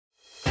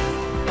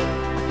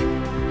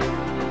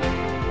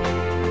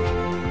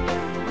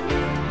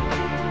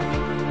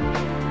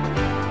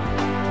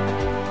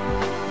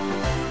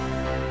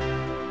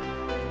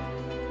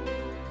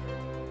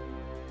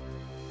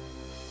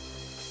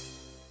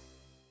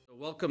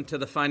Welcome to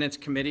the Finance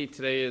Committee.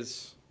 Today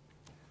is,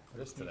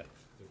 what is today?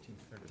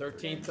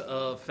 13th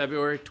of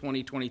February,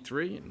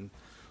 2023, and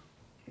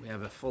we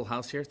have a full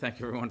house here. Thank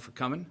you, everyone, for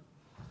coming.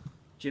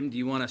 Jim, do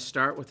you want to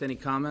start with any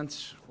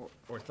comments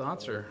or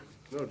thoughts, or?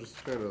 No, just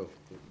to kind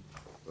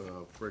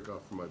of break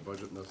off from my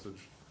budget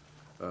message.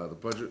 The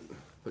budget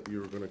that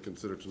you were going to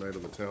consider tonight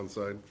on the town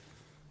side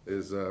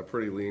is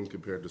pretty lean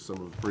compared to some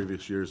of the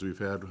previous years we've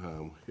had.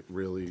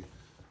 Really,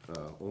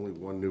 only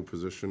one new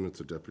position. It's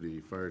a deputy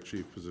fire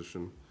chief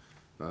position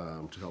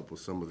to help with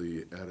some of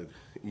the added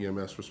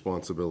EMS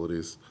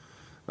responsibilities.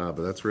 But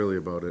that's really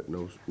about it.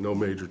 No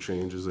major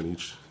changes in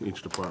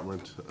each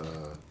department.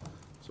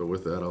 So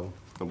with that,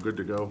 I'm good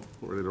to go,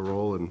 ready to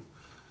roll, and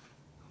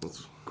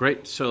let's.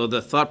 Great. So the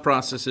thought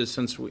process is,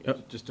 since we.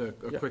 Just a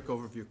quick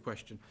overview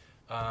question.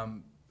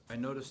 I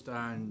noticed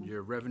on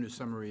your revenue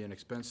summary and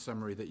expense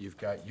summary that you've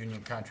got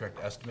union contract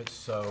estimates,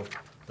 so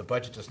the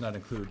budget does not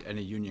include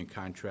any union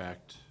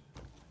contract,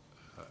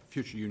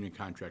 future union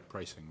contract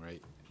pricing,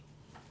 right?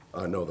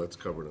 No, that's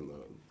covered in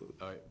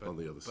All right, on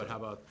the other side. But how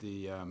about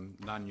the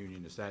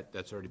non-union?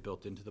 That's already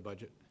built into the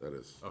budget? That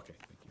is. Okay,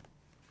 thank you.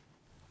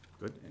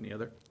 Good. Any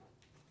other?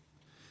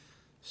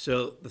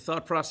 So the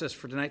thought process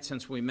for tonight,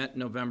 since we met in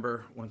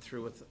November, went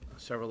through with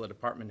several of the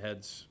department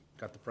heads,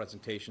 got the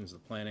presentations, the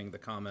planning, the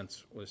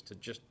comments, was to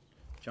just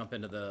jump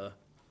into the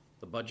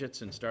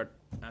budgets and start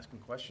asking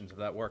questions, if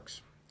that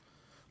works.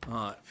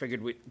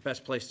 Figured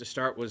best place to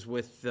start was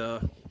with,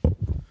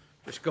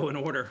 just go in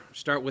order.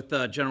 Start with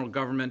general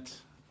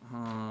government,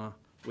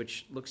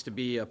 which looks to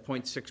be a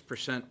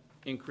 0.6%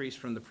 increase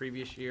from the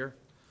previous year.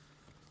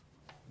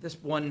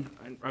 This one,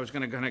 I was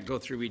going to go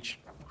through each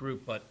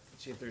group, but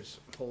see if there's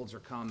holds or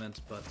comments,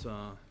 but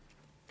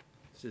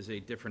this is a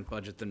different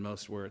budget than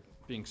most, where it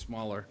being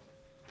smaller.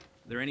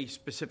 Are there any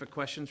specific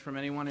questions from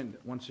anyone and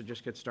wants to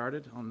just get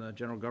started on the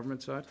general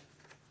government side?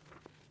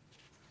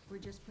 We're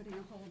just putting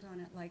a hold on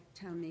it like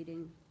town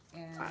meeting,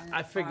 and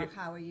I figure- or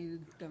how are you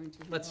going to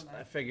handle I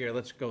that? figure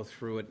let's go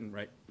through it and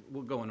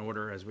we'll go in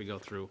order as we go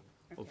through.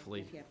 Okay,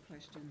 Hopefully if you have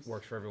questions.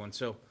 works for everyone.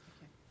 So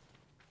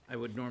I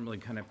would normally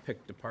kind of pick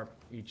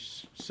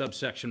each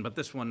subsection, but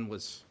this one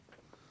was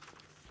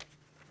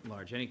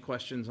large. Any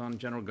questions on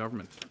general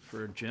government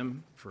for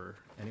Jim, for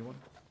anyone?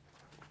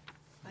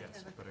 I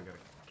Yes, have a but I got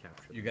to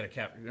capture. You got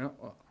to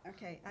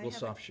Okay, I we'll have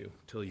soft shoe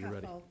till you're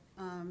ready. couple.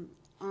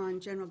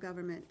 On general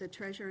government, the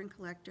treasurer and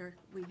collector,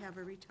 we have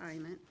a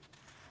retirement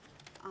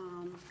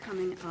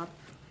coming up.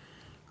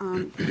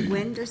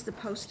 When does the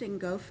posting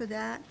go for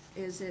that?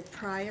 Is it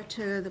prior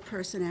to the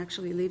person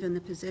actually leaving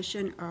the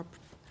position, or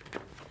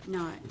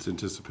not? It's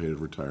anticipated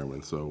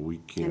retirement, so we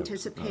can't.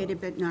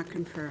 Anticipated but not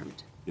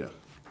confirmed? Yeah.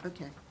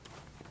 Okay.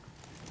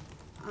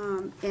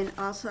 And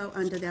also,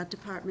 under that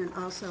department,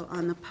 also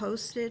on the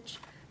postage,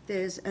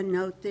 there's a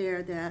note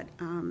there that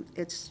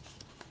it's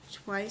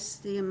twice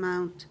the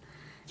amount,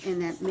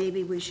 and that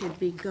maybe we should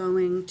be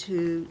going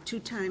to 2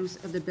 times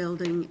of the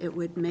building. It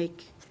would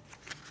make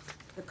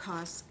the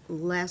cost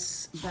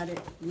less, but it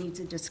needs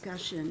a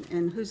discussion.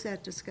 And who's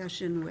that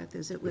discussion with?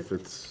 Is it with?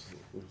 If it's.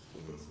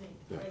 It's me,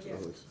 Yeah, right here.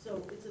 Alex.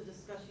 So it's a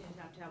discussion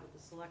you have to have with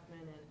the selectmen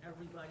and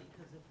everybody,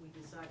 because if we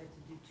decided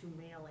to do 2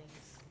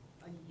 mailings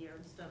a year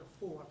instead of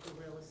 4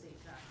 for real estate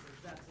taxes,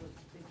 that's a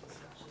big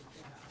discussion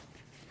to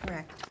have.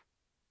 Correct.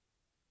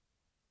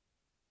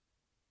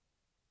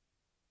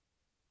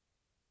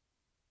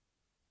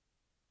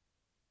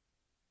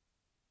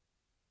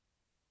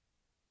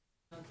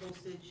 On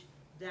postage,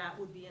 that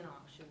would be an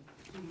option,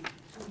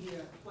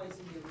 2-year, twice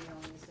a year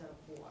mailing instead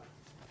of 4.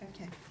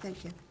 Okay,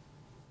 thank you.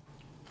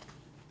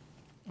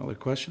 Other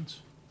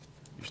questions?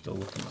 You're still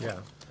looking. Yeah.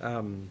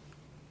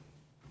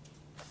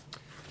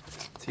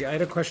 See, I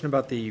had a question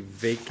about the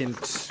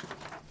vacant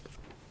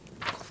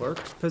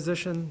clerk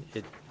position.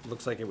 It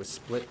looks like it was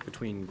split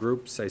between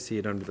groups. I see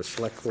it under the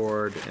select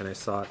board, and I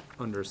saw it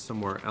under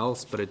somewhere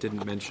else, but it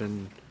didn't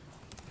mention.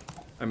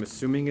 I'm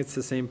assuming it's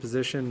the same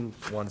position.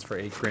 One's for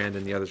 $8,000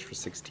 and the other's for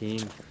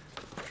 16.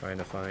 Trying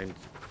to find.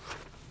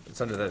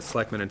 It's under the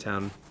selectman and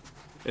town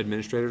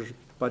administrator's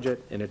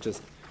budget, and it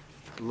just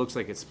looks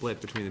like it's split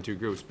between the 2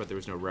 groups, but there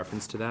was no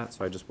reference to that,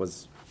 so I just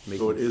was making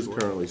So it is sure.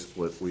 currently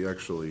split. We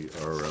actually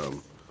are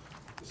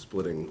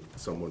splitting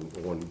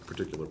one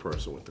particular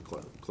person with the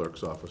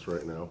clerk's office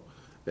right now.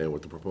 And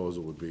what the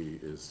proposal would be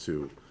is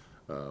to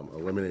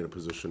eliminate a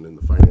position in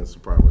the finance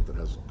department that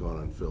has gone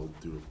unfilled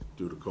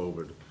due to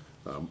COVID,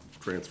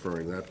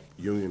 transferring that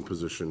union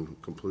position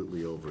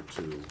completely over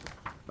to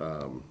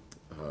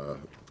the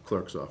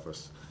clerk's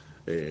office.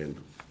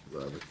 And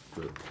the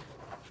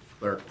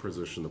clerk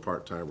position, the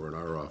part-timer in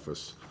our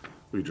office,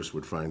 we just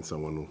would find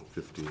someone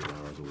 15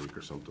 hours a week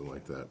or something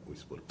like that. We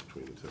split it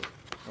between the 2.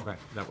 Okay,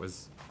 that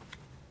was,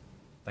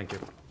 thank you.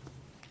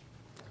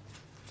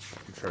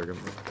 I'm sure I got-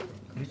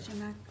 Question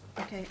mark?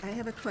 Okay, I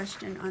have a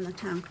question on the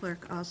town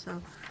clerk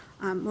also,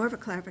 more of a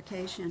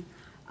clarification.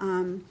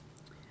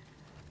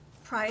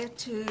 Prior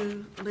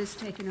to Liz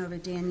taking over,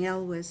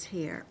 Danielle was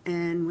here,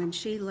 and when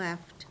she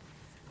left,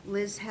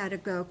 Liz had to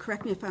go,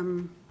 correct me if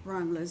I'm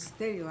wrong, Liz,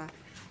 there you are.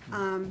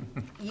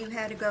 You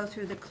had to go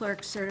through the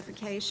clerk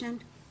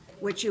certification,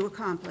 which you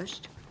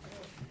accomplished.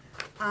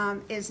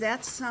 Is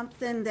that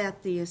something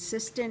that the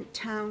assistant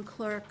town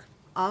clerk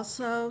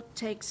also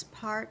takes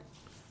part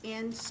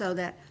in, so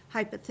that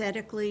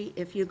hypothetically,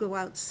 if you go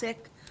out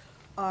sick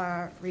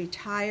or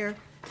retire,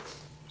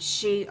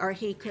 she or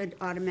he could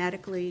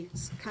automatically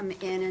come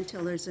in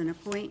until there's an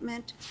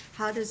appointment?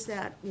 How does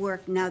that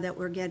work now that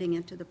we're getting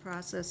into the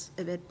process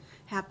of it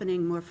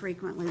happening more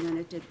frequently than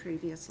it did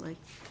previously?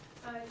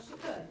 She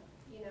could,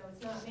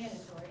 it's not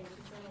mandatory, and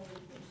she certainly,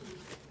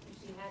 if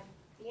she had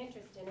the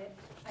interest in it.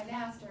 I've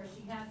asked her,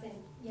 she hasn't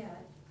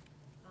yet.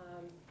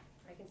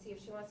 I can see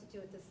if she wants to do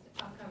it this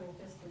upcoming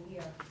fiscal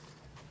year.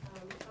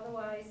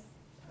 Otherwise,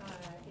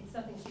 it's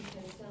something she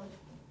can still,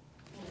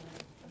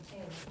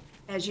 obtain.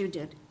 As you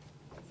did?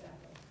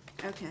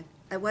 Exactly. Okay.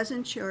 I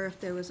wasn't sure if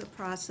there was a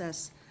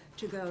process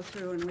to go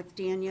through, and with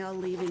Danielle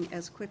leaving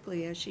as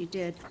quickly as she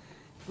did,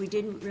 we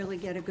didn't really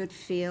get a good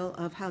feel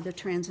of how the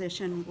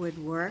transition would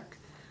work.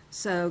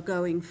 So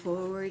going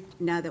forward,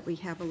 now that we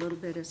have a little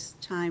bit of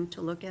time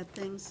to look at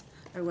things,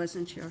 I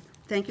wasn't sure.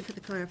 Thank you for the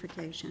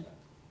clarification.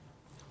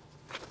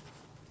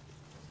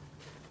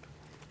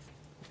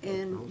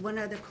 And one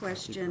other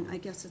question, I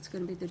guess it's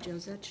going to be the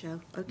Josette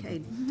Show. Okay,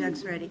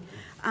 Doug's ready.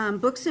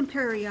 Books and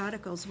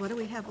periodicals, what do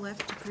we have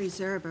left to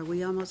preserve? Are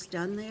we almost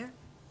done there?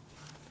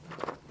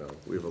 No,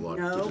 we have a lot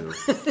No.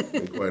 to do.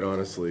 And quite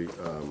honestly,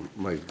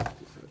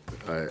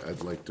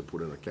 I'd like to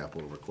put in a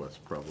capital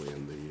request probably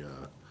in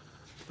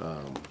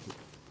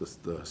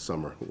the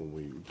summer when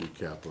we do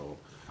capital,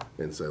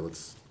 and say,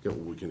 let's get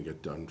what we can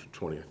get done for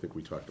 20, I think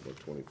we talked about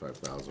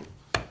 25,000.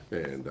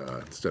 And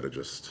instead of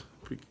just,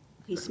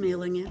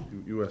 Piecemealing it?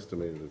 you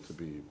estimated it to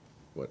be,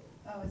 what,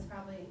 Oh, it's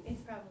probably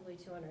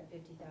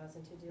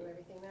 250,000 to do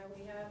everything that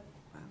we have.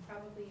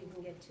 Probably you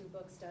can get 2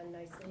 books done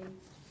nicely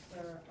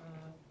for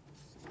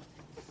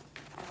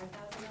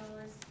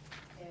 $5,000.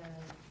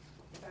 And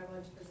if I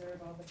wanted to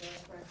preserve all the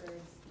birth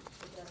records,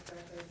 the death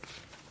records,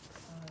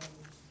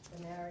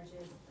 the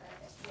marriages,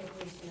 we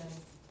have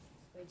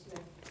way too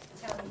many. The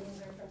town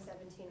meetings are from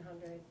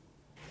 1700.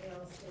 They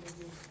all still need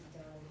to be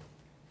done.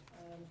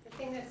 The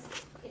thing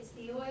it's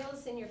the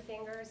oils in your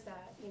fingers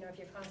that, if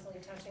you're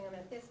constantly touching them.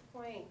 At this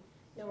point,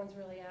 no one's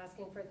really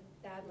asking for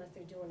that unless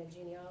they're doing a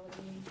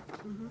genealogy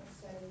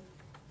study.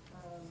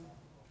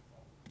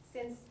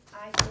 Since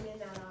I've been in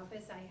that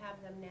office, I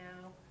have them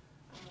now.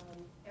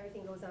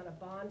 Everything goes on a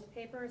bond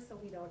paper, so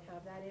we don't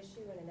have that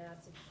issue, and an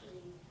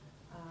acid-free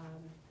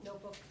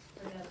notebook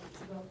for them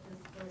to go,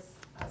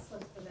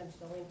 slips for them to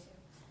go into.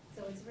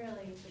 So it's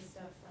really the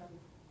stuff from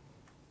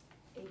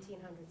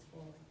 1800s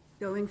forward.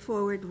 Going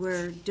forward,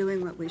 we're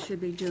doing what we should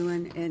be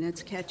doing, and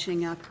it's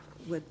catching up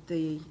with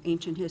the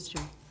ancient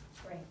history.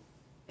 Right.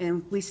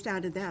 And we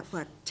started that,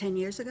 what, 10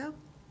 years ago?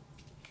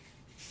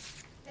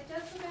 It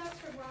does go back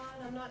to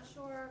Ron, I'm not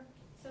sure,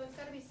 so it's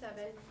gotta be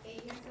 7, 8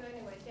 years ago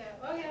anyway, yeah.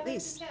 Oh, yeah, maybe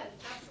least. 10,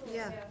 absolutely,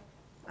 Yeah.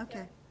 yeah.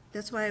 Okay.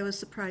 That's why I was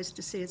surprised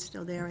to see it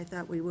still there. I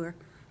thought we were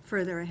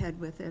further ahead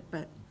with it,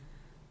 but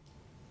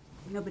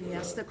nobody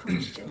asked the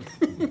question.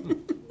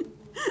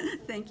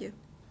 Thank you.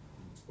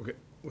 Okay,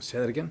 we'll say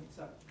that again?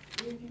 Sorry,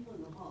 we have people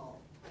in the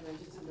hall, and I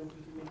just didn't know if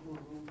we could make more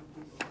room for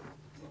people to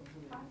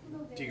come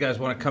in. Do you guys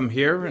want to come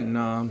here and,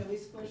 Can we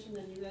squish and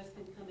then you guys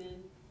can come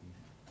in?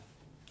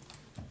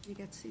 You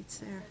got seats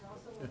there.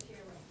 Also, what's your,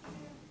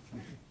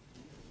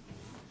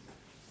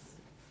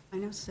 I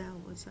know Sal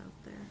was out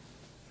there.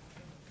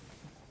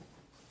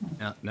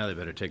 now they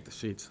better take the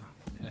seats.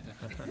 Now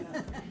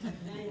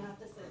you have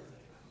to sit.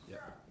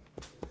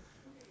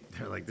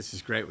 They're like, this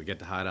is great, we get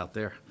to hide out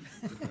there.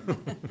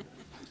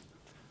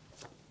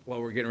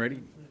 While we're getting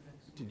ready,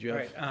 did you All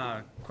have?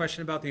 right,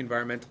 question about the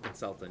environmental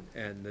consultant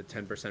and the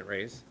 10%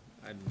 raise.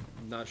 I'm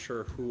not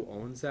sure who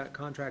owns that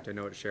contract. I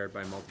know it's shared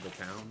by multiple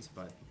towns,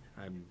 but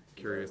I'm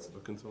curious. the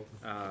consultant?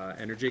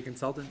 Energy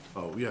consultant?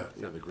 Oh, yeah,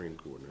 the green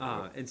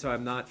coordinator. And so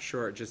I'm not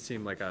sure, it just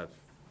seemed like a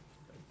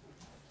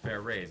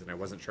fair raise, and I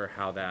wasn't sure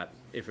how that,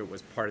 if it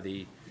was part of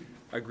the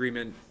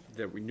agreement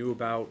that we knew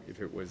about,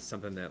 if it was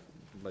something that,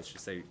 let's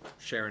just say,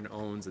 Sharon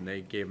owns and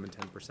they gave them a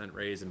 10%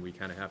 raise and we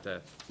kind of have to,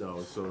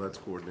 No, so that's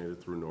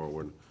coordinated through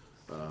Norwood,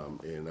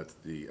 and that's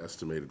the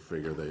estimated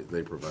figure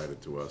they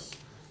provided to us.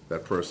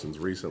 That person's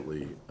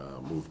recently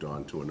moved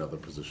on to another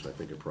position, I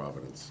think at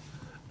Providence.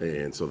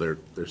 And so they're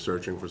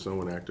searching for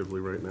someone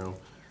actively right now,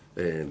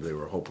 and they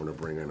were hoping to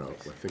bring in I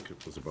think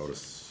it was about a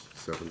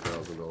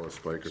 $7,000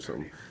 spike or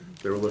something.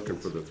 They were looking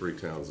for the 3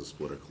 towns to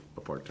split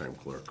a part-time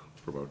clerk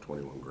for about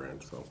 21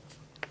 grand, so.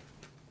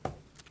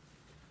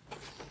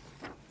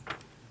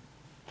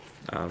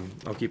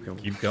 I'll keep going.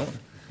 Keep going.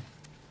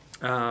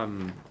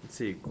 Let's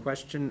see,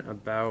 question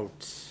about,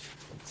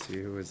 let's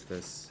see, who is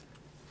this?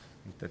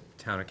 The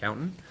town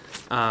accountant.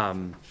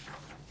 I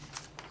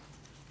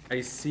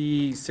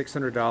see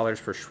 $600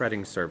 for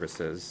shredding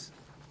services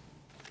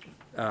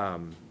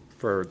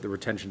for the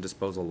retention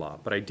disposal law,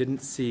 but I didn't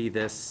see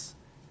this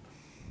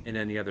in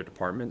any other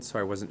department, so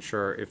I wasn't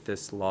sure if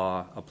this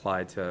law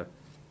applied to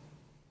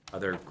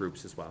other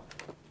groups as well.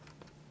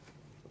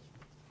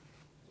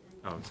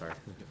 Oh, I'm sorry.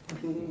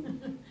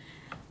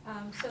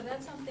 So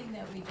that's something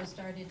that we just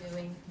started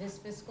doing this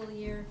fiscal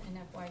year in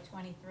FY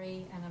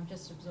 '23, and I'm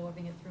just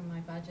absorbing it through my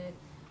budget.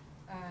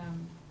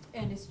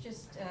 And it's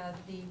just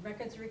the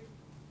records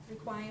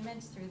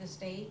requirements through the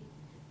state.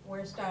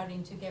 We're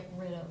starting to get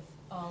rid of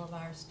all of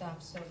our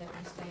stuff so that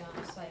we stay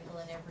on a cycle,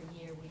 and every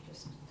year we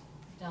just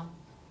dump,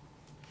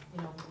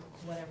 you know,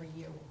 whatever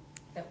year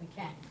that we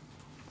can.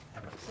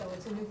 So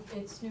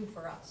it's new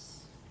for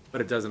us. But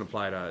it doesn't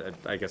apply to,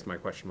 I guess my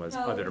question was,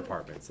 No. other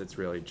departments, it's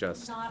really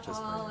just Not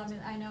all, I finance.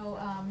 mean, I know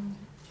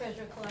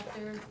treasurer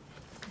collector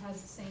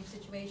has the same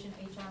situation,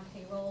 HR and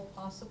payroll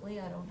possibly,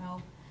 I don't know,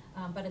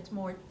 but it's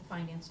more the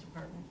finance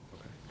department.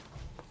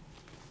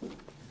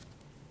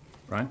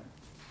 Brian?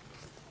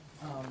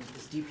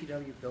 Is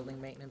DPW building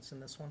maintenance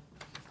in this one?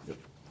 Yep,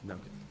 No.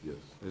 yes.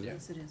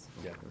 Yes, it is.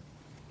 Yeah.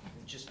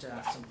 Just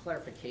some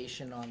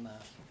clarification on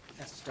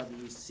the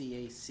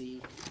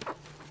SWCAC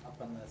up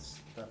on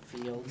the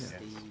fields,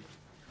 Yes.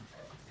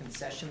 the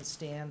concession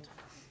stand,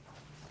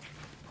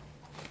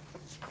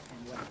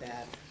 and what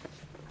that,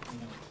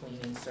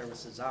 cleaning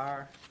services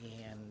are,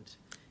 and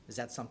is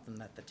that something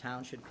that the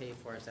town should pay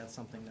for? Is that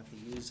something that the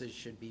users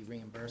should be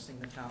reimbursing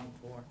the town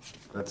for?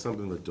 That's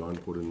something that Don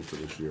put in for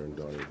this year, and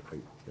Don, yeah,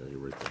 you're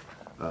right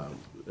there.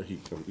 He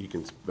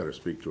can better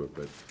speak to it,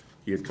 but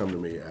he had come to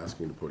me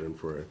asking to put in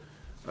for it.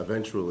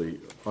 Eventually,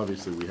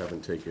 obviously, we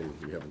haven't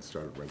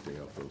started renting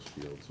out those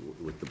fields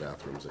with the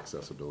bathrooms,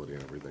 accessibility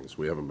and everything, so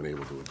we haven't been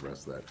able to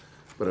address that.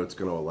 But it's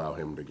gonna allow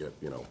him to get,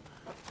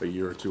 a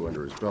year or two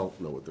under his belt,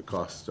 know what the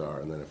costs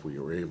are, and then if we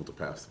were able to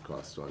pass the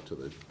costs on to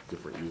the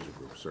different user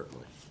groups,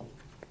 certainly.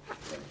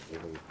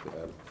 Anything to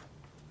add?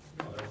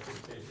 No, that's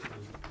just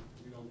basically,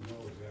 we don't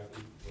know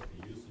exactly what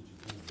the usage is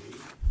gonna be.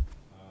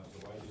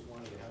 So I just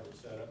wanted to have it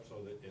set up so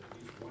that at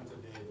least once a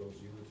day, those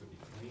units will be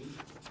cleaned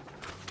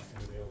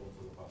and available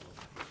to the public.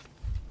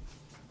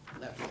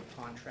 That with a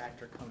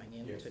contractor coming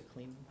in Yes. to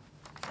clean them?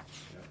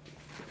 Yeah.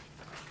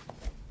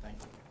 Thank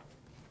you.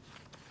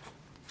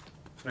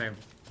 Can I have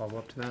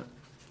follow-up to that?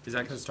 Is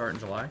that gonna start in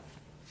July?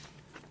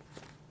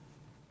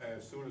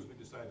 As soon as we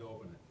decide to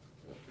open it.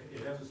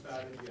 It hasn't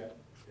started yet.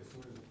 As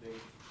soon as they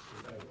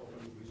decide to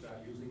open it, we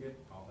start using it,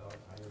 I'll hire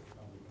a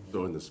company.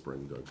 So in the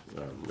spring, Doug,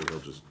 maybe he'll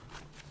just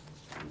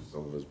use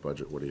some of his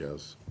budget, what he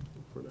has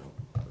for now.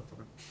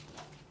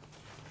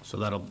 So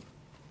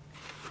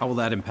how will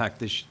that impact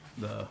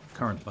the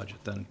current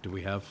budget then? Do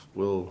we have?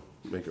 We'll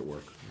make it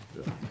work,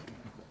 yeah.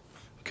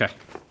 Okay.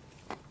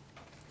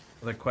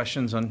 Other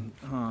questions on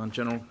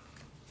general?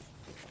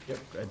 Yep,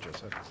 go ahead,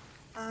 Joseph.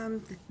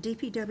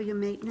 DPW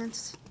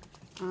maintenance,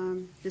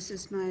 this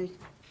is my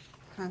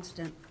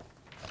constant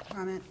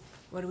comment.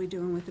 What are we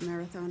doing with the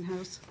Marathon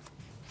House?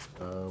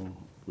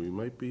 We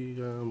might be,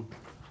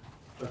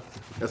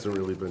 hasn't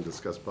really been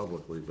discussed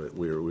publicly, but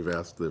we've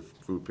asked the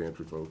food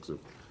pantry folks if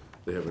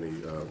they have any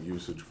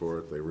usage for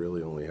it. They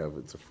really only have,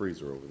 it's a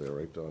freezer over there,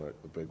 right, Don, a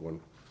big one,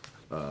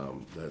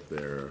 that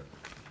they're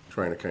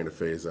trying to kind of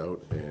phase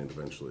out and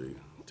eventually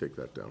take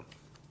that down.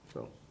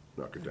 So,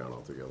 knock it down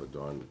altogether.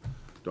 Don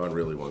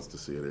really wants to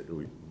see it.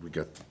 We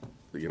got,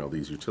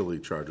 these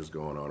utility charges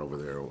going on over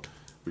there.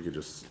 We could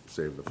just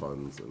save the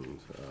funds, and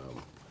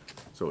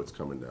so it's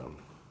coming down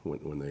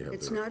when they have.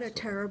 It's their not a stuff.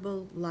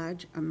 terrible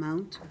large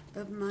amount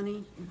of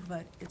money,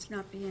 but it's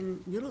not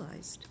being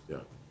utilized.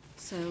 Yeah.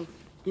 So,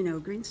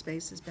 green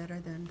space is better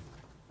than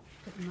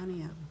putting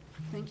money out.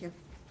 Thank you.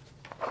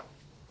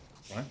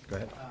 Brian, go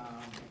ahead.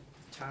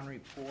 Town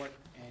report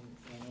and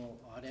annual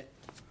audit,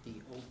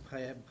 the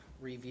OPEB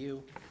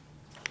review,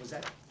 was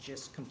that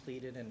just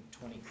completed in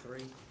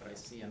 '23? But I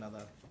see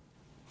another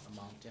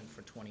amount in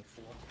for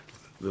 '24.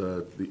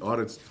 The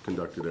audit's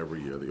conducted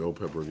every year. The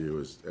OPEB review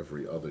is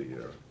every other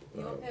year.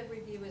 The OPEB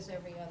review is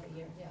every other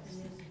year, yes. And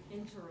there's an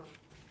interim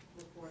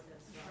report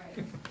that's not.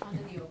 Right,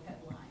 under the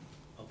OPEB line.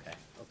 Okay,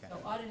 okay. So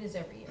audit is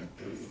every year.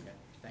 Okay,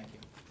 thank you.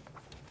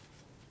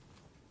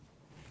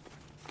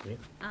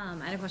 I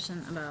had a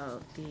question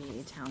about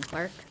the town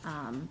clerk.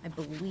 I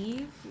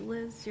believe,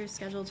 Liz, you're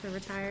scheduled to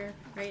retire,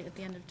 right, at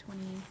the end of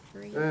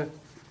 '23?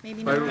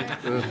 Maybe not? Okay.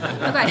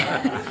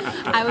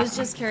 I was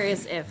just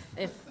curious if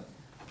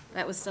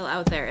that was still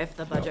out there, if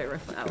the budget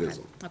It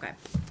isn't. Okay,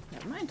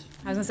 never mind.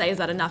 I was gonna say, is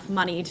that enough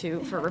money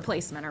for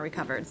replacement? Are we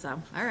covered?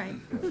 So, all right.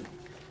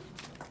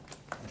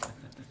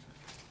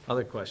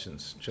 Other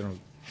questions, general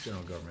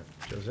government?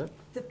 Joseph?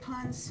 The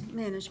Ponds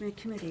Management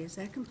Committee, is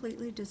that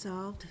completely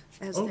dissolved?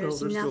 As Oh, no, there's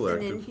they're still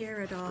nothing in active. here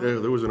at all? Yeah,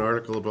 there was an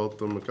article about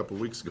them a couple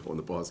of weeks ago in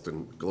the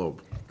Boston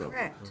Globe. So,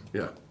 Correct.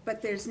 Yeah,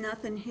 But there's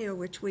nothing here,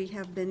 which we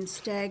have been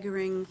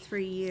staggering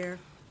 3-year.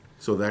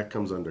 so that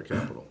comes under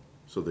capital.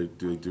 So they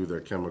do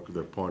their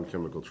pond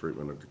chemical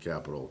treatment at the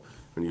capital,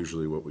 and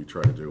usually what we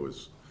try to do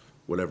is,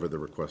 whatever the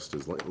request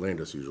is,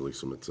 Landis usually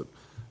submits it,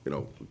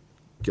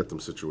 get them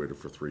situated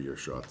for 3-year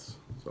shots.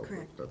 So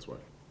Correct. that's why.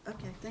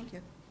 Okay, thank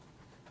you.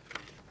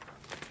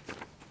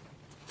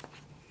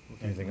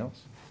 Anything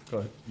else? Go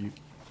ahead.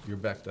 You're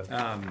back to.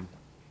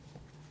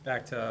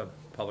 Back to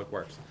Public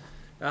Works.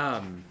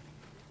 You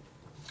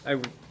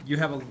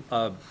have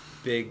a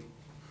big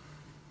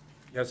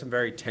you have some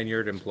very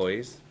tenured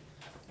employees,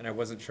 and I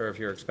wasn't sure if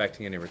you're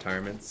expecting any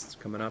retirements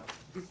coming up.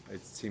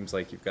 It seems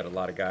like you've got a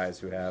lot of guys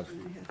who have, I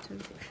have to.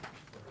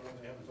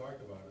 They haven't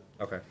talked about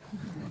it. okay.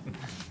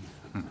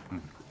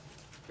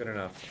 Good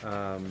enough.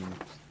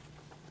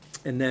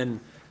 And then,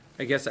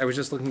 I guess I was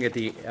just looking at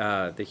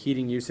the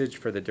heating usage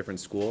for the different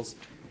schools,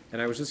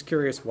 and I was just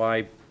curious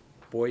why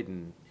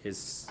Boynton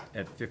is,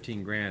 at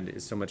 15 grand,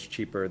 is so much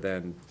cheaper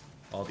than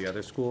all the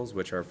other schools,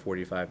 which are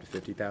 45 to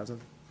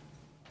 50,000?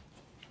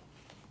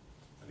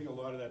 I think a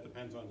lot of that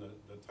depends on the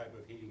type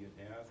of heating it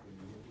has. When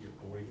you look at your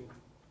Boyden,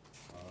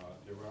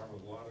 there are a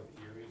lot of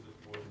areas at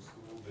Boyden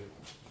School that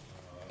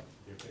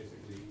they're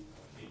basically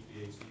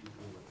HVAC with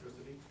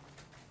electricity,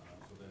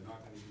 so they're not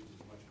gonna use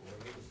as much oil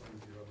as some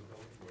of your other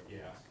buildings, or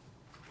gas,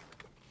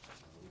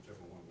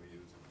 whichever one we're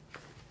using.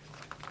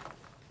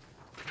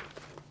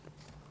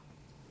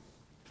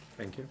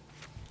 Thank you.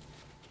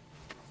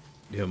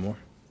 Do you have more?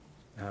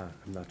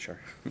 I'm not sure.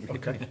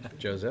 Okay.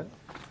 Josette?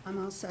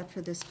 I'm all set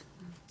for this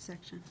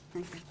section.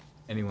 Thank you.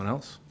 Anyone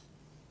else?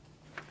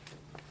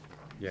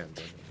 Yeah,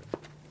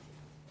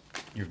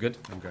 You're good?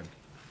 I'm good.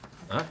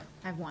 Huh?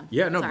 I have one.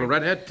 Yeah, no, go Sorry.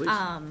 right ahead, please.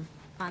 On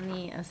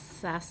the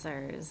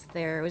assessors,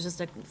 there was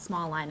just a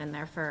small line in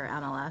there for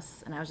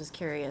MLS, and I was just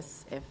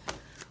curious if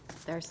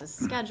there's a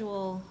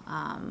schedule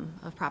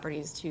of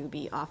properties to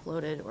be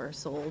offloaded or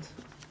sold,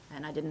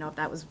 and I didn't know if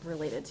that was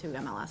related to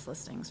MLS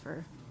listings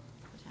for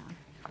the town.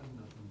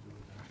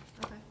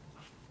 Okay.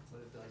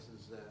 What it does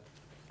is that,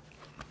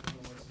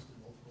 MLS is the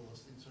multiple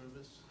listing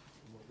service,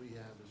 and what we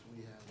have is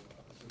we have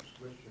a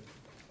subscription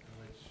in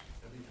which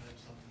every time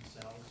something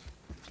sells,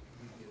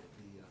 we get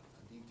the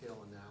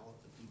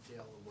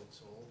detail of what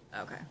sold.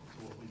 Okay.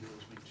 So what we do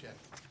is we check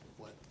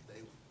what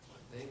they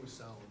were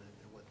selling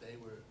and what they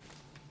were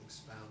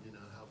expounding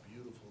on how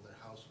beautiful their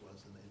house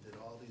was, and they did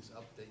all these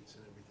updates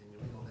and everything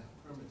that we don't have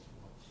permits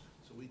for.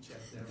 So we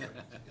check their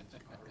records against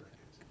our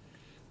records and make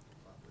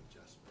proper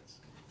adjustments.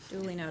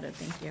 Duly noted,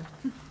 thank you.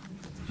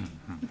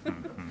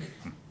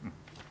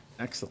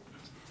 Excellent.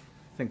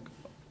 I think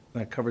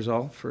that covers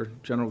all for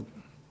general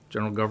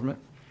government.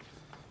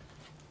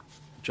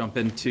 Jump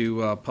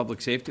into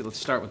public safety. Let's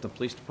start with the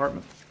police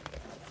department.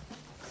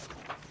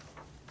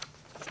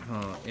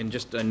 And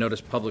just, I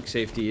noticed public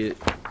safety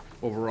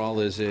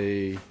overall is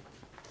a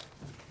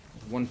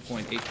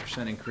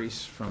 1.8%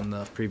 increase from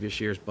the previous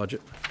year's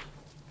budget.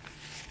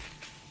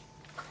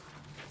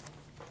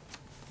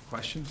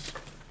 Questions?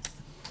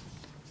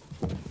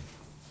 Go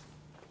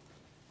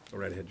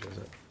right ahead,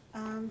 Josette.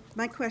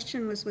 My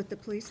question was with the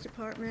police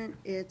department.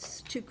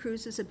 It's 2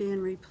 cruisers are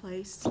being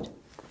replaced,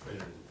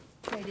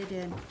 traded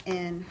in.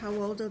 And how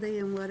old are they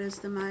and what is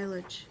the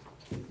mileage?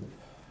 The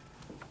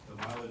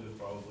mileage is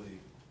probably,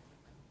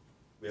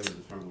 we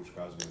haven't determined which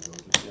cars are gonna go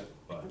to yet,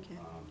 but, Okay.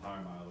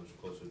 higher mileage,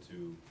 closer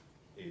to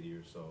 80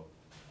 or so,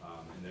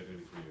 and they're gonna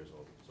be 3 years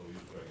old, so we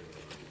usually try to get it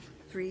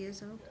around 3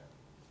 years old?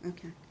 Yeah.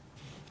 Okay.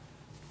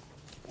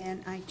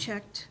 And I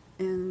checked,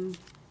 and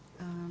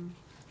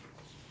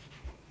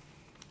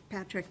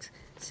Patrick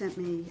sent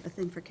me a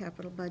thing for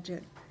capital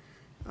budget,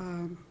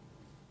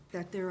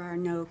 that there are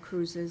no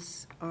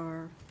cruisers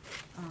or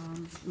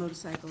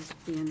motorcycles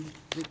being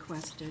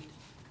requested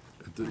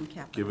on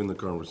capital. Given the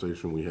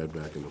conversation we had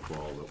back in the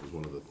fall, that was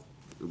one of the,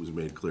 it was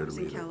made clear It to was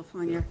me. in that-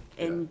 California,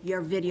 yeah, and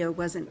your video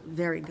wasn't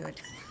very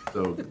good.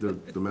 So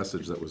the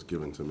message that was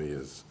given to me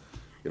is,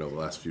 the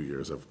last few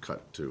years I've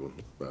cut to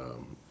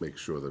make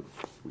sure that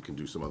we can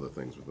do some other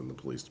things within the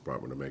police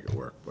department to make it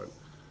work. But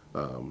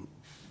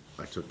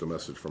I took the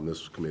message from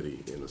this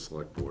committee and the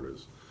select board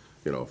is,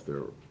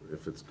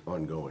 if it's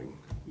ongoing,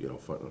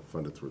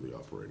 fund it through the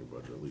operating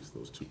budget, at least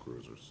those 2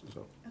 cruisers,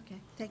 so.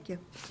 Okay, thank you.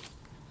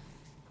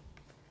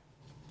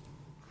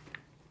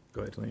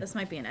 Go ahead, Lynn. This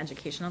might be an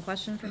educational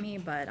question for me,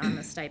 but on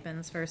the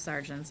stipends for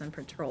sergeants and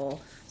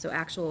patrol, so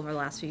actual over the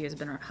last few years have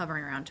been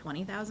hovering around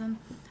 20,000,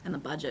 and the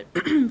budget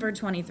for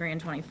 23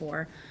 and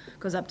 24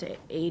 goes up to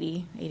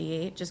 80,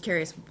 88. Just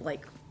curious,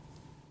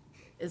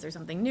 is there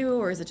something new,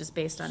 or is it just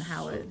based on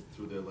how it?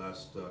 Through their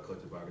last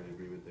collective bargaining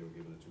agreement, they were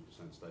given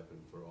a 2%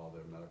 stipend for all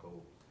their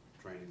medical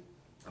training,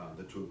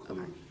 that to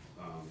include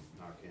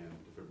Narcan,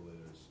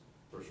 defibrillators,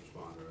 first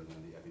responder, and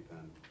then the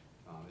EpiPen,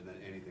 and then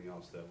anything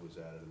else that was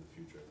added in the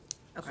future.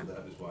 Okay. So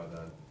that is why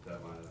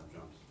that line item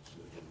jumps,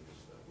 again,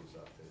 because that was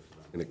based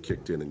around. And it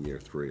kicked in year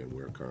 3, and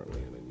we're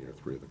currently in year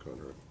 3 of the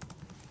contract.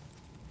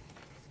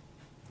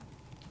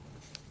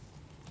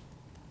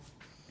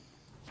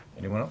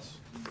 Anyone else?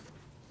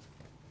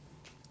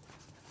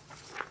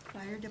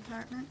 Fire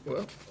department?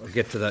 Well, I'll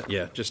get to that,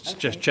 yeah. Just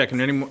checking.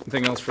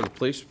 Anything else for the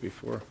police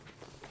before?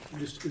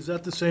 Is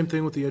that the same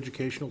thing with the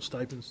educational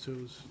stipends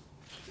too?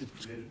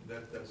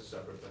 That's a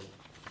separate thing.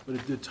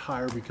 But it's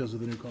higher because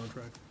of the new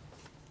contract?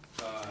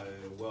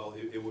 Well,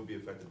 it would be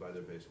affected by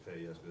their base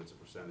pay, yes, but it's a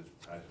percentage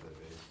tied to their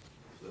base,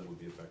 so that would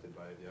be affected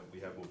by it, yeah. We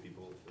have more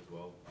people as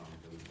well,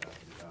 than we've had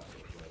in the past, so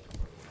that's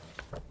part of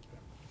that.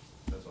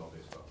 That's all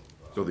based off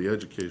of. So the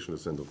education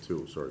essential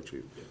too, sorry,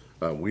 Chief.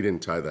 We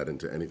didn't tie that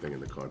into anything in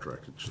the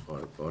contract. It's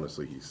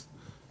honestly, he's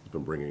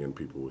been bringing in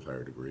people with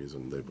higher degrees,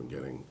 and they've been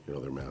getting, you know,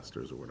 their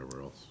masters or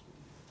whatever else.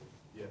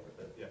 Yeah,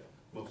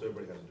 most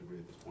everybody has a degree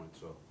at this point,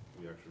 so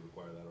we actually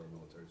require that or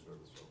military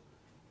service, so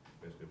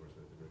basically everybody's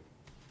got a degree.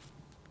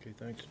 Okay,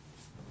 thanks.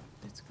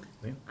 That's good.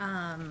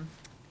 Liam?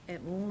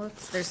 It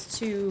looks, there's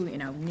two,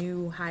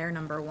 new hire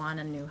number 1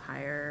 and new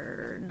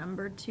hire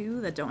number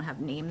 2 that don't have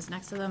names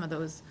next to them. Are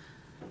those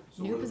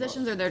So new we're in the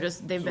positions, or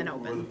they've been We're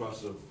in the open?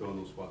 process of filling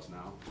those spots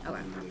now.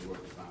 Okay. We really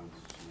work the times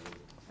submitted.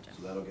 Gotcha.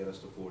 So that'll get us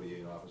to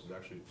 48 officers,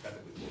 actually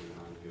technically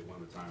 49, we have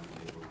one retirement,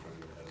 and we're trying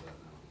to get ahead of that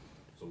now.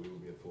 So we will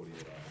be at 48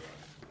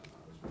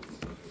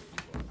 officers.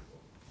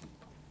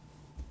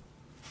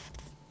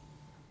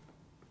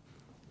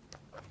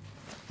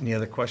 Any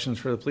other questions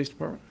for the police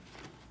department?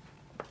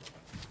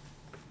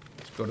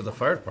 Let's go to the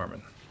fire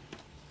department.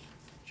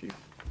 Chief,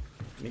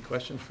 any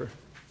questions for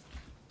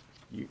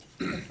you?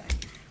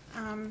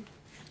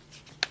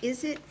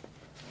 Is it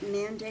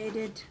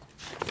mandated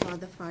for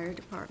the fire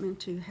department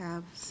to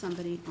have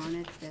somebody on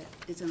it that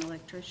is an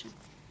electrician?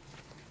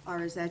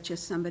 Or is that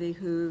just somebody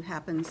who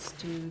happens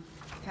to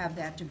have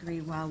that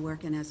degree while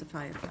working as a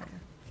firefighter?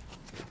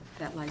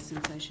 That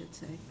license, I should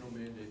say. No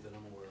mandate that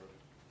I'm aware of.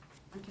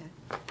 Okay.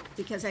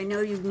 Because I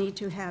know you need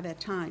to have at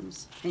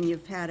times, and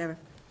you've had a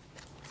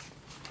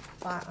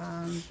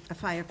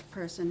fire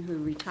person who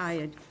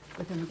retired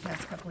within the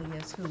past couple of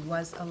years who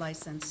was a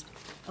licensed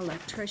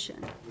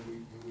electrician.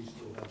 We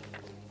still have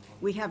another one.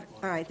 We have,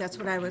 all right, that's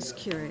what I was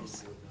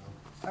curious.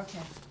 Okay,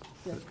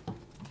 good.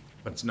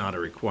 But it's not a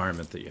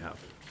requirement that you have.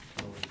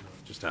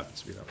 Just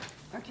happens to be that way.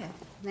 Okay,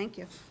 thank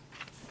you.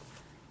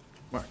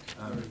 Mark?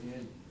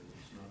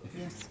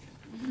 Yes.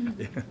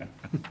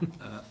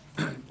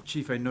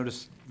 Chief, I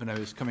noticed when I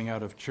was coming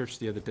out of church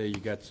the other day, you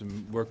got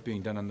some work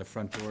being done on the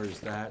front door. Is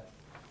that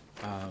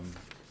an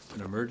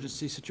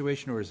emergency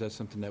situation, or is that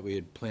something that we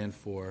had planned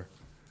for?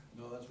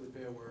 No, that's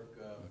repair work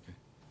Okay.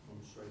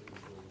 from striking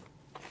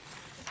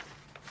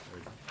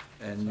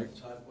the And you're,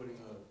 It's hard putting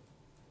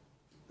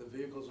the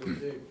vehicles are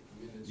big.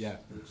 I mean, Yeah.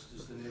 it's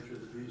just the nature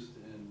of the beast,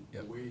 and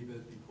Yep. the way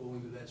that you pull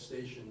into that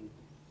station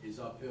is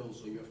uphill,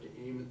 so you have to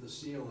aim at the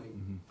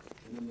ceiling,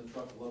 and then the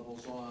truck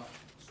levels off,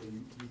 so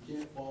you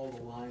can't follow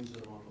the lines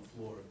that are on the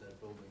floor of that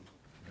building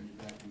when you're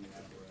backing the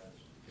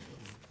apparatus.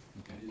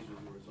 Okay. These are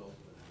the result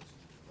of an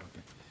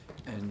accident.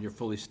 okay. And you're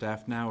fully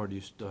staffed now, or do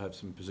you still have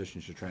some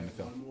positions you're trying to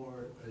fill? One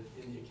more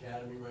in the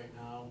academy right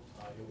now,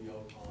 he'll be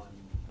out on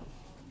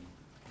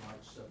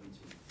March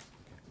 17th.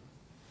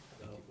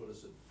 That'll put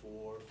us at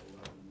 4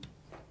 11-person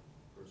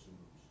groups.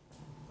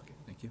 Okay,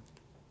 thank you.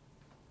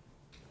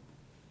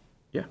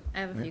 Yeah. I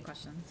have a yeah. few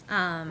questions.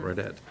 Right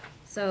ahead.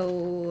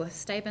 So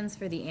stipends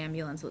for the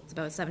ambulance, it's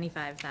about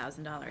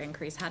 $75,000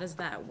 increase. How does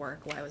that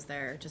work? Why was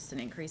there just an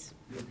increase?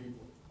 New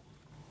people.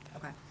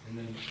 Okay. And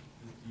then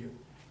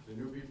the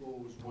new people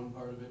was one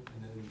part of it,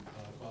 and then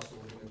cost of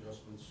living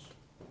adjustments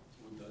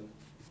with the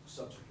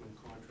subsequent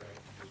contract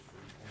just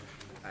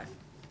for. Okay.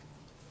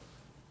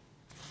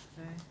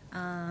 Okay.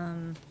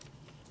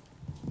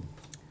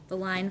 The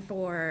line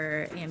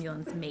for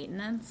ambulance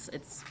maintenance,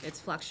 it's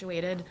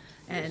fluctuated,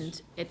 and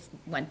it's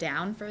went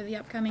down for the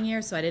upcoming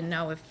year, so I didn't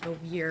know if the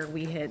year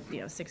we hit,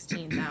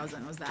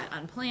 16,000, was that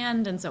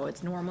unplanned, and so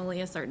it's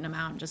normally a certain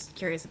amount? Just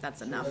curious if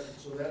that's enough.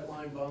 So that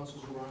line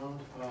bounces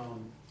around,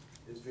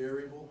 it's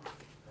variable,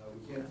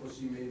 we can't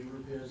foresee major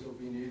repairs that'll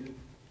be needed.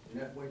 In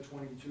FY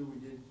 '22, we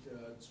did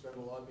spend a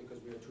lot because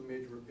we had 2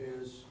 major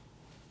repairs.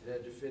 It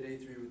had to fit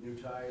A3 with new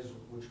tires,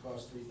 which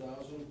cost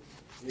 $3,000.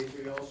 The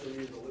A3 also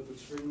needed a liquid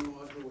screening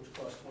module, which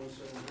cost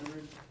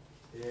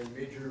 $2,700, and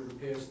major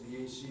repairs to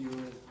the AC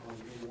unit on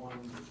A1,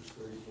 which was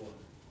 $3,400.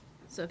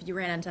 So if you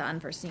ran into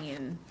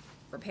unforeseen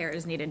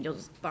repairs needed, you'll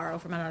just borrow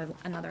from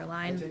another I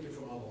line? take it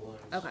from other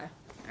lines. Okay,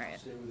 all right.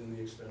 Stay within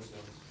the expense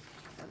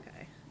lines.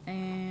 Okay,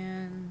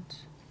 and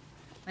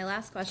my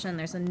last question,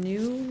 there's a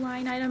new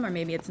line item, or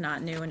maybe it's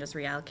not new and just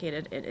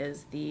reallocated. It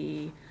is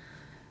the,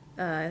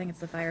 I think it's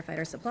the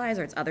firefighter supplies,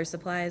 or it's other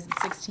supplies,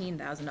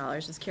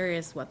 $16,000. Just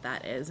curious what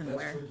that is and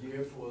where. That's for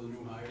gear for the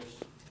new hires.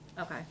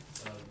 Okay,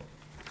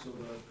 So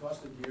the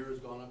cost of gear has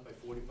gone up by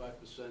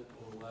 45%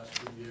 over the last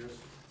 2 years.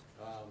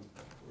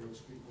 We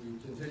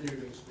continue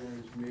to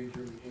experience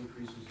major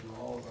increases in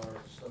all of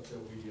our stuff that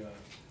we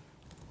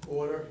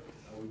order.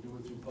 We do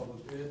it through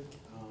public bid,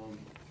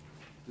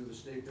 through the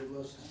state bid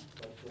list.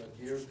 But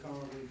gear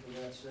currently for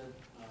that set,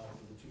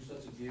 for the 2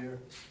 sets of gear,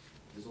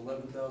 is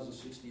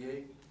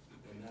 $11,068,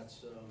 and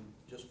that's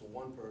just for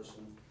one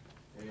person.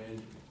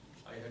 And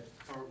I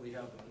currently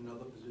have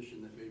another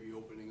position that may be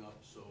opening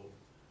up, so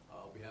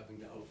I'll be having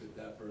to outfit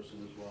that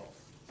person as well.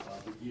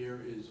 The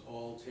gear is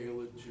all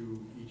tailored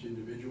to each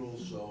individual,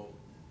 so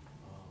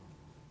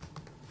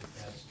it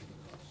adds to the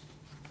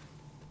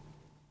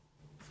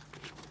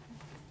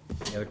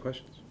cost. Any other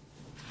questions?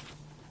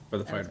 For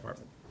the fire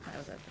department? that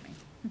was it for me.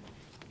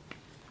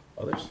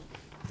 Others?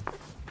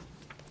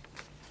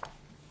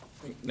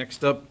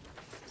 Next up,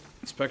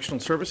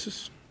 inspectional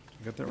services.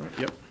 You got that right?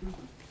 Yep.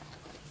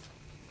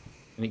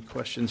 Any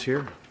questions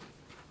here?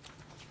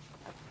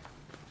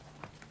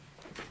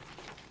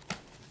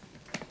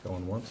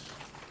 Going once?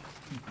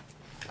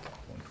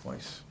 Going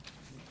twice.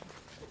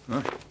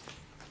 Huh.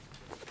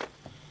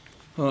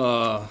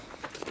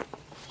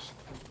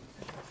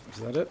 Is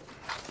that it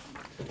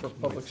for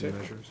public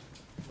safety?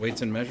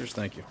 Weights and measures,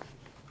 thank you.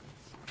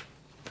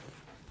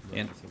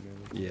 And,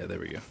 yeah, there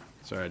we go.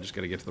 Sorry, I just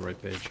gotta get to the right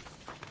page.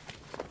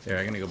 There,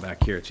 I'm gonna go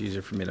back here. It's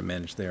easier for me to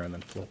manage there and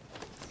then flip.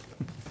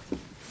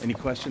 Any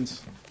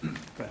questions? Go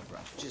ahead,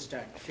 Rob. Just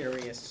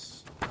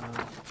curious,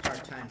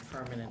 part-time,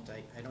 permanent,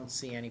 I don't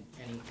see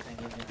anything in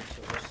it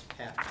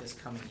until this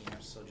coming year,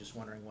 so just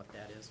wondering what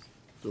that is.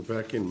 So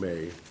back in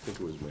May, I think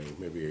it was May,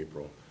 maybe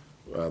April,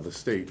 the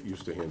state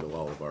used to handle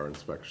all of our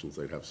inspections.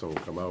 They'd have someone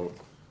come out,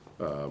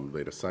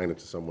 they'd assign it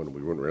to someone,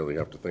 we wouldn't really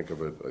have to think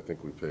of it. I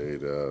think we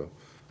paid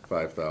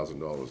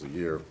 $5,000 a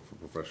year for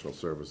professional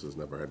services,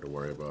 never had to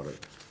worry about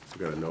it.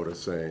 We got a notice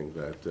saying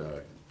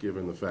that,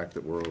 given the fact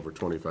that we're over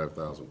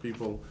 25,000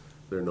 people,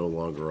 they're no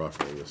longer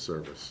offering a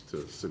service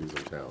to cities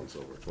and towns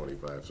over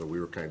 25. So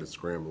we were kind of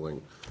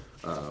scrambling.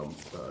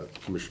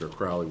 Commissioner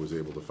Crowley was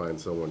able to find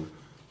someone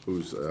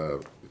who's a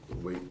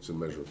weights and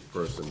measures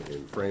person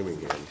in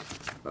Framingham,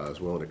 is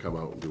willing to come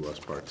out and do us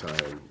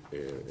part-time,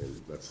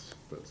 and that's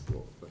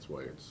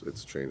why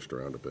it's changed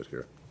around a bit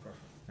here.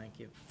 Perfect, thank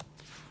you.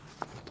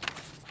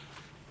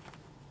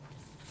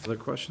 Other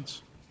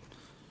questions?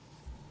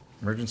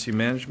 Emergency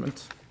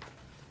management?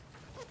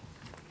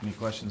 Any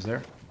questions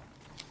there?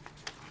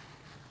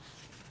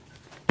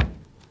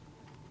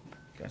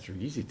 Guys are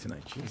easy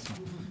tonight,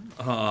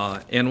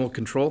 jeez. Animal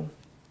control?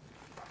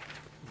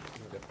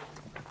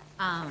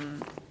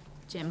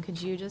 Jim,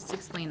 could you just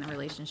explain the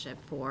relationship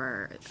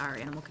for our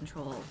animal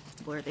control?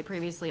 Were they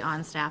previously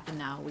on staff and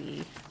now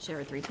we share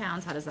with 3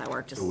 towns? How does that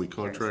work? Just So we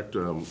curious. contract,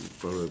 about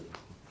 2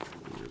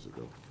 years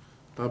ago.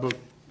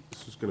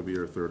 This is gonna be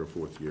our 3rd or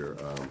 4th year.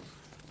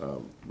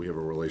 We have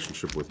a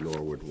relationship with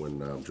Norwood.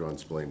 When John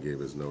Splain gave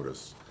his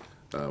notice,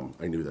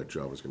 I knew that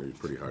job was gonna be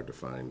pretty hard to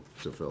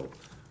fill.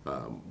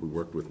 We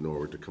worked with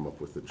Norwood to come up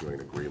with a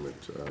joint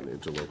agreement, an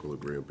interlocal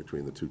agreement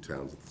between the 2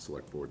 towns that the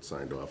select board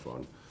signed off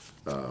on,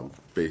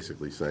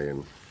 basically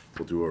saying,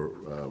 we'll do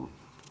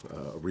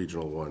a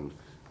regional one,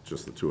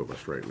 just the 2 of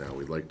us right now.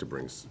 We'd like to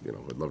bring,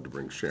 I'd love to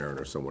bring Sharon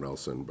or someone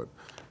else in, but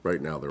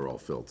right now they're all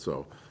filled.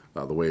 So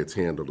the way it's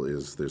handled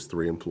is there's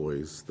 3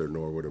 employees, they're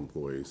Norwood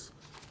employees.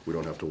 We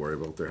don't have to worry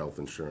about their health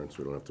insurance,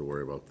 we don't have to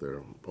worry about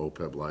their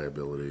OPEB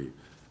liability.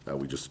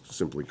 We just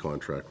simply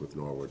contract with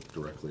Norwood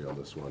directly on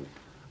this one.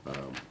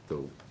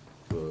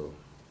 The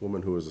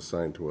woman who is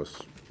assigned to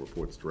us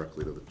reports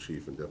directly to the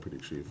chief and deputy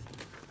chief.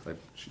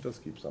 She does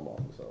keep some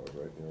office hours,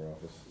 right, in her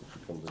office? She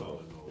comes in.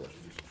 Solid, no, Yeah.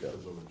 she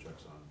comes over and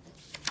checks on.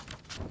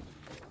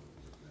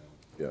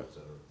 Yeah. Et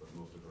cetera, but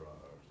most of our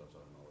stuff's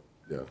out of Norwood.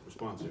 Yeah.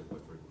 Response here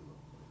quite frequently.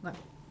 What?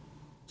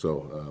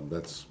 So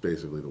that's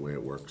basically the way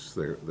it works.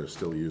 They're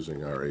still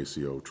using our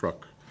ACO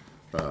truck,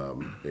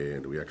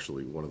 and we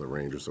actually, one of the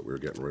Rangers that we were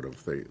getting rid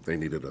of, they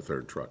needed a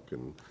 3rd truck,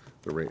 and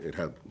it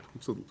had,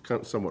 it's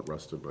somewhat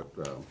rusted, but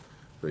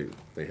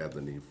they had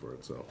the need for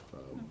it, so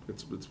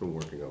it's been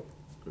working out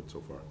good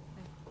so far.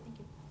 Thank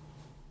you.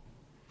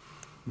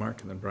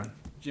 Mark and then Brian.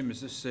 Jim,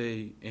 is this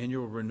a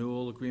annual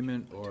renewal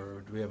agreement,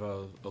 or do we have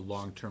a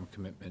long-term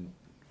commitment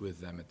with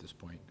them at this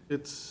point?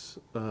 It's,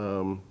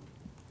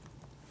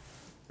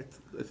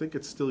 I think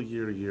it's still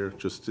year to year,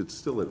 it's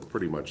still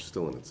pretty much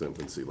still in its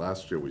infancy.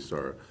 Last year, we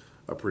saw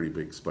a pretty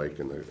big spike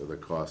in the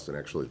cost, and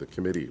actually, the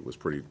committee was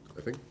pretty,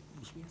 I think,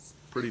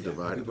 pretty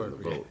divided in the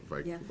vote,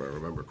 if I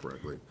remember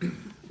correctly.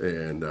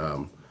 And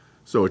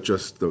so it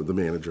just, the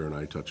manager and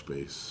I touch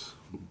base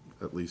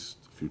at least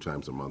a few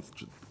times a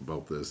month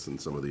about this and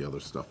some of the other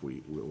stuff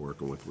we're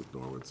working with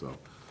Norwood, so.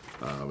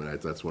 And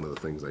that's one of the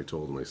things I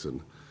told him. I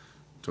said,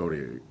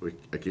 Tony,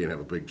 I can't have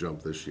a big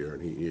jump this year,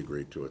 and he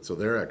agreed to it. So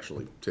they're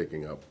actually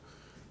taking up,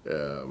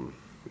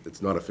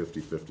 it's not a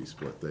 50-50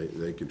 split.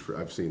 They can,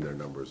 I've seen their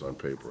numbers on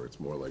paper. It's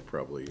more like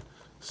probably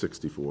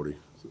 60-40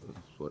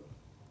 split.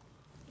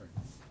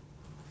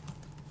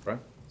 Brian?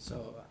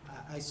 So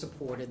I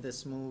supported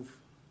this move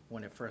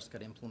when it first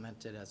got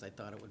implemented, as I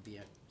thought it would be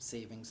a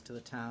savings to the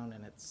town,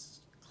 and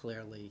it's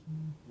clearly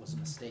was a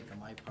mistake on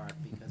my part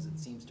because it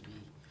seems to be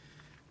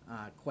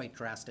quite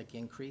drastic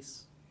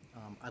increase.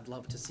 I'd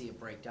love to see a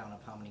breakdown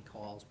of how many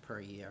calls per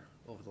year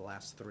over the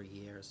last 3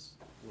 years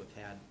we've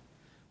had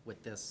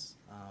with this.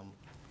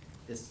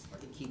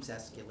 It keeps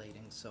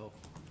escalating, so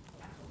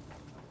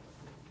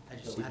I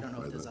don't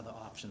know if there's other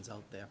options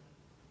out there.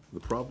 The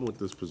problem with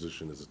this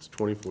position is it's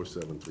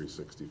 24/7,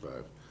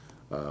 365.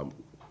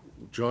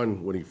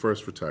 John, when he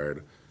first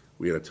retired,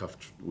 we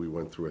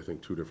went through, I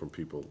think, 2 different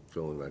people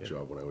filling that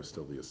job when I was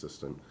still the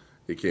assistant.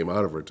 He came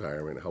out of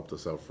retirement and helped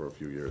us out for a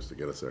few years to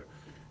get us there.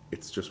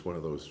 It's just one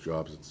of those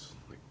jobs, it's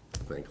like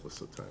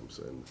thankless at times,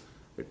 and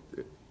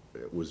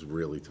it was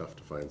really tough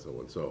to find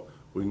someone. So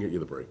we can get you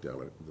the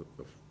breakdown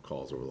of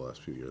calls over the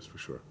last few years for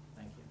sure.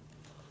 Thank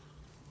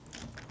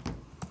you.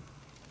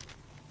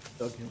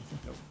 Doug,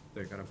 nope,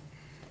 they got him.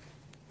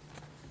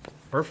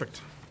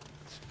 Perfect.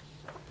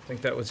 I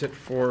think that was it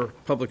for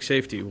public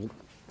safety. We're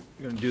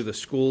going to do the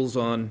schools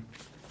on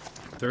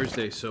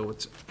Thursday, so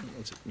what's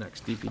it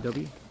next,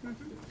 DPW?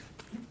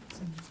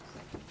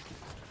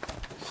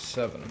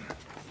 7.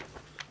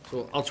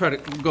 So I'll try to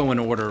go in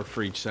order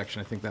for each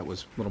section. I think that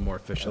was a little more I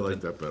efficient.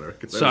 like that better,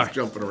 'cause I Sorry. was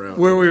jumping around.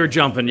 Where we were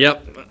jumping,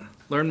 yep.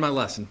 Learned my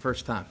lesson,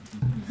 first time.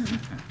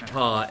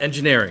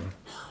 Engineering.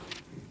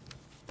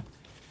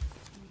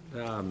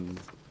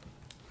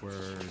 Where,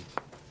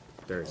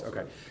 there it is,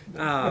 okay.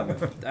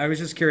 I was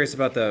just curious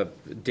about the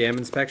dam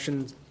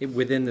inspections.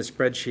 Within the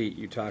spreadsheet,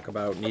 you talk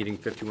about needing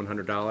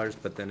 $5,100,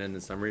 but then in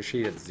the summary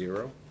sheet, it's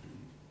 0.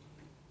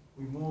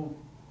 We moved,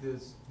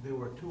 there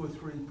were 2 or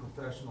 3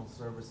 professional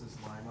services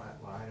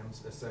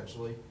items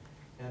essentially,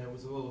 and it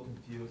was a little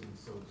confusing,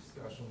 so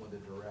discussion with the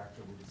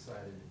director, we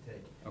decided to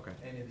take Okay.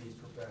 any of these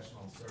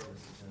professional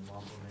services and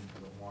lump them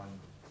into the one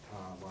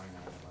line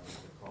item, I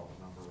don't recall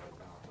the number right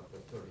now, but the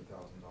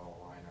 $30,000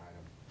 line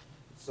item.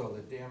 So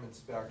the dam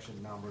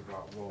inspection number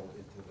got rolled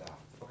into that.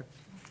 Okay,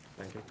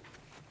 thank you.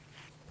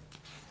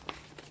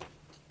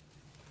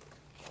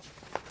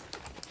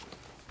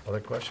 Other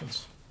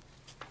questions?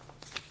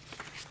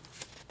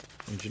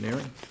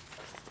 Engineering?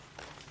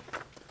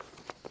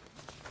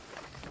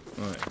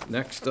 All right,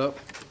 next up,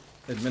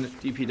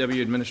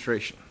 DPW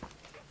administration.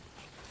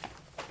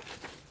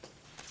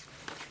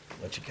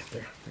 Let you get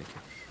there. Thank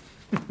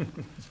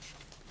you.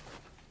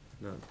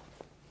 None.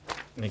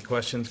 Any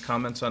questions,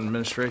 comments on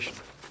administration?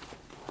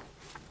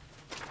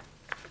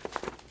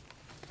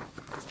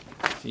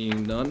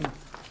 Seeing none.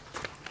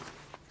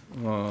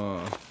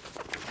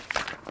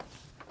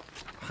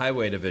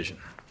 Highway division.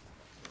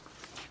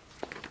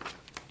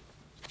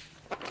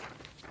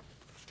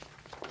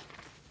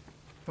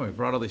 Well, we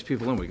brought all these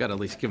people in, we gotta at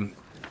least give them.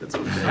 It's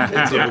okay.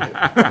 It's okay.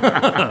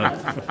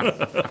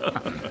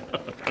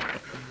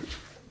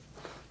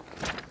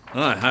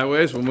 All right,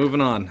 highways, we're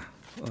moving on.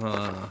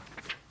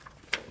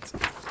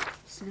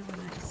 Snow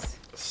and ice.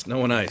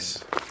 Snow and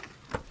ice.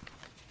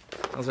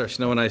 How's our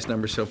snow and ice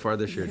number so far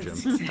this year, Jim?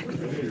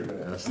 You're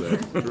gonna ask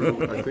that.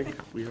 Drew, I think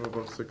we have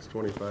about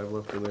 625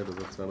 left in there, does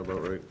that sound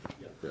about right?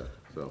 Yeah,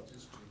 so.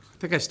 I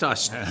think I saw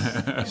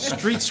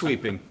street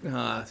sweeping.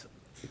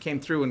 It came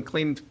through and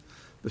cleaned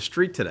the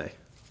street today.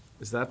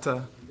 Is that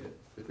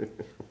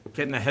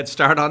getting a head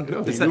start on?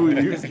 Is that-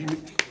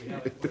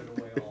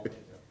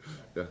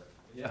 Yeah.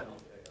 Yeah.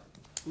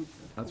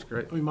 That's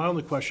great. I mean, my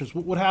only question is,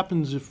 what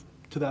happens if,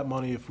 to that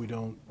money if we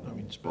don't, I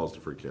mean, spend? Falls to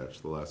free cash.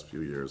 The last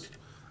few years,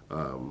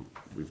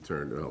 we've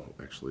turned,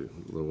 actually,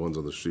 the ones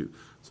on the sheet,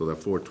 so that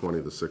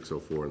 420, the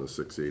 604, and the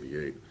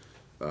 688,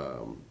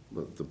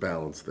 the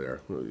balance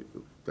there,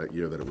 that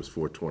year that it was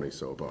 420,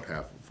 so about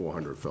half,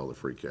 400 fell to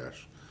free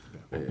cash.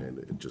 And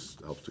it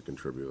just helps to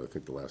contribute. I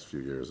think the last few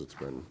years, it's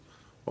been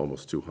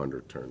almost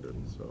 200 turned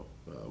in, so,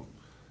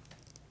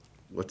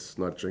 let's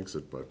not jinx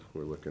it, but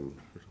we're looking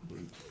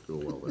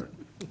well there.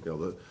 You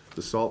know,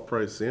 the salt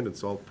price, sand and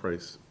salt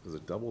price, has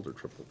it doubled or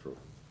tripled, Drew?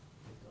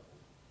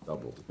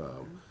 Doubled.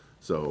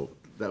 So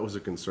that was a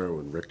concern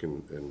when Rick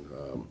and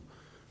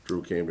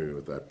Drew came to me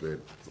with that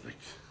bid. Like,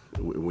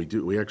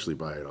 we actually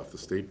buy it off the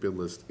state bid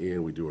list,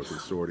 and we do a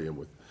consortium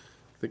with,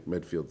 I think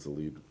Medfield's the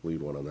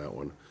lead one on that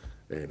one,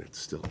 and it's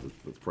still,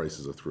 the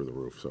prices are through the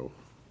roof, so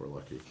we're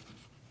lucky.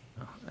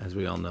 As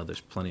we all know, there's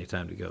plenty of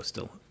time to go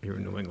still here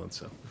in New England,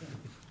 so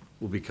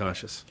we'll be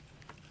cautious.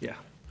 Yeah.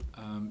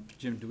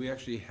 Jim, do we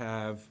actually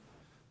have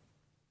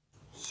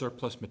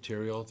surplus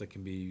material that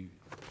can be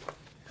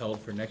held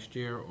for next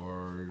year,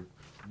 or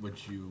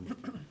would you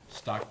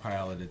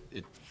stockpile it,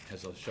 it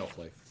has a shelf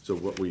life? So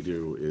what we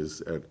do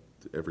is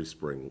every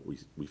spring,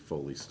 we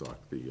fully stock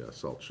the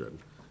salt shed.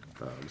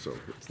 So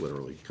it's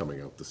literally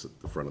coming out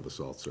the front of the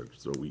salt shed,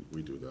 so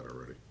we do that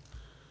already.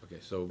 Okay,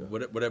 so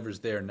whatever's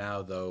there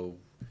now, though,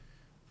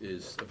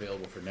 is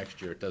available for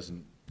next year. It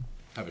doesn't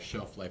have a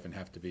shelf life and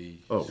have to be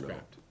Oh, no.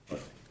 scrapped.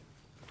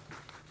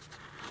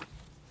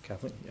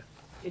 Kathleen? Yeah.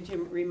 And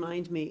Jim,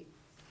 remind me,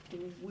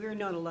 we're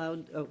not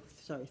allowed,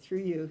 sorry, through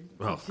you.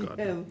 Oh, God,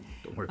 Jim,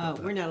 don't worry about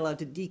that. We're not allowed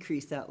to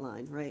decrease that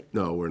line, right?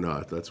 No, we're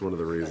not. That's one of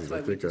the reasons. why I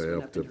we think just I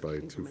went upped up it by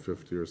in increment.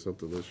 250 or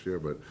something this year,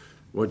 but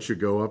once you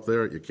go up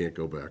there, you can't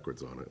go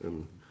backwards on it.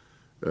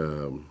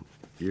 And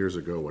years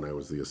ago, when I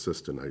was the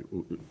assistant,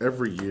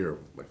 every year,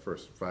 my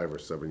first 5 or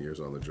 7 years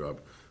on the job,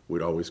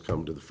 we'd always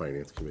come to the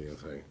finance committee and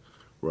say,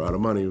 we're out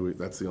of money,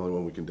 that's the only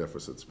one we can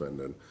deficit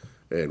spend in.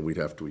 And we'd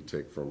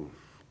take from,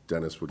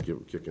 Dennis would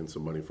kick in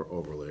some money for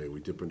overlay, we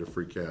dip into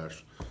free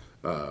cash.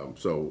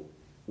 So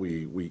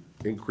we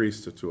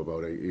increased it to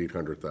about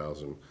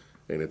 800,000,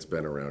 and it's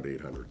been around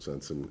 800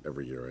 since, and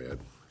every year I add,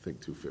 I think,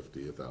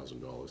 $250,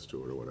 $1,000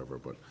 to it or whatever,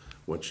 but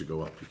once you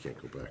go up, you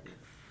can't go back.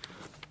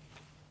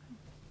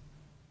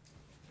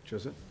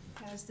 Joseph?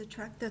 Has the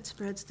truck that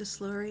spreads the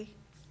slurry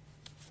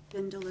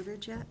been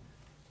delivered yet?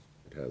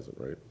 It hasn't,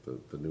 right?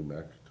 The new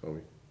Mac,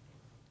 Tommy?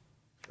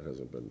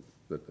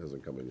 That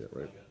hasn't come in yet,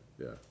 right?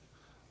 Yeah.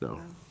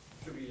 No.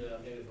 Should be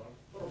native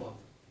on, a month.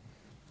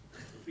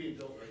 It's being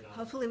built right now.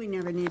 Hopefully, we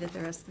never need it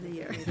the rest of the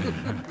year.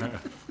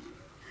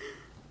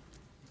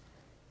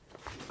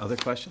 Other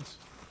questions?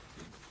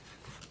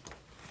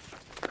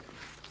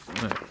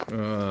 All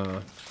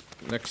right,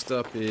 next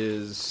up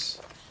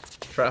is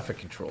traffic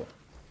control.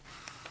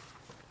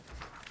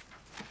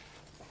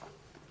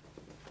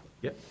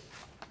 Yep.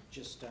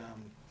 Just,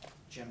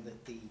 Jim,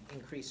 the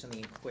increase in the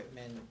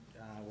equipment,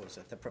 what was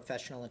it, the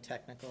professional and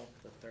technical,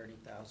 the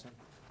 30,000?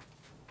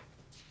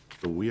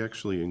 So we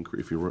actually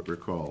if you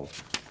recall,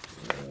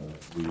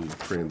 we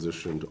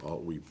transitioned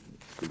we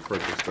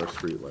purchased our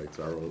streetlights,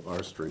 our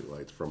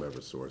streetlights from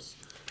Eversource.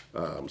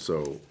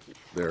 So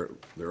they're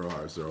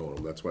ours, they're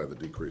own. That's why the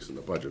decrease in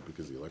the budget,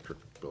 because the electric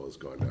bill has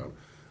gone down.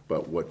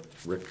 But what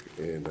Rick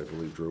and I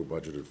believe Drew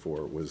budgeted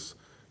for was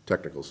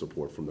technical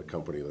support from the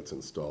company that's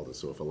installed it.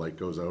 So if a light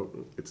goes out,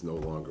 it's no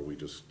longer, we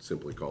just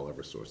simply call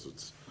Eversource.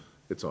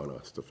 It's on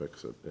us to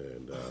fix it.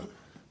 And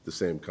the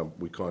same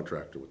we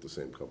contracted with the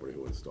same company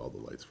who installed the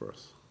lights for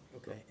us.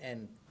 Okay,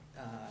 and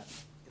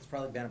it's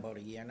probably been about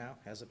a year now,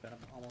 has it been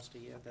almost a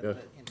year that Yeah.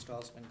 the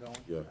install's been going?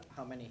 Yeah.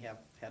 How many have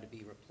had to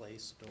be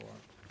replaced, or?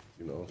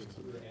 You know, We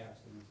would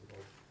ask them, it's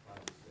about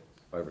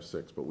 5 or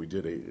 6, but we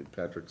did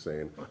Patrick's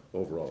saying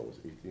overall it was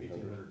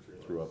 1,800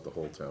 throughout the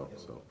whole town,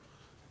 so,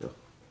 yeah.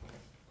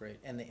 Great,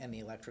 and the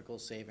electrical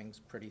savings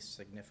pretty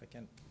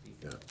significant?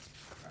 Yeah. All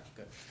right,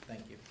 good,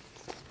 thank you.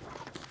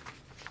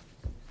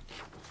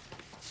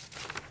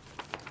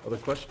 Other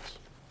questions?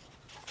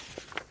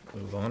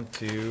 Move on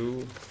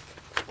to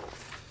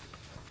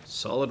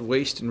solid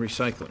waste and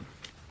recycling.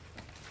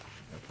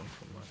 That one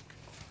from Mike.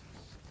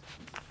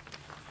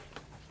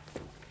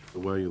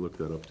 While you look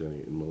that up,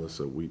 Denny and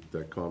Melissa, we had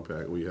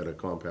a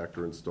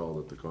compactor installed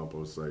at the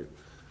compost site.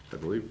 I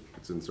believe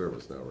it's in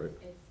service now, right?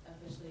 It's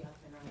officially up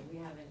and running. We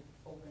haven't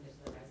opened it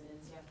to the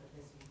residents yet, but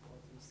this week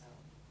we'll do so.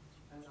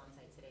 I was on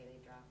site today.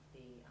 They dropped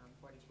the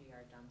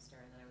 42-yard dumpster,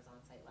 and then I was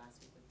on site last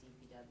week with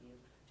DPW,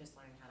 just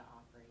learning how to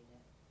operate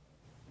it.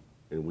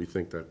 And we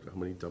think that, how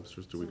many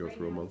dumpsters do we go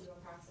through a month? So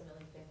right now, we do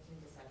approximately 15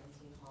 to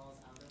 17 hauls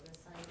out of the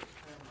site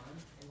per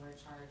month, and we're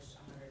charged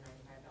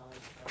 $195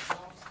 per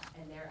haul,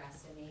 and they're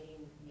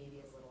estimating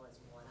maybe as little as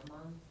 1 a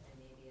month, and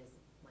maybe as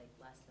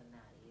less than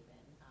that even.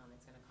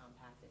 It's gonna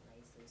compact it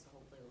nicely, so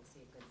hopefully we'll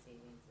see a good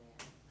savings there.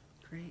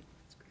 Great,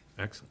 that's great.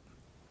 Excellent.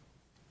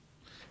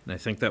 And I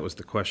think that was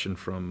the question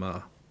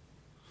from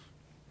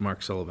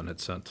Mark Sullivan had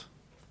sent.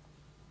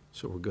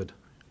 So we're good.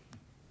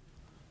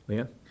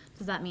 Leanne?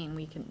 Does that mean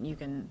you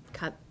can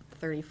cut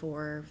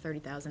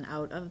 30,000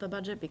 out of the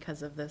budget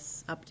because of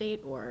this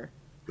update, or?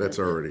 That's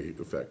already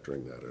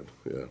factoring that in,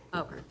 yeah.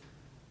 Okay.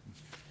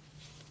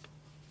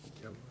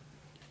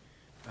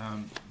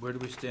 Where do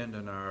we stand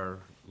on our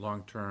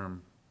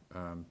long-term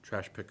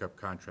trash pickup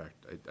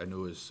contract? I know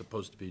it was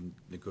supposed to be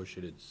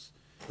negotiated.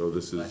 So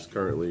this is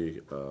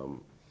currently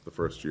the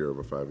first year of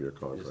a 5-year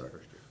contract.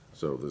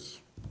 So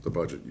the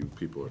budget you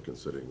people are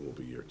considering will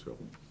be year 2.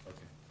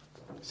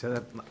 Say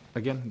that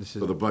again? This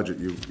is. So the budget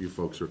you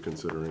folks are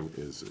considering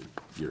is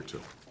year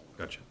 2.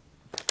 Gotcha.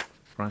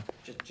 Brian?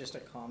 Just a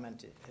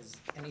comment, has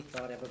any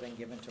thought ever been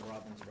given to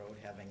Robbins Road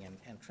having an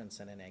entrance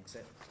and an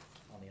exit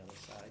on the other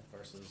side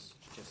versus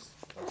just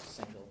a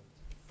single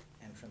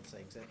entrance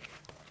exit?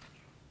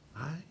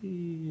 Do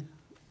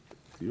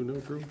you know,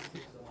 Drew? Some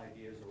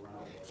ideas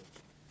around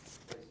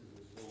places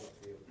with lower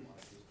paved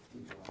lots,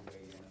 one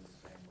way in and the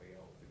same way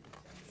out.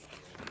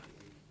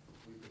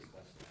 We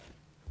discussed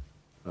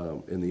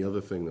that. And the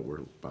other thing that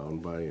we're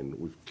bound by, and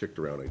we've kicked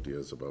around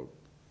ideas about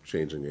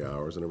changing the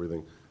hours and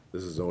everything,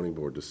 this is a zoning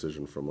board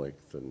decision from like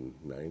the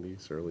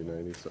 90s, early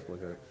 90s, something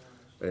like that.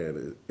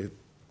 And it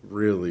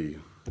really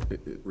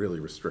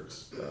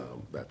restricts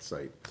that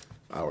site,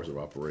 hours of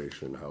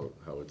operation,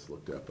 how it's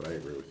looked at. But I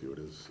agree with you,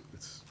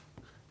 it's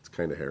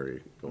kind of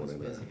hairy going in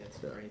there. It's busy, it's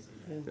crazy.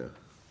 Yeah.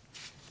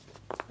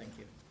 Thank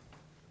you.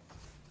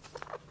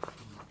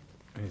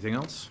 Anything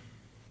else?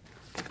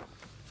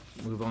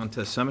 Move on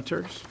to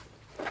cemeteries.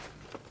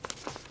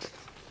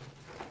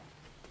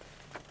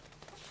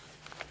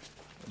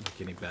 Don't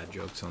make any bad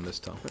jokes on this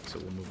topic, so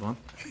we'll move on.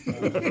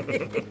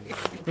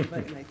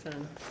 Bite my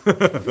tongue.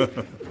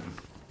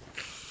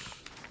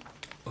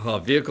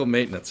 Vehicle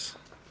maintenance.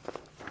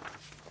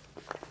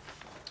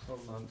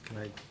 Hold on, can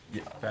I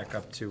get back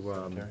up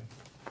to,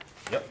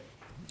 Yep.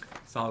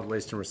 solid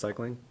waste and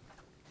recycling?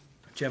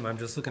 Jim, I'm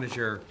just looking at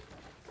your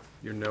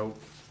note,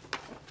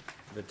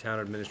 the town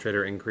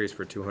administrator increase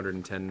for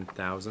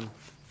 210,000.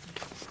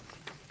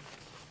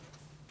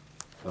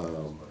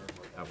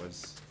 That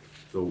was,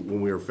 So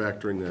when we were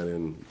factoring that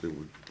in,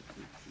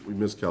 we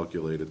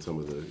miscalculated some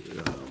of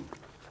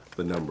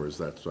the numbers.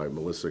 That's why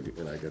Melissa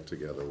and I got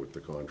together with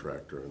the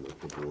contractor and the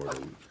board,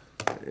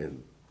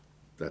 and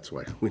that's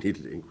why we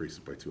needed to increase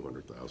it by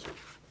 200,000.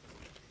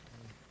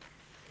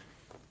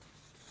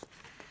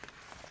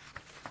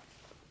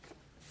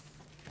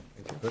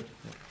 Good.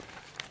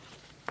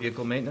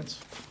 Vehicle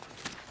maintenance?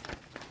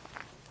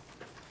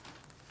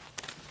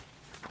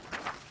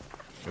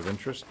 Of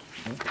interest?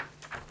 No?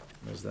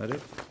 Is that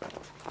it?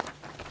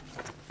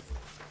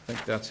 I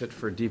think that's it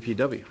for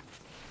DPW.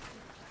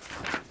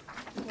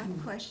 One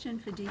question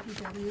for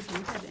DPW, do you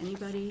have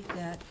anybody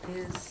that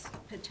is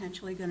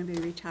potentially going to be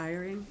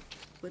retiring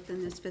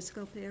within this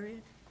fiscal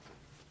period?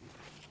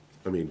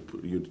 I mean,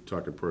 you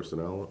talking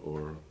personnel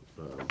or?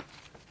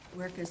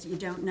 Workers you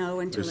don't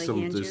know until they There's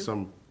hand you?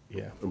 some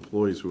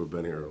employees who have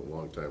been here a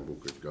long time who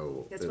could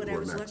go. That's what I who are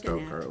was maxed looking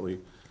out at. currently.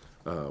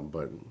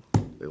 But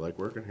they like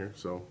working here,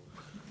 so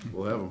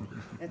we'll have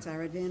them. That's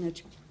our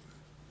advantage.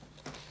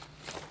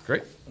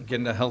 Great.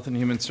 Getting to Health and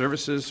Human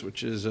Services,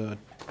 which is a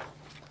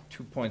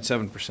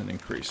 2.7%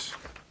 increase.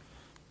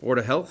 Board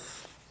of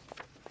Health.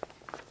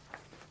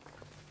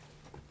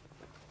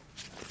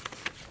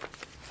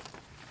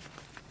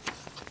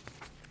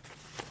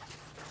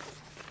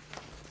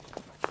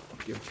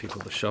 Give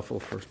people the shuffle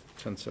for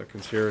 10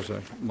 seconds here as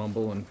I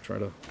mumble and try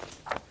to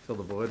fill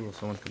the void while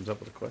someone comes up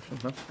with a question.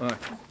 No? All right.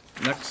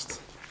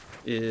 Next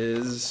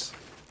is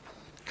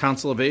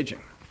Council of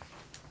Aging.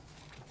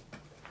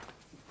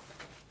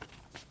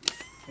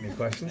 Any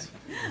questions?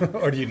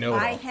 Or do you know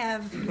it I all?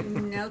 have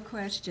no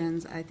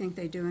questions. I think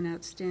they do an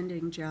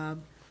outstanding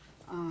job.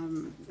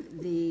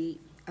 The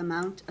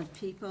amount of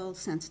people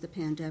since the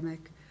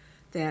pandemic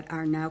that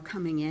are now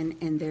coming in,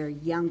 and they're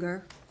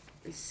younger,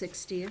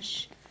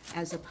 60-ish,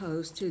 as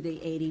opposed to the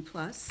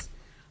 80-plus.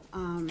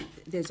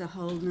 There's a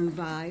whole new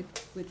vibe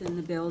within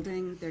the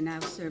building. They're now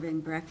serving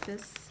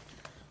breakfast.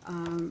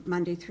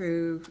 Monday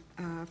through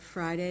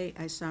Friday,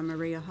 I saw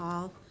Maria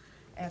Hall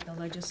at the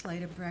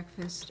legislative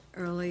breakfast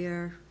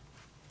earlier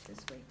this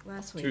week,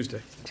 last week?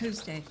 Tuesday.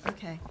 Tuesday,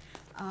 okay.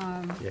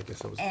 Yeah, I guess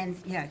that was. And,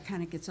 yeah, it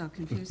kind of gets all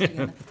confused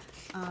together.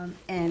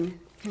 And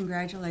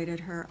congratulated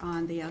her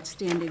on the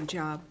outstanding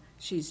job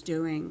she's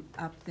doing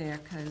up there,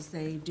 because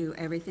they do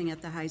everything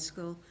at the high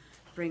school,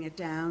 bring it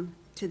down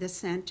to the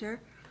center.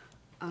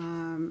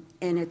 And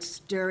it's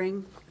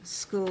during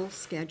school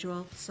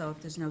schedule, so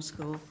if there's no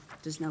school,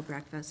 there's no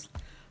breakfast.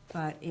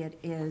 But it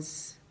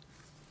is,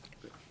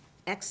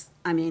 it's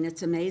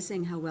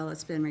amazing how well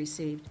it's been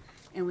received.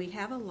 And we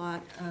have a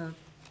lot of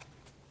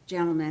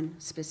gentlemen,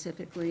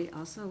 specifically,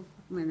 also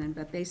women,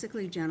 but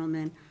basically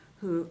gentlemen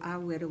who are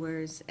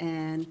widowers,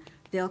 and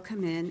they'll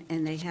come in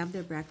and they have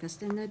their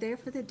breakfast and they're there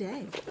for the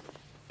day.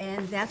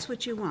 And that's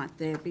what you want.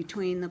 They're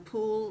between the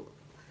pool,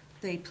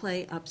 they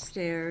play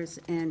upstairs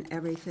and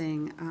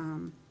everything.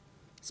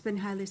 It's been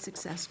highly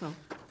successful.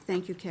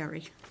 Thank you,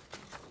 Carrie,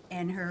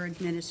 and her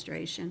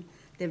administration.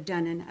 They've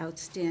done an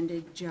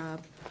outstanding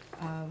job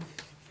of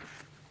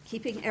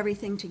keeping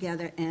everything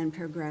together and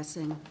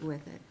progressing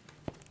with it.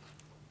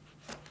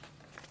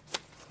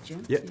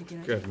 Jim, Yeah, you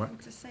got go ahead, Mark.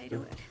 anything to say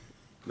to it?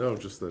 No,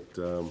 just that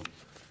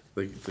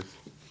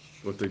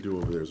what they do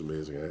over there is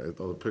amazing.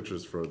 All the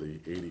pictures for the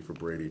 80 for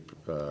Brady,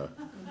 the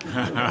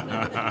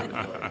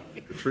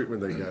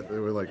treatment they got, they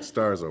were like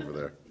stars over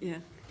there. Yeah.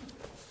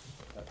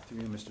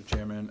 Through you, Mr.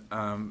 Chairman,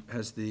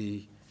 has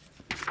the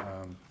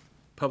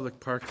public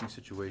parking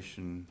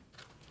situation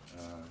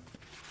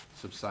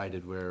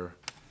subsided where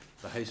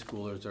the high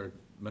schoolers are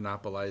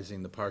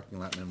monopolizing the parking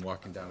lot and then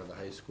walking down to the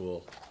high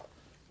school?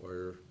 Or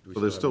do we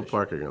Well, there's have still an issue?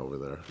 parking over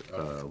there.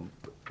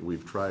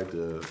 We've tried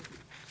to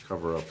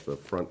cover up the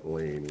front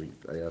lane.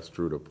 I asked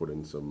Drew to put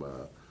in some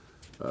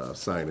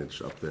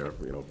signage up there,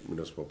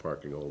 municipal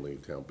parking only,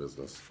 town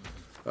business.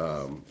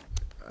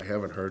 I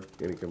haven't heard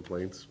any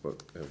complaints,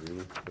 but have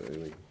you?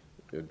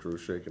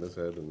 Drew's shaking his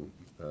head, and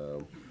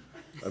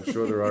I'm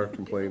sure there are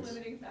complaints. It's a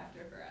limiting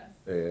factor for us.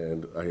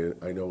 And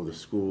I know the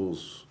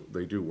schools,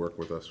 they do work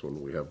with us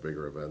when we have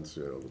bigger events,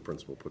 the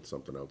principal puts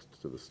something out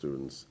to the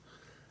students.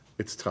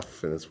 It's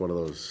tough, and it's one of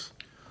those,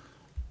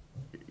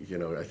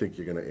 I think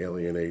you're gonna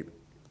alienate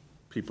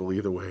people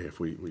either way if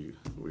we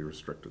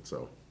restrict it,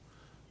 so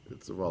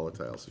it's a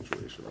volatile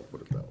situation, I'll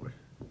put it that way.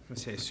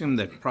 I assume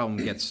that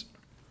problem gets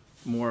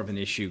more of an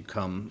issue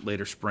come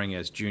later spring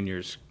as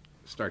juniors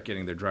start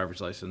getting their driver's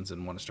license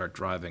and want to start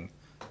driving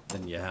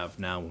than you have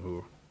now,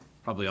 who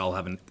probably all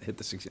haven't hit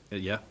the 60,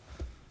 yeah?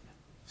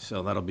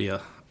 So that'll be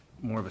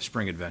more of a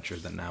spring adventure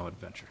than now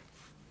adventure.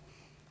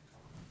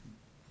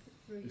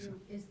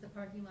 Is the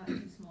parking lot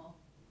too small?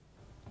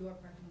 Your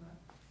parking lot?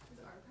 Is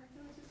our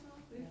parking lot too small?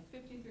 We have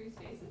 53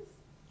 spaces.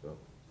 So,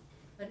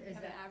 But We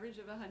have an average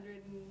of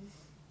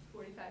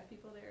 145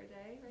 people there a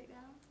day right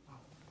now.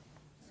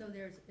 So is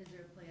there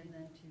a plan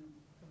then to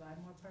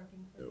provide more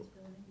parking for this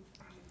building?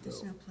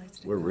 There's no place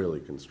to go. We're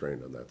really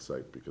constrained on that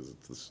site because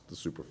it's the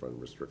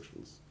Superfund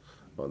restrictions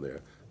on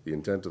there. The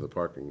intent of the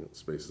parking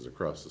spaces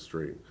across the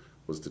street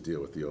was to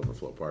deal with the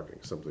overflow parking.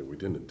 Something we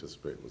didn't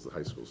anticipate was the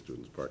high school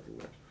students parking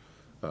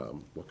there.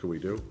 What can we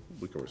do?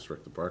 We can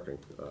restrict the parking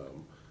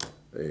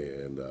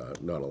and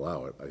not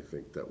allow it. I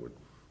think that would,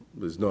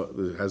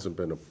 there hasn't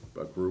been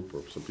a group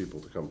or some people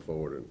to come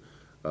forward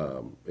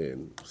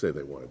and say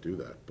they want to do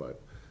that,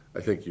 but I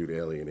think you'd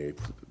alienate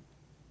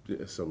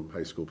some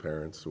high school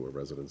parents who are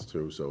residents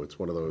too, so it's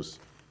one of those,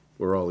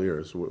 we're all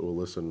ears. We'll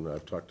listen.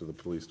 I've talked to the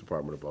police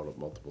department about it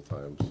multiple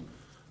times,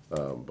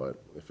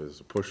 but if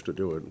there's a push to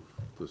do it,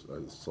 the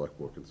select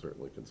board can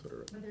certainly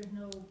consider it. But there's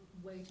no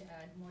way to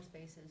add more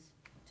spaces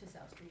to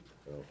South Street?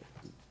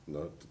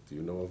 Do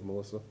you know of,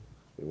 Melissa?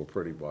 I mean, we're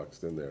pretty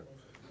boxed in there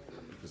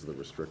because of the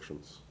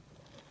restrictions.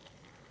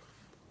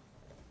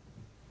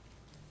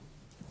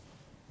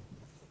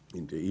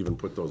 And to even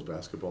put those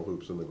basketball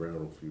hoops in the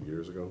ground a few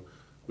years ago,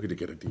 we had to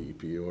get a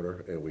DEP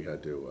order, and we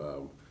had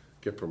to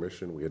get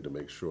permission. We had to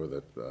make sure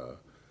that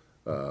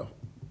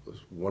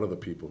one of the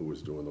people who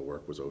was doing the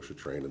work was OSHA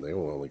trained, and they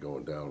were only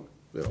going down,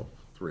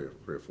 3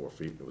 or 4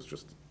 feet. It was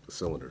just a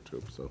cylinder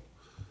tube, so,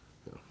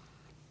 yeah.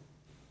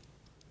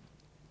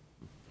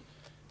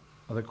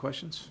 Other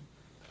questions?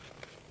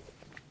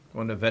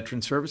 Going to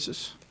Veteran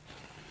Services?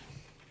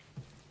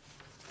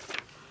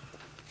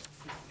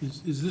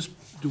 Is this,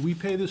 do we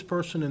pay this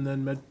person and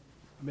then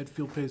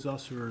Medfield pays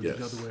us, or is it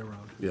the Yes. other way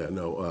around? Yeah,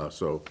 no,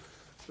 so,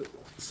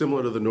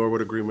 similar to the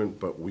Norwood agreement,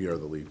 but we are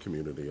the lead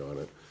community on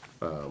it.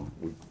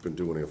 We've been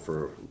doing it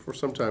for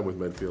some time with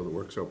Medfield. It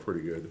works out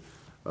pretty good.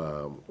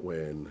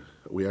 When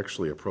we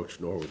actually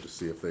approached Norwood to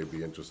see if they'd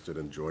be interested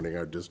in joining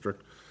our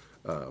district,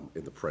 and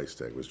the price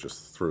tag was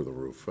just through the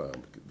roof.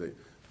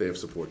 They have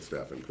support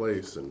staff in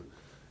place, and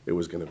it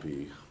was gonna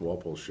be,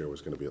 Walpole's share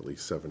was gonna be at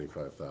least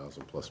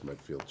 75,000 plus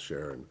Medfield's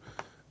share, and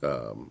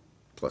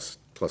plus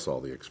all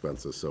the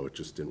expenses, so it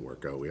just didn't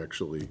work out. We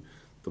actually,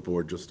 the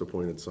board just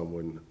appointed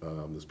someone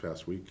this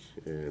past week,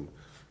 and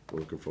we're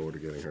looking forward to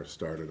getting her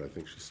started. I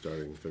think she's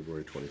starting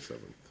February 27th,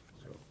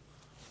 so.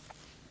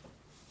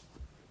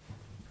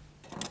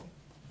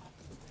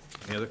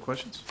 Any other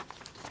questions?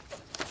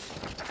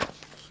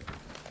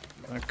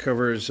 That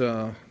covers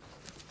Health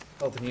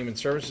and Human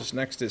Services.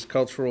 Next is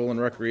Cultural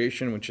and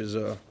Recreation, which is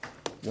a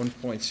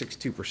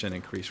 1.62%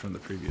 increase from the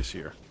previous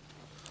year.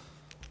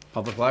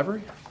 Public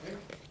Library? Hey,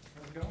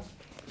 how's it going?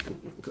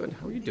 Good.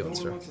 How are you doing, No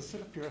sir? one wants to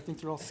sit up here. I think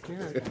they're all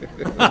scared.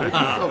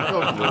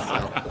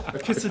 Sal.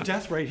 Kiss of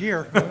death right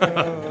here.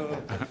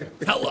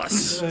 Tell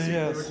us.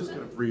 Yes. We're just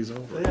gonna breeze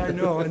over. Yeah, I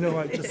know.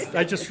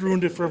 I just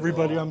ruined it for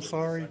everybody. I'm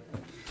sorry.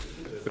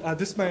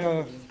 This is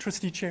my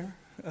trustee chair,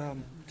 How are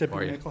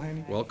Deputy you?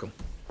 McElhaney. Welcome.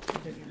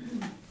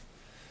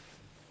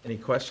 Any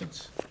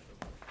questions?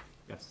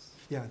 Yes.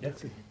 Yeah,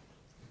 that's it.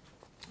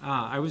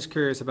 I was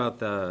curious about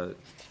the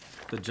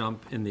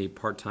jump in the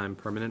part-time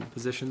permanent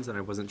positions, and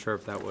I wasn't sure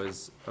if that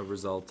was a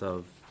result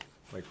of,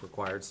 like,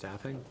 required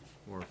staffing,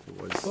 or if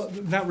it was Well,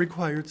 not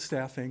required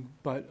staffing,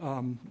 but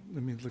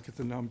let me look at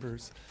the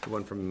numbers. the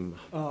one from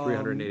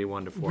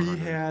 381 to 400. We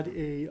had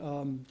a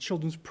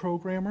children's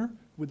programmer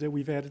that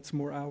we've added some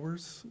more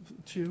hours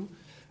to,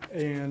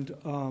 and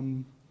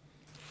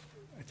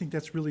I think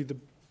that's really the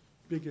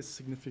biggest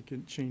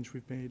significant change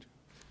we've made.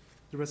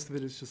 The rest of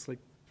it is just like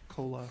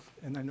COLA,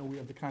 and I know we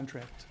have the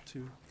contract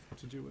to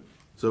do it.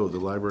 So the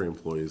library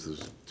employees,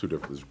 there's two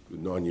different,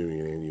 there's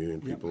non-union and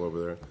union Yep. people over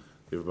there.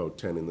 We have about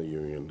 10 in the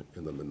union,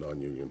 and then the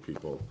non-union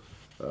people,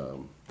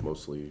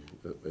 mostly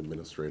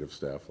administrative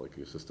staff, like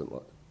the assistant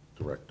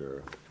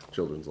director,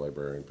 children's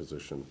librarian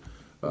position.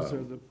 Those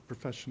are the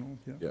professional,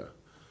 yeah. Yeah.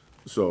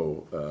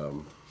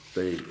 So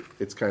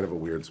it's kind of a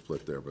weird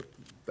split there, but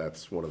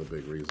that's one of the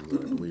big reasons.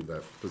 And I believe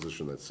that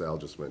position that Sal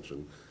just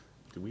mentioned,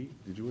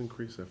 did you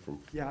increase that from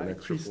Yeah, I an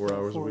extra increased 4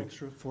 hours a week?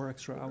 four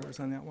extra hours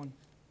on that one.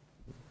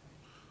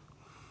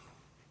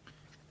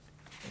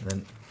 And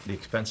then the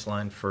expense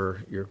line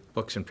for your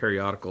books and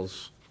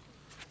periodicals.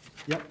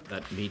 Yep.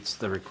 That meets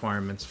the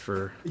requirements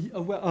for,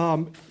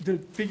 Well, the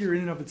figure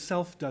in and of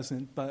itself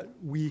doesn't, but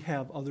we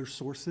have other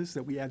sources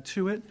that we add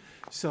to it.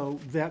 So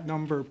that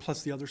number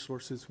plus the other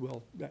sources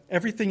will,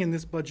 everything in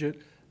this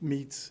budget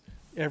meets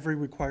every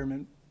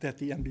requirement that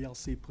the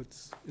NBLC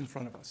puts in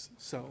front of us.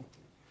 So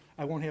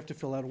I won't have to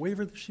fill out a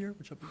waiver this year,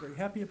 which I'll be very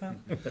happy about.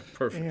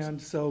 Perfect.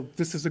 And so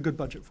this is a good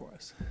budget for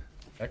us.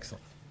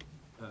 excellent.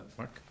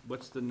 Mark?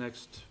 What's the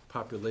next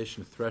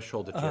population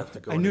threshold that you have to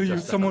go? I and knew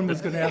adjust that? someone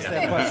was going to ask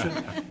that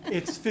question.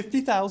 It's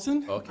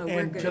 50,000. Okay. Oh, we're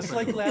And good. just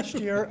like last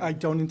year, I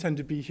don't intend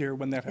to be here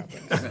when that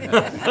happens.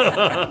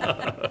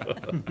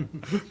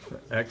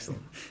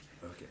 Excellent.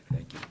 Okay,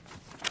 thank you.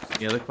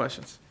 Any other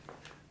questions?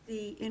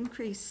 The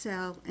increased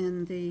sale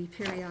in the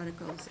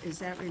periodicals, is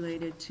that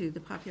related to the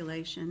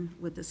population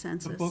with the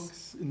census? The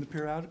books in the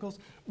periodicals?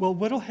 Well,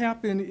 what'll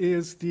happen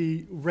is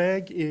the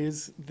reg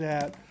is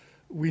that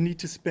we need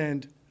to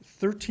spend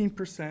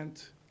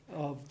 13%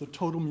 of the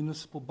total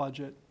municipal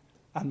budget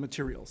on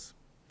materials.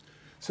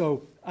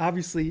 So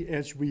obviously,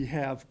 as we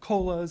have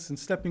COLAs and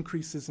step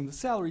increases in the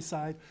salary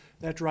side,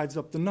 that drives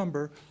up the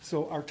number,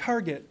 so our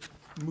target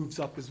moves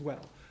up as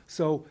well.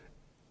 So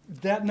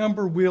that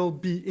number will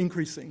be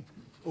increasing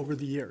over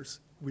the years.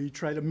 We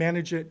try to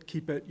manage it,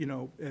 keep it,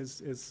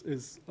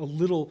 as a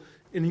little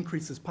an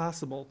increase as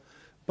possible.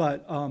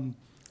 But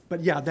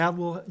yeah, that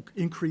will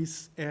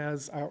increase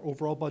as our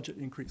overall budget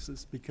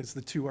increases, because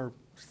the two are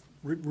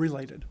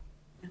related.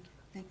 Okay,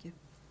 thank you.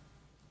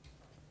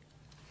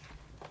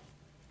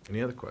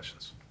 Any other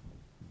questions?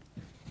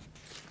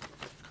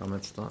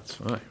 Comments, thoughts?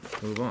 All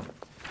right, move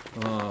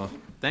on.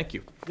 Thank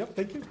you. Yep,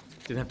 thank you.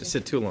 Didn't have to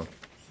sit too long.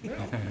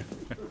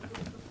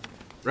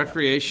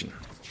 Recreation.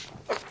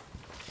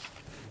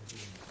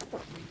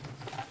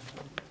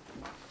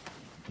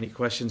 Any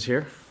questions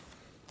here?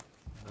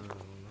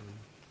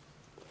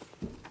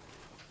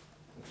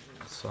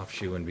 Soft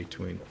shoe in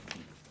between.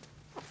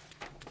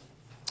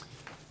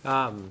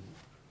 I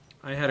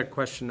had a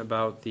question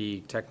about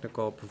the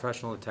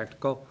professional and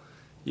technical.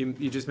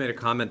 You just made a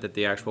comment that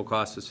the actual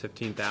cost was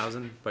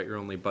 15,000, but you're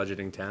only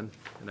budgeting 10,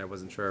 and I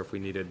wasn't sure if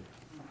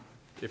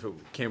if it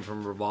came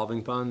from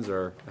revolving funds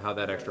or how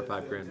that extra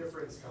 $5,000. The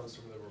difference comes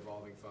from the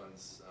revolving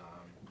funds.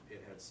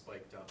 It had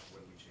spiked up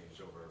when we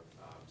changed over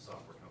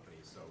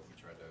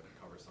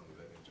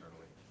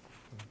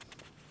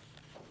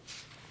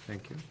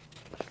Thank you.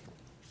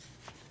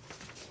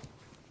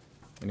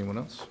 Anyone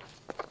else?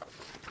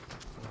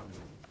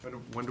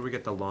 When do we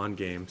get the lawn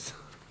games?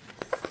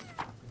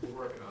 We're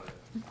working on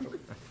it.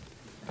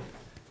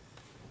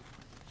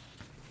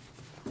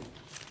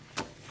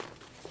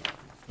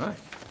 All right.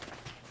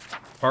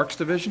 Parks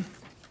Division?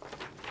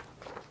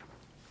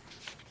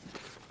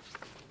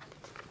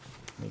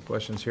 Any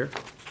questions here?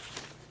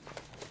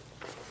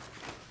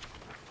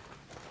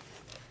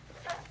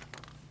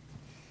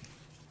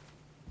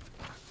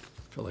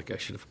 I feel like I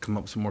should have come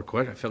up with some more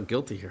questions. I felt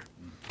guilty here.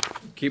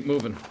 Keep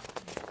moving.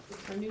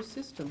 Our new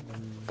system,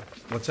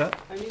 What's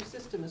that? our new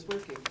system is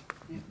working.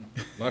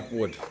 Knock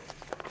wood.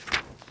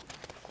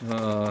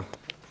 Sorry,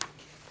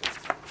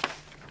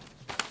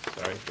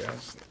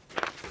 guys.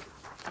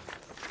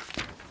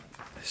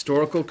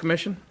 Historical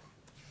Commission?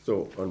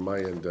 So on my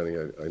end, Denny,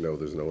 I know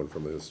there's no one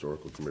from the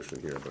Historical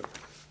Commission here,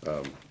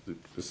 but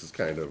this is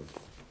kind of,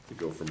 you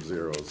go from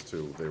zeros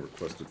to, they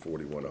requested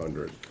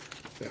 4,100.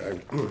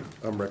 And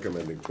I'm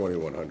recommending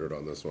 2,100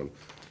 on this one.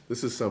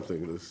 This is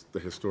something the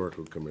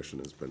Historical Commission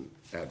has been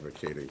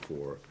advocating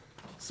for,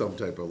 some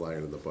type of line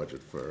in the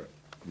budget for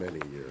many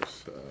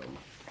years.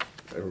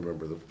 I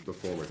remember the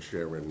former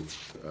chairman,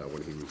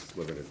 when he was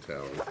living in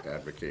town,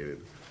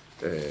 advocated,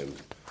 and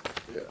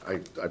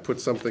I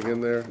put something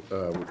in there.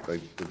 I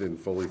didn't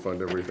fully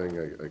fund everything.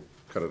 I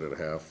cut it in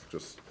half.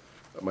 Just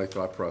my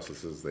thought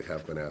process is they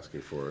have been asking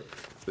for it.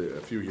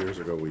 A few years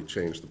ago, we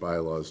changed the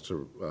bylaws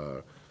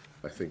to,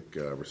 I think,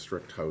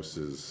 restrict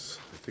houses.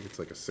 I think it's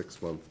like a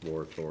 6-month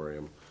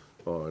moratorium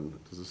on,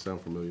 does this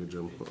sound familiar,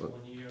 Jim? It's 1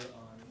 year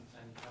on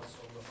any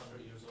household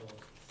 100 years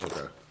old.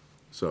 Okay,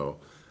 so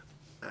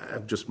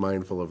I'm just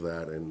mindful of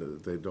that, and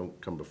they don't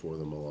come before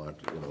them a lot,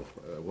 you know.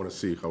 I want to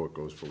see how it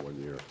goes for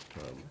 1 year,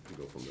 and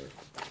go from there.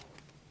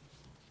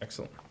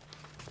 Excellent.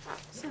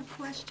 So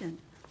question,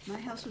 my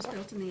house was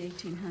built in the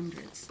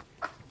 1800s,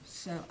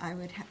 so I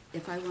would,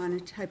 if I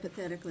wanted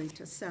hypothetically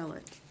to sell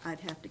it,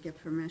 I'd have to get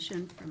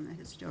permission from the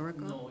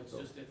historical? No, it's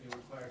just if you're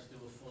required to do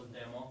a full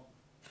demo.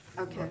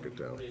 Okay. Knock it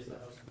down. Raise the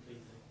house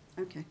completely.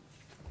 Okay,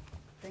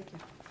 thank you.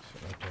 So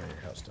don't tear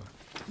your house down.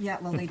 Yeah,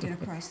 well, they did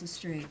across the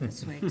street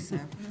this week, so.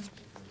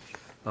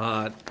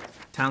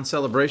 Town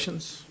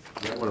celebrations?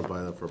 You might want to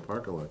buy that for a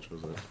parking lot,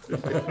 wasn't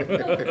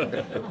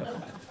it?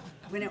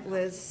 When it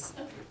was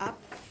up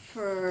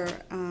for,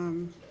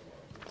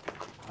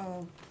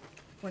 oh,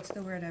 what's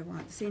the word I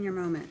want? Senior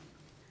moment.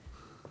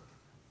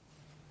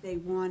 They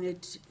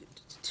wanted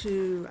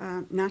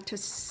to, not to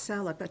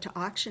sell it, but to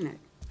auction it.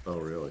 Oh,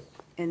 really?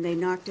 And they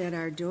knocked at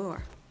our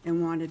door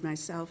and wanted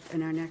myself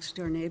and our next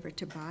door neighbor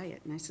to buy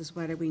it. And I says,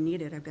 why do we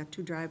need it? I've got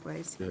 2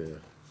 driveways. Yeah, yeah.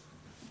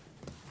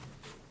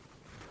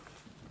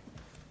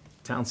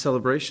 Town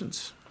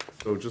celebrations?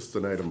 So just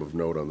an item of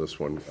note on this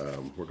one,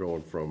 we're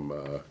going from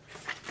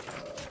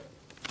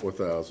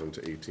 4,000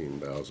 to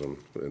 18,000,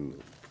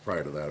 and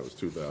prior to that, it was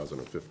 2,000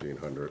 and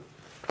 1,500.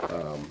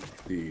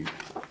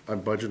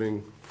 I'm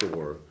budgeting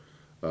for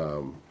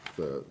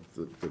the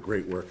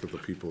great work that the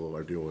people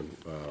are doing,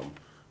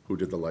 who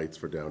did the lights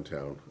for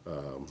downtown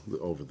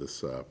over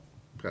this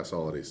past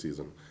holiday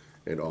season,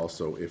 and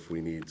also if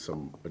we need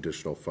some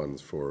additional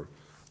funds for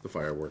the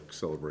fireworks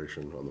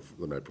celebration on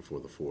the night before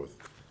the 4th.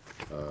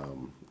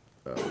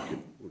 We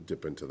could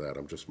dip into that.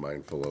 I'm just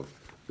mindful of,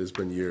 there's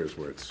been years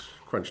where it's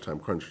crunch time,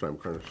 crunch time,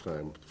 crunch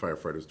time.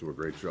 Firefighters do a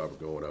great job of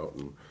going out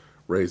and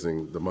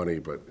raising the money,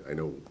 but I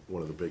know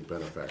one of the big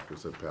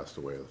benefactors had passed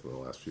away in the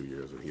last few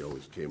years, and he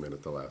always came in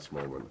at the last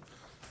moment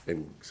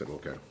and said,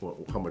 okay, well,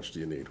 how much do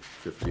you need?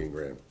 15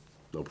 grand,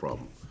 no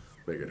problem,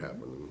 make it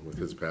happen. And with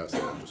his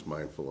passing, I'm just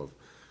mindful of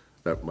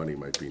that money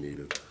might be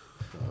needed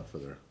for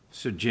their.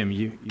 So Jim,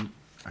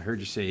 I heard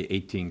you say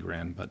 18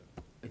 grand, but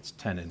it's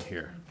 10 in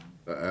here.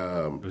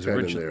 Was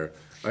 10 in there.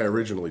 I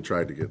originally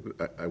tried to get,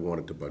 I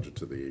wanted to budget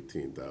to the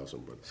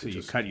 18,000, but. So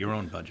you cut your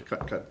own budget?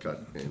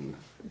 Cut. And,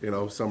 you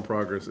know, some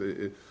progress,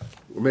 we're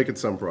making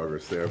some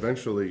progress there.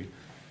 Eventually,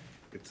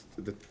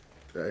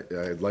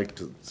 I'd like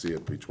to see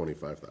it be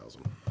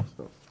 25,000,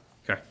 so.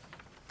 Okay.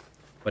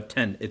 But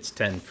it's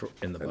 10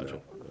 in the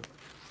budget.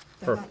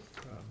 Perfect.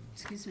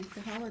 Excuse me,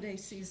 the holiday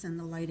season,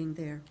 the lighting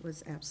there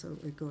was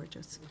absolutely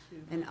gorgeous.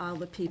 And all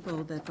the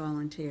people that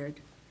volunteered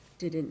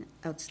did an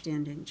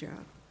outstanding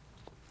job.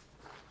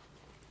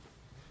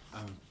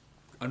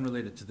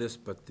 Unrelated to this,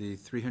 but the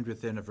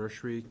 300th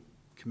Anniversary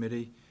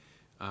Committee,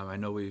 I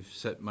know we've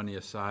set money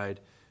aside.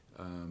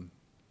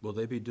 Will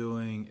they be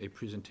doing a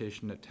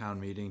presentation at town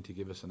meeting to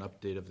give us an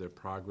update of their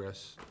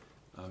progress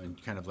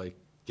and kind of like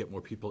get more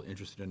people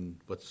interested in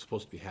what's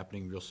supposed to be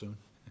happening real soon?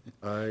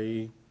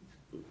 I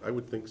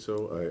would think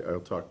so. I'll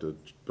talk to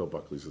Bill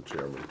Buckley's the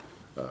chairman.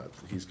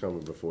 He's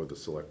coming before the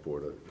select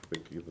board, I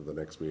think either the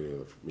next meeting or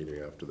the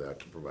meeting after that,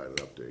 to provide an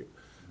update.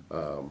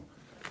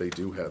 They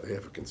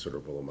have a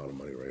considerable amount of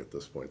money right at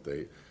this point.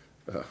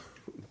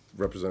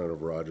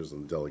 Representative Rogers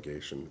and the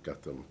delegation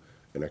got them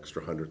an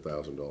extra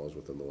 $100,000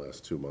 within the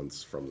last 2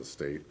 months from the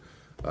state.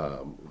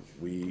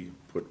 We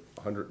put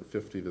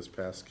 150 this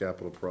past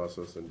capital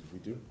process, and we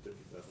do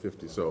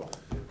 50, so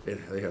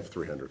they have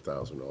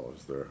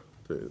 $300,000 there.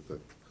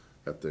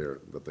 that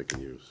they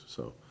can use.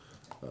 So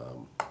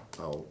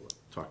I'll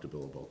talk to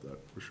Bill about that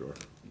for sure.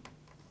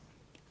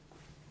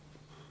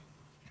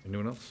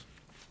 Anyone else?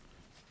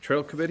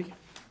 Trail Committee?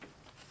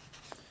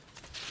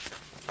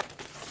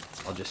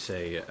 I'll just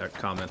say a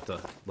comment,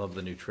 love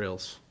the new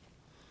trails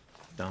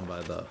down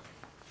by the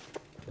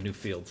new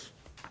fields.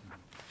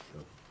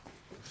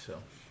 So,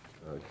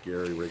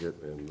 Gary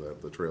Riggett and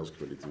the Trails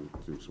Committee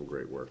do some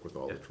great work with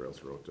all the trails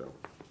throughout town.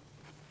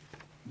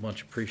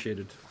 much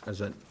appreciated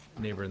as a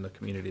neighbor in the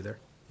community there.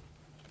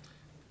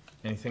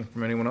 Anything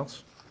from anyone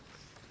else?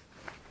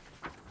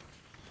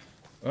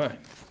 All right.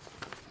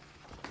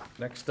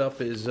 Next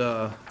up is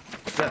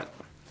debt.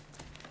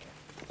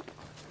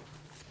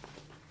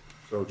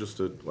 So just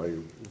to, while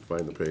you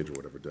find the page or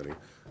whatever, Denny,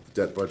 the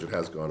debt budget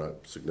has gone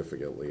up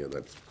significantly, and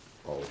that's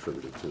all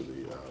attributed to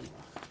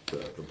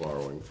the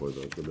borrowing for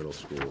the middle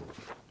school.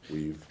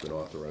 We've been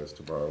authorized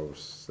to borrow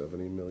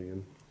 70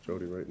 million,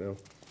 Jody, right now,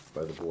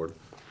 by the board,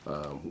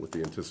 with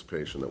the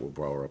anticipation that we'll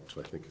borrow up to,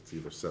 I think it's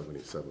either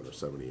 77 or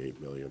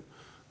 78 million.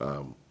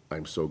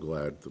 I'm so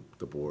glad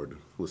the board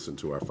listened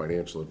to our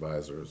financial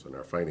advisors and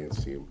our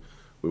finance team.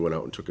 We went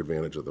out and took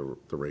advantage of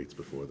the rates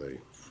before they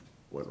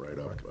went right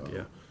up.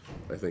 Yeah.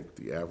 I think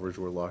the average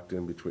we're locked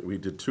in between, we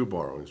did two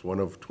borrowings, one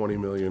of 20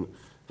 million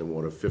and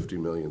one of 50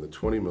 million. The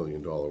 $20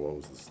 million one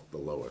was the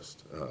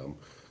lowest.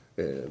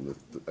 And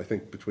I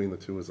think between the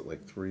two, is it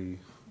like three,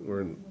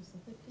 we're in,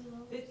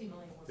 50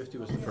 million was. 50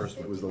 was the first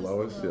one. it was the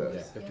lowest, yeah.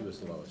 Yeah, 50 was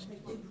the lowest.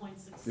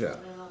 2.6 Yeah,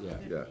 on the yeah,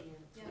 50 yeah. and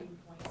 3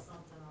 point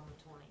something on the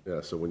 20.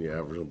 Yeah, so when you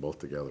average them both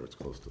together, it's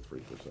close to 3%,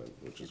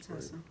 which is That's great,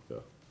 awesome. yeah.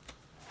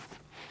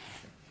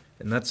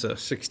 And that's a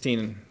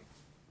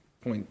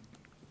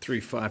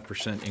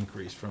 16.35%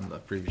 increase from the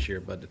previous year,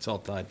 but it's all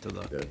tied to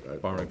Yeah, the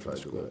borrowing from the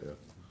tied to school. that, yeah.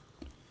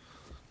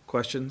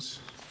 Questions?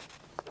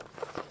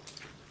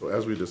 Well,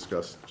 as we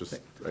discussed, just,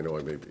 I know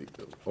I may be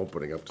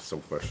opening up to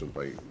some questions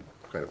by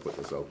kind of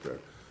putting this out there.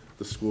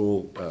 The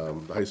school,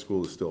 the high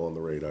school is still on the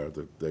radar,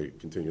 they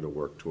continue to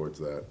work towards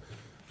that.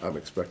 I'm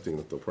expecting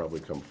that they'll probably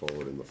come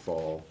forward in the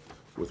fall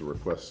with a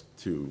request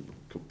to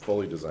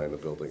fully design the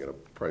building at a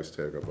price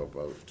tag of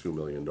about $2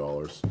 million.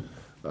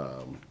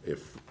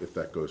 If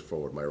that goes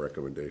forward, my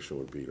recommendation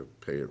would be to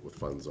pay it with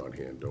funds on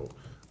hand.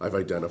 I've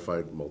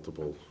identified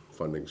multiple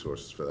funding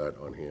sources for that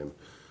on hand.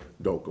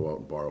 Don't go out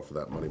and borrow for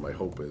that money. My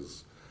hope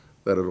is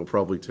that it'll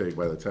probably take,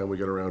 by the time we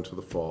get around to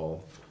the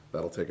fall,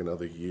 that'll take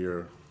another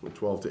year,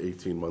 12 to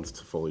 18 months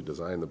to fully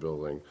design the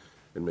building,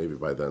 and maybe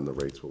by then the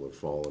rates will have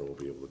fallen and we'll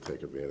be able to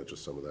take advantage of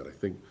some of that. I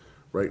think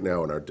right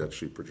now in our debt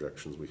sheet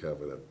projections, we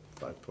have it at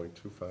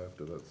 5.25.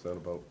 Does that sound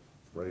about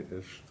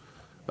right-ish?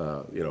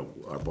 You know,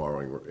 our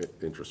borrowing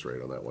interest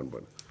rate on that one,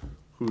 but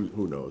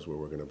who knows where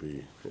we're gonna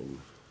be in,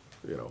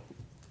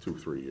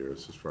 2-3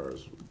 years as far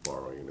as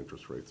borrowing and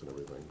interest rates and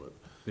everything, but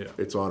Yeah.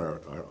 it's on our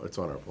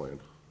plan,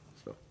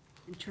 so.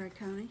 In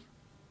Tri-County?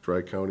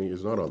 Tri-County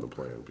is not on the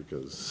plan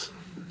because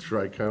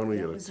Tri-County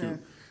That at was a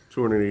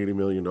 $280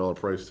 million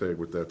price tag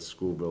with that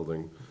school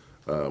building.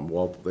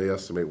 They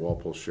estimate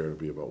Walpole's share to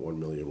be about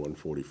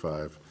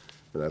 $1,145,000,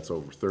 and that's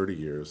over 30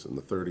 years. In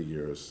the 30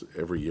 years,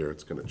 every year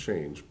it's going to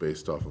change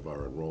based off of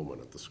our enrollment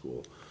at the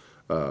school.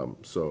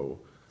 So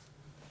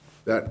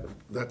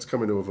that's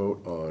coming to a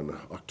vote on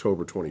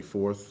October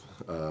 24th,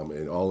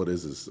 and all it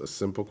is a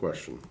simple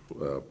question.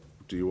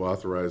 Do you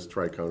authorize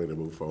Tri-County to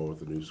move forward with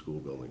the new school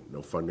building?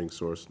 No funding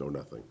source, no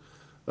nothing.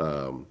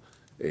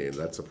 And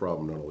that's a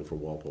problem not only for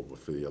Walpole, but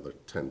for the other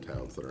 10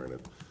 towns that are in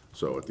it.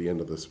 So at the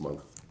end of this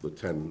month, the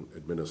 10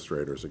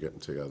 administrators are getting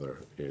together,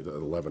 and the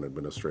 11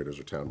 administrators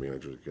or town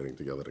managers are getting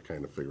together to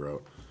kind of figure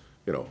out,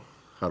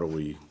 how do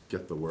we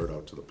get the word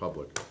out to the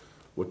public?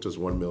 What does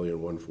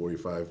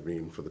 $1,145,000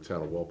 mean for the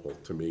town of Walpole?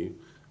 To me,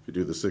 if you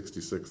do the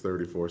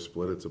 66-34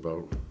 split, it's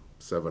about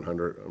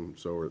 700,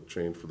 so it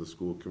changed for the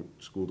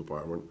school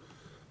department.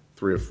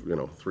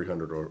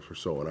 300 or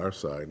so on our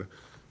side.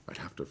 I'd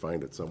have to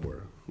find it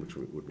somewhere, which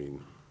would mean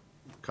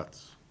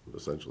cuts,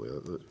 essentially,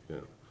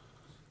 Yeah.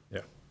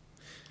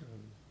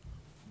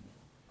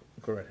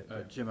 Go right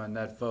ahead. Jim, on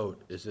that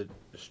vote, is it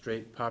a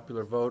straight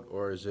popular vote,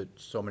 or is it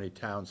so many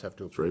towns have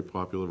to approve? Straight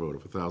popular vote.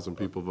 If 1,000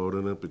 people vote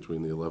in it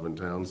between the 11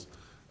 towns,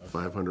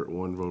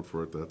 501 vote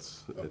for it,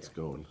 it's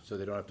going. So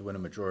they don't have to win a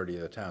majority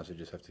of the towns, they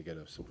just have to get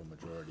a simple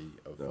majority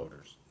of No.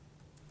 voters?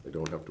 They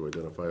don't have to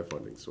identify a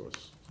funding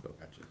source, so.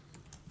 Gotcha.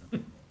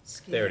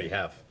 They already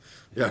have.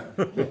 Yeah.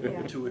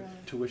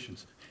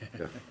 Tuitions.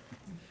 Yeah.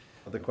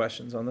 Other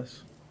questions on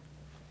this?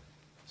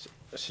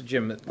 So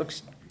Jim, it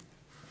looks,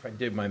 if I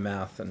did my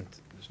math, and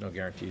there's no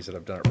guarantees that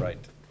I've done it right,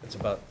 it's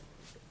about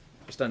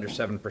just under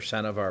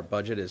 7% of our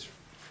budget is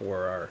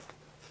for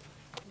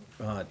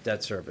our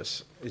debt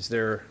service. Is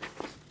there,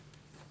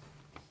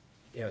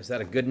 is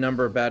that a good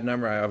number, a bad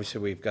number?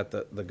 Obviously, we've got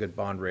the good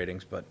bond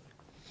ratings, but,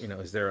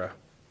 is there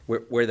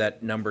where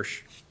that number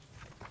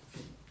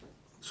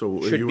So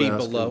are should you be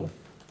asking, below?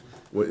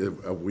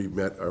 Are we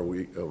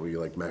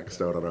like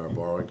maxed out on our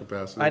borrowing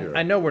capacity? or-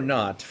 I know we're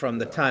not from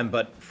the time,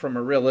 but from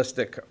a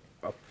realistic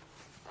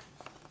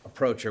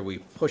approach, are we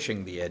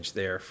pushing the edge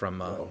there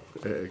from,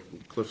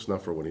 Cliff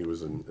Snuffer, when he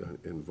was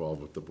involved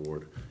with the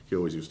board, he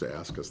always used to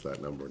ask us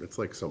that number, and it's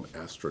like some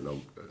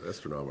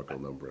astronomical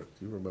number.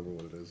 Do you remember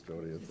what it is,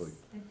 Jody? It's like,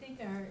 I think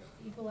our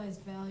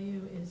equalized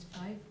value is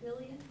 5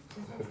 billion,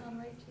 does that sound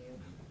right to you?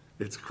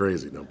 it's a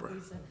crazy number.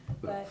 Lisa?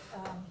 But,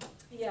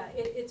 yeah,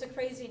 it's a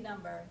crazy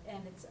number,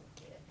 and it's,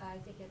 I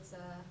think it's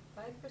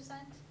 5%?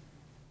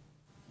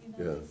 You know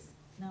Yeah. this?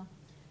 No?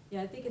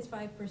 Yeah, I think it's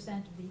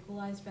 5% of the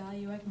equalized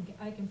value.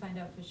 I can find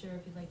out for sure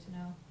if you'd like to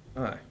know.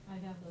 all right, I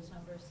have those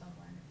numbers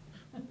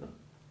somewhere.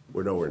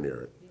 We're nowhere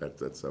near it, at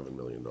that $7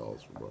 million we're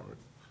borrowing.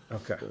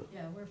 okay.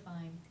 Yeah, we're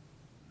fine.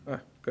 All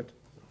right, good.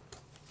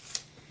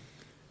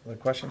 Other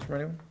questions from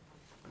anyone?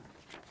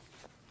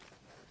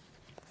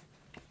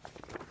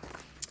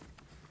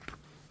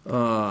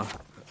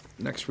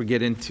 Next we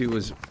get into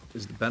is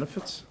the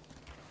benefits.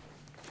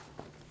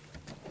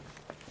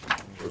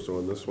 So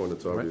on this one,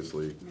 it's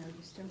obviously No, you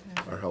still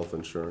have. our health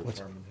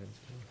insurance.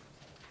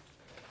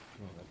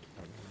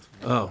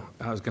 Oh,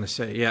 I was gonna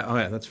say, yeah, oh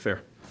yeah, that's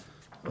fair.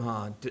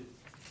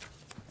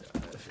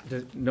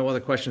 No other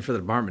question for the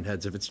department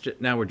heads, if it's,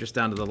 now we're just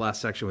down to the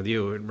last section with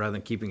you, and rather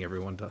than keeping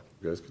everyone to.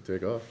 You guys can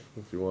take off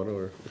if you want to,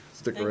 or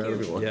stick around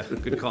if you want. Yeah,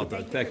 good call,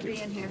 Doug, thank you. for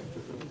being here.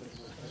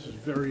 This is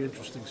very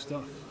interesting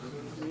stuff.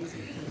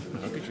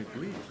 How could you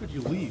leave? How could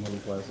you leave? How many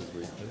classes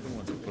we? They're the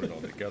ones that put it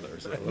all together,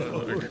 so.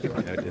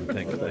 I didn't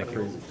think, thank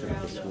you.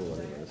 School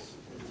anyways.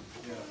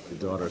 The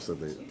daughter said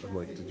I'm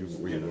like,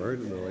 were you worried?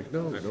 And they're like,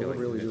 no, don't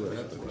really do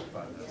it.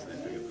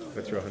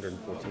 But through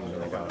 $114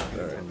 million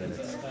in 10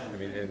 minutes, I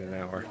mean, in an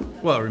hour.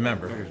 Well,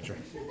 remember,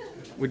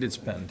 we did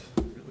spend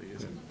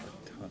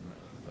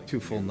 2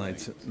 full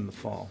nights in the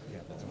fall.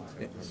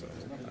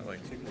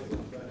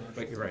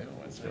 But you're right.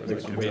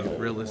 I mean,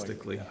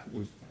 realistically,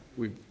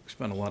 we've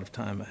spent a lot of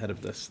time ahead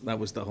of this. That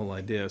was the whole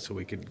idea, so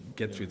we could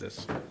get through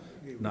this,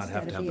 not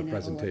have to have the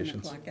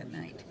presentations. Instead of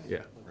being at 11 o'clock at night.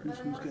 Yeah. Who's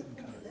getting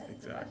cut?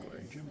 Exactly.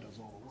 Jim does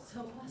all the work.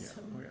 So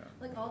awesome.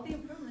 Like, all the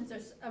improvements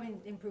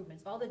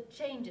improvements, all the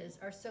changes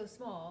are so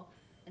small,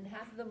 and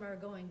half of them are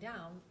going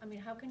down. I mean,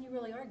 how can you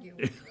really argue?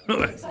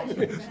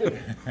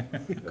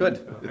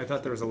 Good. I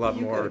thought there was a lot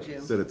more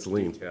Said it's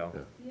lean. detail.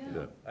 Yeah.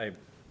 Yeah. I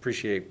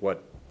appreciate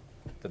what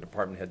the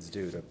department heads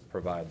do to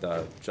provide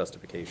the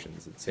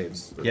justifications. It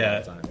saves a lot Yeah,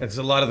 of time. it's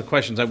a lot of the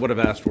questions I would have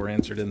asked were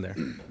answered in there.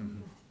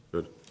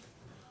 Good.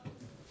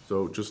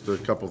 So just a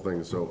couple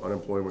things. So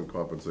unemployment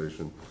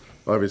compensation,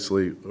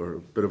 obviously, or a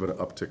bit of an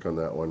uptick on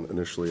that one.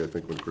 Initially, I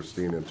think when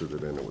Christine entered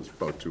it in, it was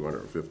about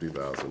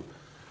 250,000.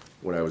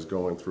 When I was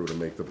going through to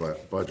make the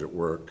budget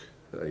work,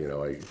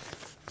 I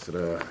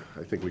said,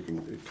 I think we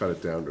can cut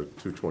it down to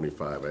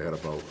 225. I had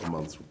about a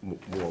month's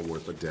more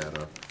worth of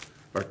data.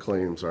 Our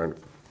claims aren't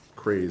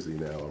crazy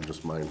now. I'm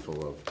just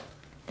mindful of,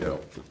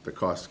 the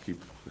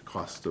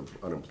cost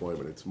of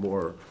unemployment. It's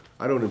more,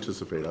 I don't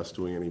anticipate us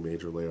doing any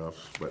major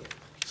layoffs, but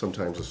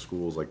sometimes the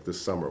schools, like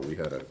this summer, we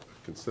had a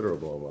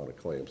considerable amount of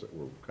claims that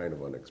were kind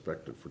of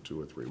unexpected for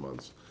 2 or 3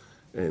 months.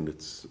 And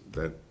it's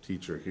that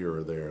teacher here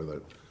or there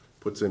that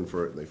puts in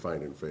for it and they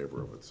find in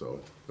favor of it. So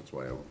that's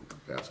why I'm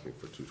asking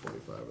for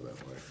 225 in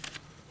that way.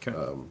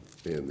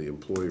 Okay. And the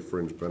employee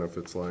fringe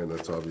benefits line,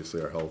 that's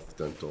obviously our health,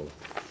 dental,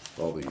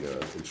 all the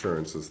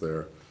insurances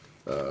there.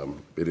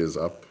 It is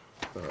up.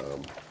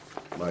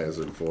 Maya's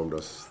informed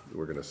us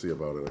we're going to see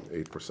about an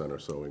 8% or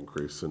so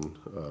increase in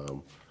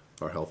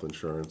our health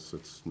insurance.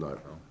 It's not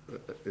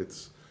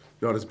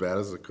as bad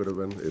as it could have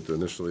been.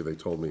 Initially, they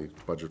told me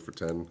budget for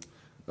 10,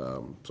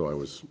 so I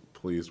was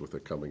pleased with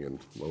it coming in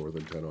lower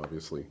than 10,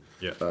 obviously.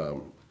 Yeah.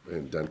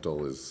 And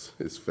dental is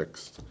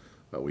fixed.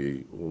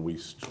 When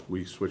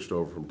we switched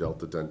over from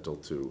Delta Dental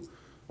to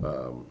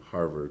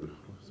Harvard,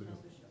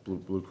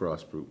 Blue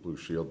Cross Blue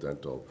Shield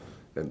Dental,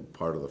 and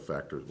part of the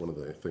factors, one of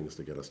the things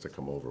to get us to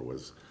come over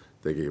was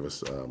they gave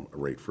us a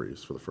rate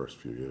freeze for the first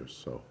few years,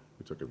 so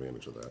we took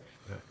advantage of that.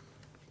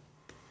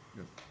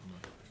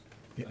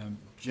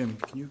 Jim,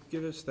 can you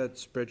give us that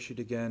spreadsheet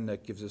again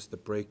that gives us the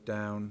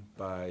breakdown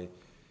by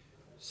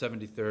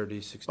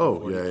 70/30,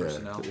 60/40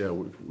 personnel? Yeah,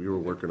 we were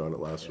working on it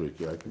last week,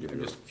 yeah, I can give you.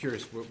 I'm just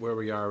curious where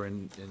we are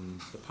in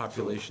the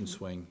population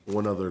swing.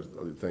 One other,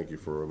 thank you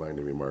for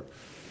reminding me, Mark.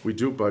 We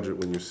do budget,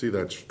 when you see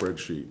that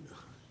spreadsheet,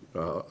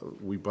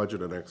 we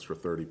budget an extra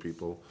 30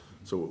 people.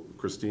 So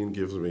Christine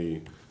gives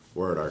me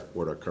what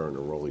our current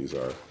enrollees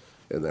are,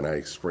 and then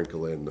I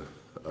sprinkle in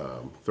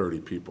 30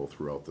 people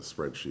throughout the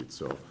spreadsheet.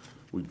 So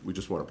we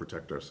just want to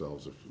protect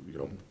ourselves if,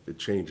 it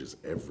changes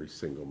every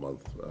single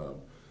month.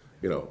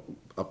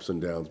 Ups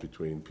and downs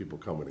between people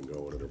coming and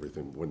going and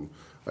everything. When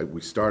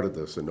we started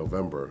this in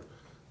November,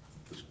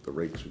 the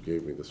rates you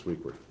gave me this week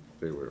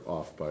they were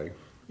off by,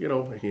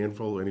 a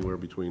handful, anywhere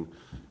between,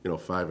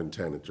 5 and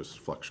 10. It just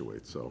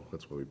fluctuates. So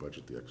that's why we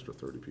budget the extra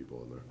 30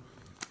 people in there.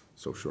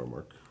 So sure,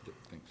 Mark.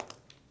 Thanks.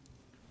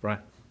 Brian?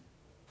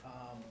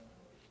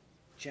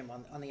 Jim,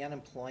 on the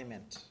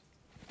unemployment,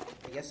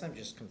 I guess I'm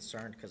just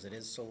concerned because it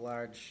is so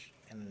large,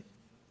 and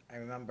I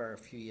remember a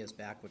few years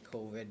back with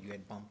COVID, you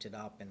had bumped it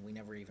up, and we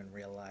never even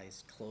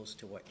realized close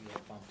to what you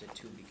had bumped it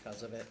to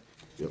because of it.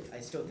 Yep.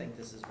 I still think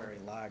this is very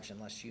large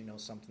unless you know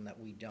something that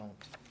we don't.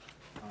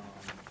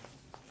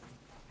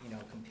 You know,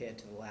 compared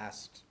to the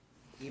last,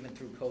 even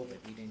through COVID,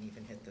 we didn't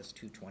even hit this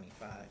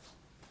 225.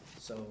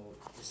 So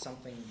is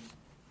something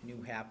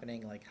new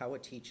happening? Like, how are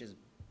teachers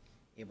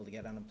able to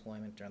get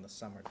unemployment during the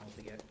summer? Don't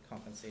they get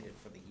compensated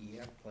for the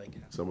year? Like,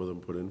 Some of them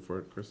put in for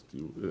it, Chris, do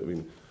you, I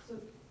mean, So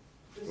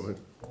go ahead.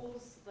 the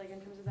schools, like in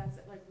terms of that,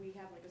 like we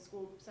have like a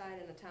school side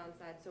and a town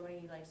side, so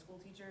any like school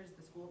teachers,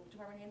 the school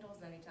department handles,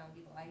 and any town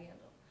people I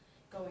handle.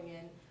 Going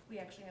in, we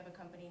actually have a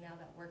company now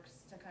that works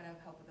to kind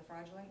of help with the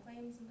fraudulent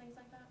claims and things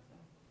like that, so.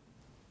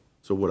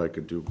 So what I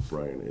could do,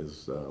 Brian,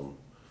 is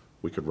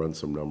we could run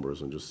some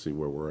numbers and just see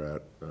where we're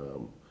at.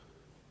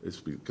 It's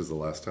because the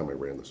last time I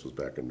ran this was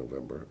back in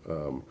November,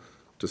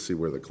 to see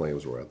where the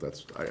claims were at.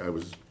 I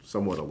was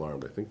somewhat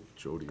alarmed. I think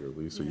Jody or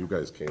Lisa, you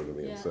guys came to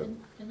me and said,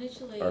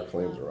 Initially. our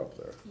claims are up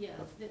there. Yeah,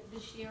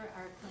 this year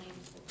our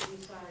claims,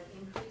 we started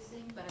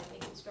increasing, but I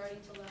think it's starting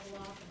to level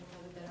off, and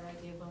we'll have a better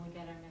idea when we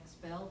get our next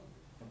bill.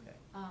 okay.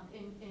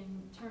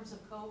 In terms of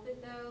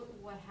COVID though,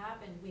 what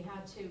happened, we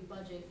had to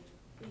budget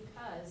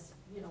because,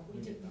 you know, we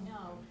didn't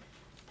know,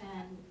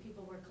 and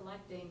people were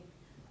collecting,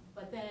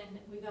 but then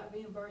we got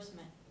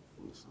reimbursement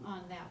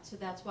on that, so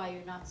that's why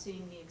you're not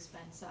seeing the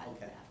expense side of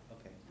Okay, that.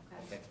 okay,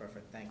 Okay. okay,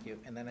 perfect, thank you.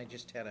 And then I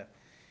just had a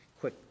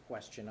quick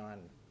question on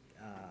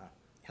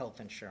health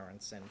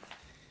insurance, and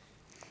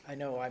I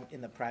know I'm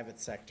in the private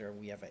sector,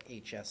 we have a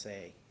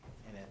HSA,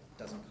 and it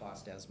doesn't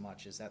cost as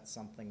much. Is that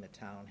something the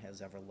town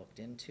has ever looked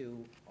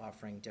into,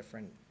 offering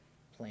different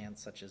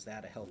plans such as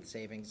that, a health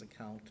savings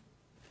account?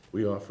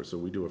 We offer, so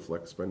we do a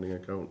flex spending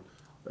account.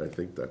 I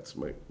think that's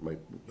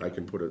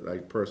I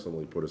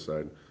personally put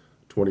aside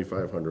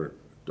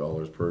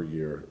 $2,500 per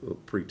year,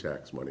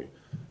 pre-tax money,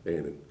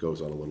 and it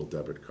goes on a little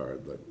debit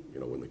card that, you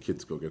know, when the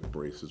kids go get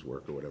braces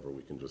work or whatever,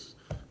 we can just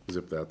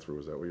zip that through.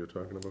 Is that what you're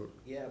talking about?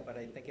 Yeah, but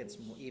I think it's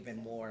even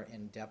more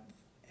in-depth,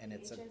 and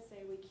it's a,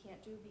 HSA we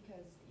can't do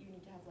because you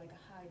need to have like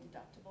a high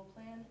deductible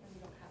plan, and we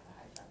don't have a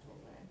high deductible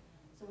plan.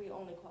 So we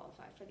only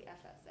qualify for the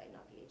FSA,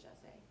 not the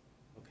HSA.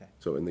 okay.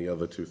 So, and the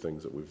other two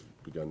things that we've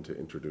begun to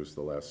introduce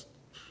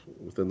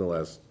within the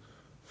last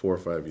 4 or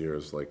 5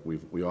 years, like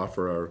we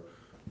offer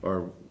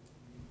our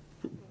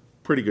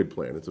pretty good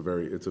plan. It's a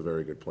very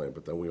good plan,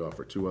 but then we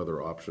offer 2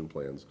 other option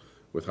plans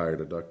with higher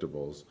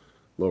deductibles,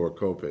 lower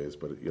copays,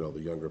 but, you know, the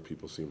younger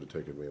people seem to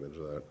take advantage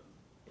of that,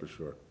 for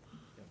sure.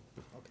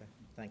 Yeah. Okay,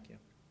 thank you.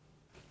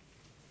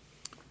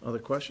 Other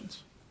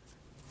questions?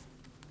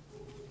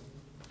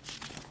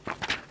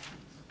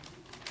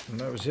 And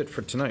that was it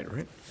for tonight,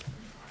 right?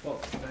 Well,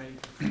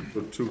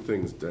 so 2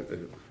 things,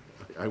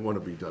 I want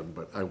to be done,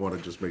 but I want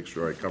to just make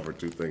sure I cover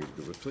 2 things,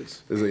 because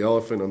Please. there's the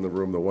elephant in the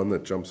room. The one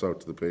that jumps out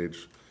to the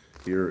page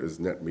here is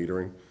net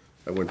metering.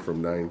 I went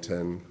from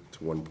 910 to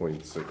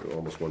 1.6,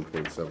 almost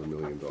 $1.7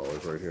 million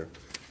right here.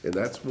 And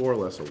that's more or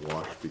less a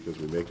wash because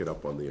we make it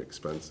up on the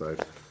expense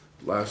side.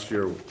 Last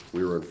year,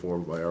 we were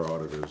informed by our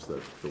auditors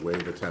that the way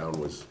the town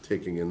was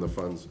taking in the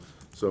funds,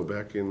 so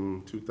back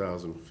in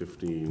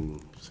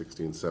 2015,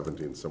 16,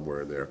 17,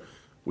 somewhere in there,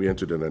 we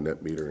entered in a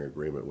net metering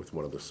agreement with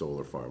one of the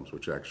solar farms,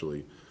 which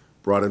actually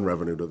brought in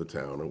revenue to the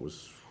town. It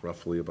was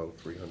roughly about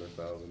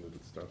 $300,000. Did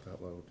it start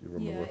that low? Do you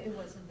remember? Yeah, it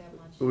wasn't that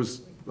much. It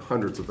was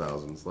hundreds of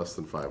thousands, less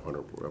than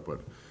 500,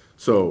 but,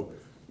 so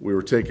we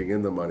were taking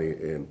in the money,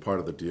 and part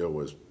of the deal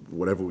was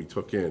whatever we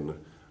took in,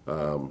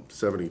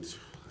 72.5%?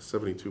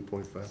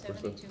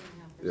 72.5%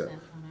 Yeah. went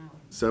out.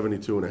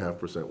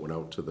 72.5% went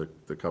out to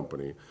the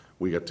company.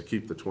 We got to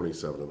keep the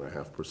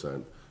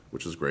 27.5%,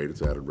 which is great.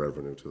 It's added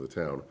revenue to the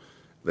town.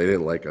 They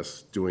didn't like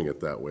us doing it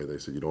that way. They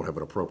said, you don't have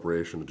an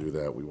appropriation to do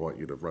that. We want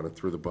you to run it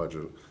through the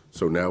budget.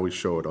 So now we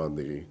show it on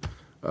the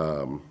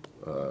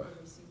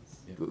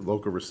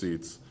local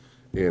receipts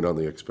and on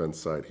the expense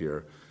side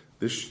here.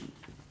 This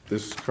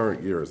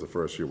current year is the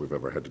first year we've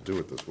ever had to do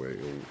it this way.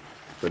 And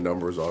the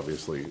numbers,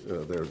 obviously,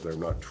 they're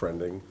not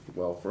trending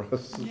well for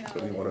us. No,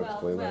 Do you want to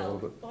explain that a little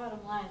bit?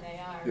 Bottom line, they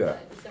are. Yeah.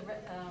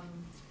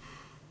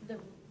 But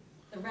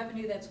the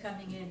revenue that's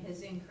coming in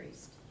has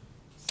increased.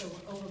 So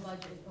we're over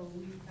budget, or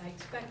I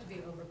expect to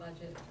be over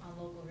budget on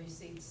local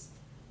receipts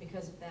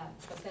because of that.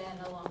 But then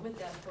along with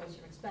that, of course,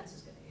 your expense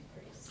is gonna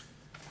increase.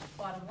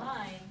 Bottom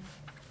line,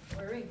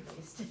 we're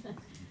increased.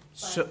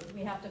 So- But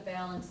we have to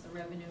balance the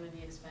revenue and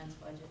the expense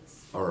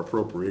budgets. Our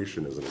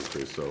appropriation is an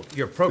increase, so. Your this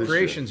year-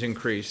 appropriations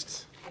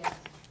increased, Yes.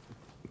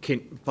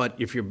 but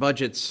if your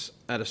budget's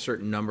at a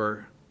certain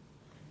number,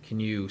 can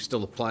you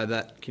still apply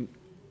that?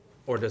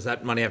 Or does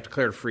that money have to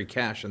clear to free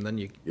cash and then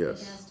you?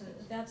 Yes.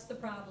 That's the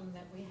problem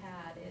that we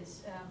had,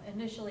 is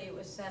initially it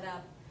was set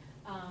up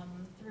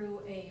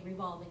through a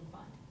revolving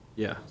fund.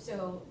 Yeah.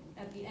 So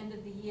at the end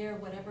of the year,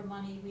 whatever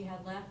money we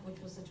had left, which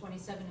was the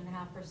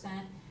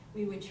 27.5%,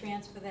 we would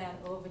transfer that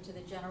over to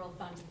the general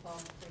fund to call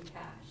free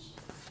cash.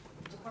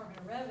 The Department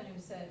of Revenue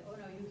said, oh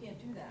no, you can't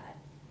do that.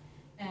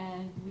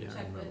 And we Yeah, I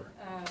checked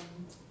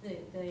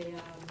with the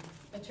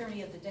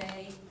attorney of the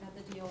day at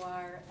the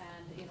DOR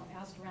and, you know,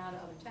 asked around to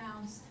other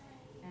towns,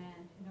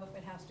 and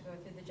OPEB has to go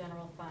through the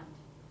general fund.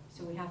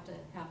 So we have to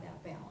have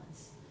that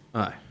balance.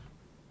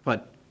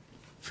 But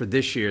for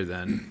this year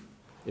then,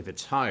 if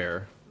it's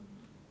higher,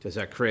 does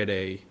that create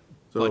a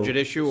budget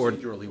issue or?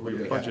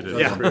 Budgeted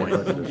Yeah.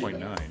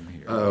 1.9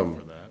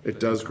 here. It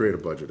does create a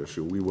budget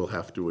issue. We will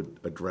have to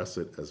address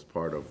it as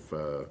part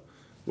of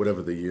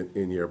whatever the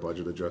in-year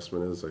budget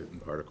adjustment is, like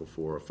Article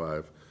 4 or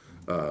 5.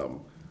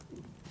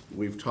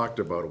 We've talked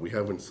about it. We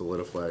haven't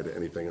solidified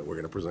anything that we're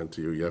going to present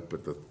to you yet,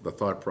 but the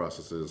thought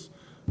process is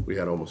we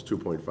had almost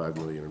 2.5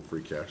 million in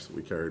free cash that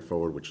we carried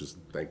forward, which is,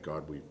 thank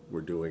God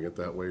we're doing it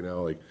that way now,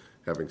 like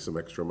having some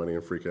extra money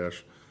in free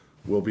cash.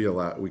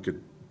 We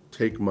could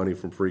take money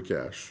from free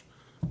cash,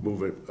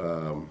 move it,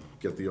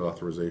 get the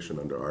authorization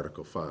under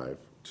Article 5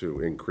 to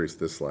increase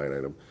this line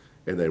item,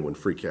 and then when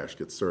free cash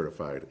gets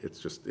certified, it's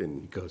just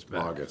in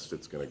August,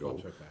 it's gonna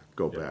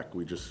go back.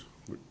 We're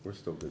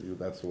still,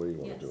 that's the way you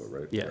wanna do it,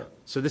 right? Yeah,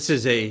 so this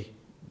is a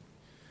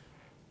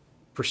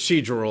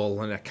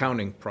procedural and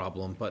accounting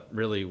problem, but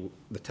really,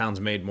 the town's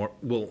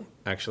will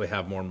actually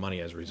have more money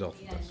as a result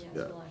of this. Yes,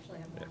 Yeah. we'll actually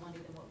have more money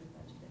than what we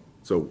budgeted.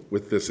 So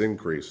with this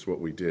increase,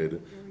 what we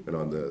did, and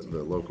on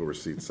the local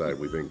receipt side,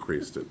 we've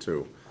increased it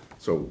too.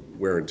 So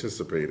we're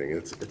anticipating,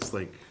 it's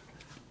like,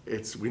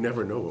 we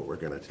never know what we're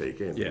gonna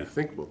take in. Yeah. We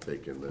think we'll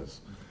take in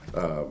this.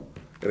 And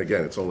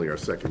again, it's only our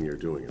second year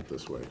doing it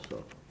this way,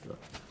 so. Yeah.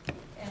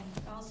 And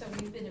also,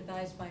 we've been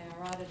advised by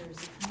our auditors,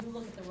 if you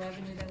look at the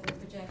revenue that we're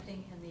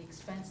projecting and the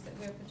expense that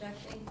we're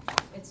projecting,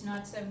 it's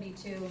not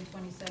 72 and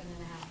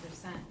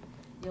 27.5%.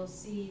 You'll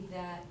see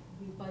that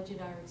we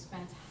budget our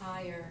expense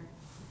higher.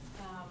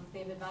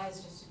 They've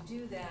advised us to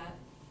do that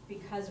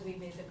because we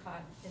made the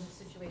cut in the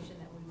situation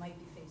that we might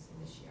be facing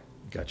this year.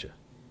 Gotcha.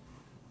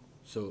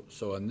 So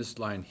on this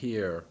line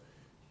here,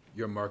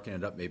 you're marking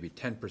it up maybe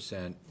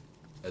 10%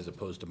 as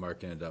opposed to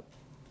marking it up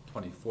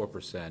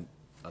 24%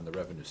 on the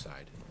revenue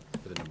side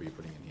for the number you're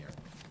putting in here.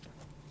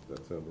 Does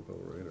that sound about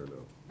right, or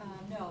no?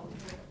 No,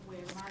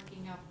 we're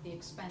marking up the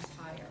expense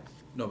higher.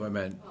 No, but I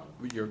meant,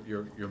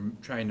 you're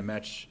trying to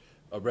match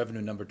a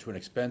revenue number to an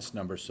expense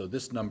number, so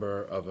this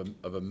number of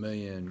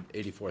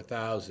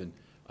 $1,084,000,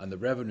 on the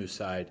revenue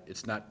side,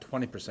 it's not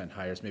 20%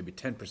 higher, it's maybe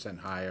 10%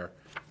 higher,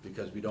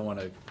 because we don't want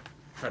to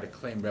try to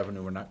claim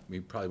revenue we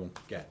probably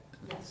won't get.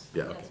 Yes,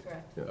 Yeah. that's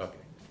correct. Yeah. Okay.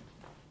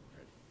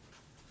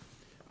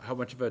 How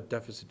much of a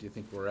deficit do you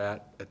think we're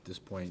at this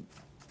point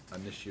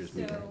on this year's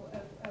meeting? So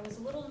I was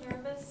a little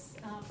nervous,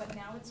 but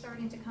now it's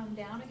starting to come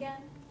down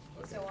again,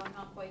 so I'm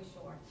not quite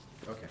sure.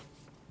 Okay.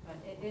 But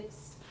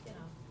it's,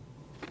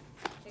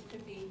 it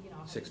could be,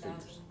 6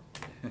 100,000.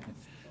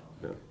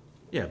 figures.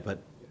 Yeah,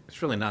 but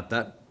it's really not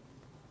that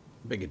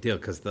big a deal,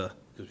 because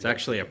it's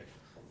actually a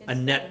It's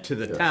net to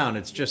the Yeah. town,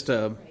 it's just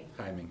a,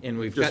 Timing.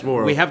 and Just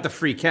more we of- have the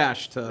free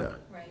cash to,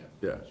 Right,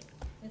 Yeah.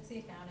 it's the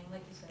accounting,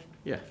 like you said.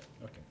 yeah,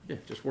 Okay. yeah,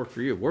 just work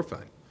for you, we're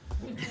fine.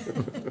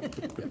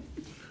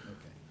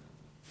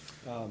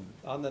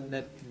 On the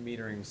net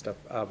metering stuff,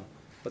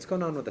 what's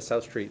going on with the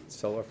South Street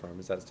Solar Farm?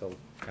 Is that still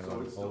kind of So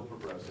on it's still hold?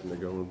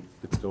 progressing.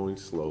 It's going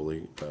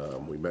slowly.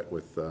 We met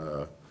with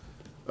the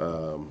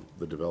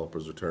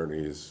developer's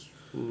attorneys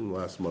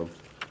last month.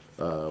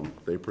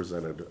 They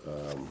presented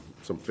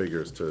some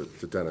figures to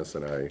Dennis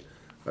and I.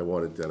 I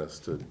wanted Dennis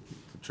to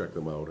check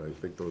them out. I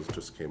think those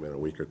just came in a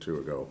week or two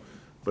ago.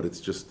 But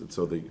it's just,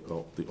 so the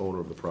owner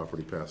of the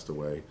property passed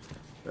away,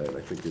 and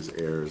I think his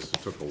heirs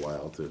took a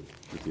while to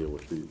deal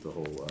with the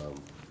whole,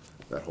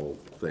 that whole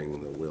thing,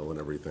 and the will and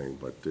everything,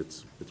 but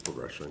it's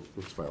progressing.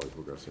 It's finally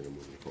progressing and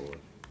moving forward.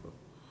 So.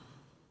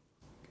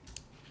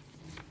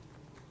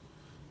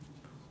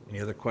 Any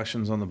other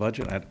questions on the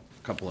budget? I had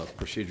a couple of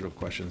procedural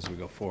questions as we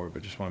go forward,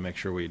 but just want to make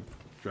sure we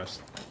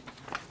address.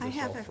 I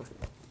have an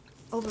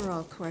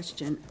overall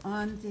question.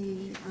 On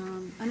the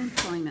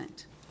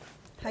unemployment,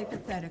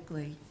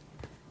 hypothetically,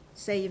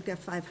 say you've got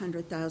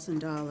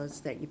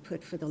 $500,000 that you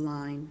put for the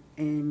line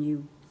and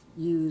you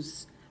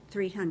use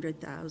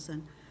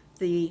 $300,000.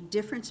 The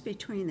difference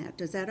between that,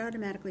 does that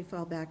automatically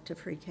fall back to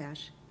free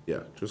cash?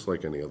 Yeah, just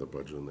like any other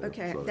budget in there.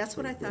 Okay, So that's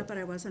what I yeah, thought, but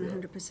I wasn't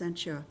yeah. 100%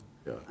 sure.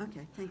 Yeah.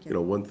 Okay, thank You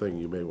know, one thing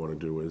you may want to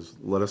do is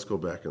let us go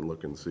back and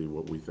look and see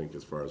what we think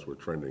as far as we're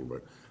trending.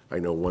 But I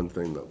know one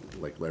thing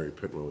that, like Larry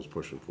Pittman was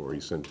pushing for, he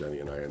sent Denny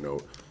and I a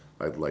note.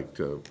 I'd like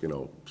to,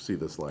 see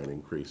this line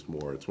increased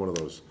more. It's one of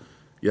those,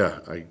 yeah,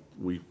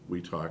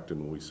 we talked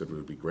and we said it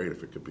would be great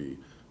if it could be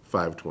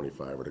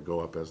 525 or to go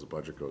up as the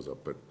budget goes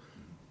up. But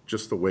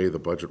just the way the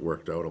budget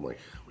worked out, I'm like,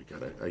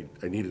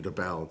 I needed to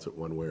balance it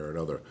one way or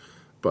another.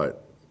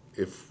 But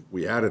if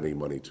we add any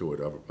money to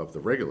it of the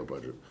regular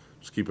budget,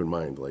 just keep in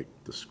mind, like,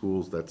 the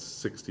schools, that's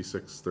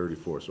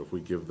 6634, so if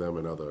we give them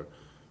another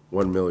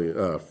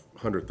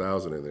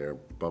 100,000 in there,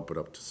 bump it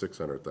up to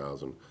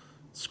 600,000,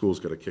 school's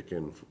gotta kick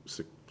in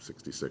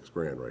 66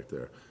 grand right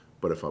there.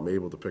 But if I'm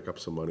able to pick up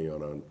some money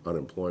on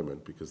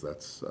unemployment, because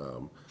that's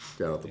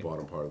down at the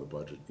bottom part of the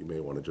budget, you may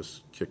wanna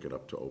just kick it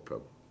up to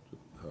OPEB.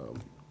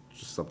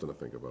 Just something to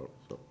think about,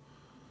 so.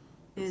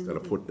 Instead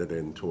of putting it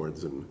in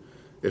towards, and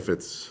if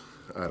it's,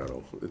 I don't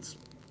know, it's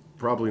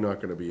probably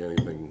not gonna be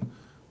anything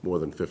more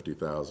than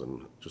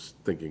 50,000, just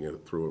thinking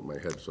it through in my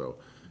head, so,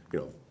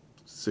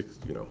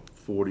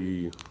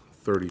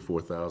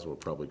 34,000 would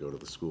probably go to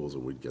the schools,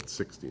 and we'd get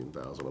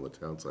 16,000 on the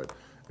town side.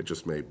 It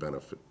just may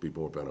be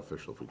more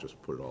beneficial if we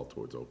just put it all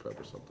towards OPEB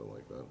or something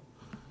like that.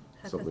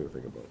 Something to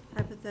think about.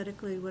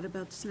 Hypothetically, what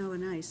about snow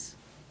and ice?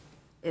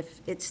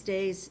 If it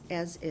stays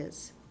as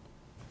is?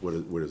 Where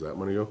does that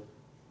money go?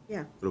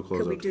 Yeah. It'll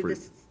close Could we out do free.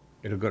 this?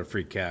 It'll go to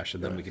free cash,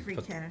 and then we Free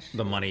can put cash.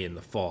 the money in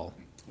the fall,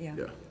 Yeah.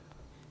 Yeah.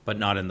 but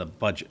not in the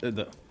budget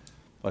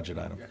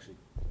item. Actually,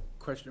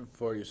 question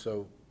for you,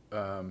 so,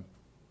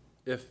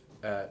 if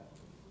at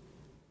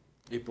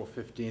April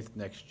 15th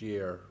next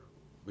year,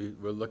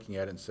 we're looking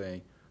at it and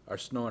saying, our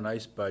snow and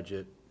ice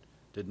budget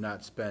did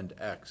not spend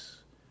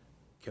X,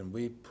 can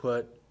we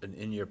put an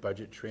in-year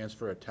budget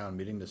transfer at town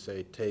meeting to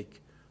say,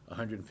 take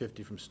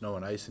 150 from snow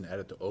and ice and add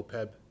it to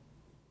OPEB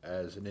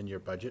as an in-year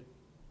budget?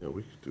 Yeah,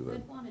 we could do that.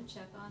 I'd want to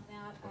check on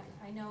that.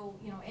 I know,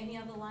 any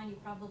other line you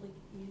probably,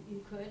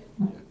 you could,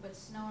 but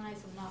snow and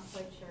ice I'm not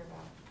quite sure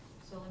about.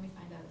 So let me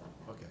find out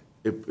about that. Okay.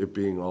 It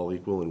being all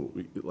equal,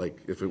 and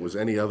if it was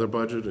any other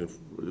budget, if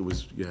it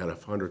was, you had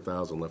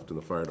 100,000 left in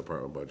the fire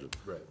department budget.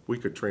 Right. We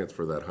could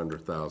transfer that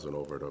 100,000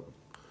 over to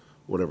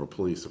whatever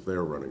police if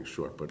they're running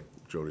short, but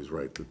Jody's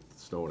right, that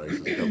snow and ice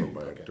is governed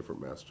by a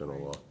different mass general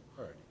law.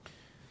 All right.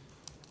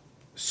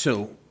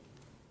 So,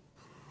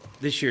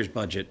 this year's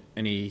budget,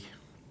 any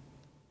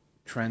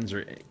trends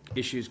or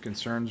issues,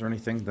 concerns, or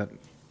anything that,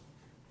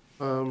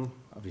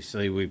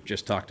 obviously, we've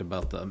just talked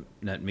about the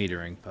net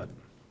metering, but.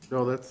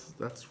 No,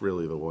 that's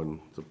really the one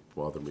that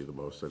bothered me the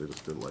most. I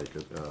just didn't like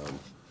it.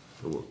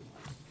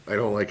 I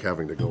don't like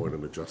having to go in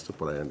and adjust it,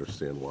 but I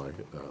understand why.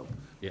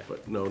 Yeah.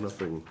 But no,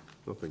 nothing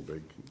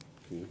big.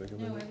 Can you think of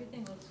No, anything?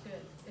 everything looks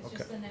good. It's Okay.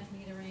 just the net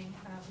metering.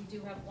 We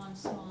do have one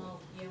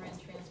small year-end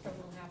transfer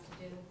we'll have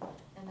to do,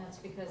 and that's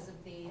because of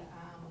the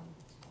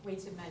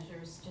weights and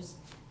measures. Just,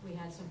 we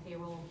had some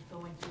payroll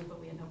going through,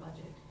 but we had no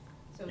budget.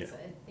 So it's,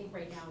 Yeah. I think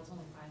right now it's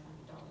only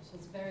 $500. So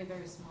it's very,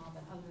 very small,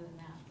 but other than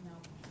that, no,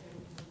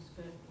 everything looks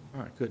good.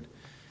 All right, good.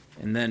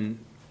 And then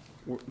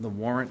the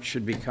warrant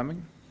should be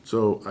coming?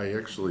 So I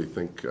actually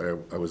think,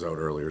 I was out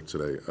earlier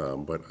today,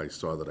 but I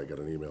saw that I got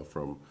an email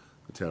from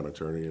the town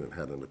attorney and it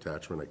had an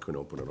attachment. I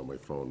couldn't open it on my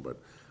phone, but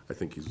I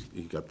think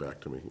he got back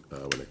to me,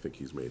 and I think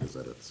he's made his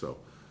edit. So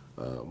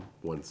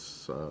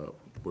once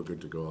we're good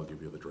to go, I'll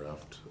give you the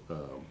draft.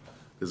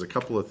 There's a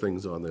couple of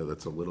things on there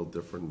that's a little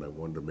different, and I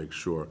wanted to make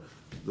sure.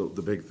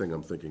 The big thing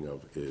I'm thinking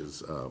of is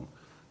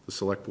the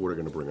select board are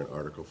going to bring an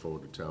article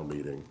forward to town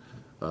meeting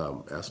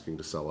asking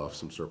to sell off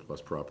some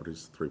surplus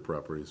properties, 3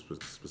 properties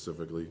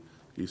specifically.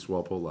 East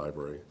Walpole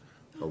Library,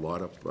 a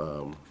lot up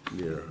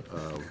near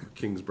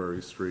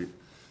Kingsbury Street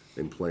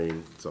in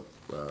Plain. It's up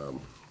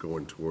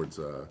going towards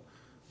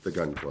the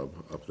gun club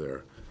up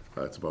there.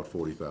 It's about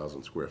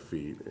 40,000 square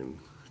feet, and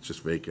it's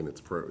just vacant.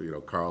 It's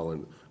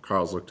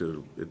Carl's looked at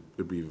it.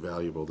 It'd be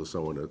valuable to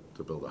someone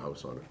to build a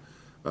house on it.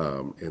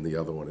 And the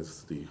other one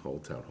is the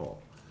Old Town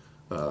Hall.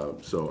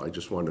 So I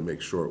just wanted to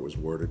make sure it was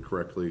worded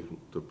correctly.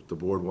 The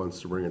board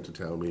wants to bring it to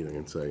town meeting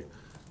and say,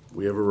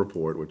 we have a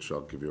report, which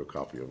I'll give you a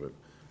copy of it,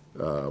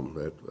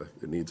 that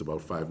it needs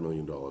about $5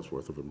 million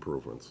worth of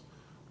improvements.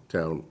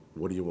 Town,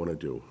 what do you want to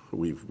do?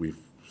 We've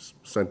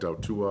sent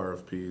out 2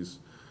 RFPs.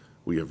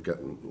 We have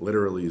gotten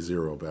literally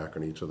 0 back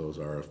on each of those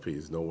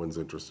RFPs. No one's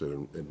interested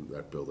in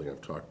that building.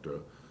 I've talked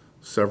to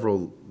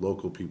several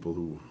local people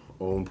who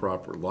own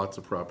lots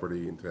of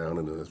property in town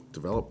and have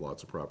developed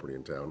lots of property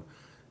in town,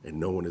 and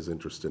no one is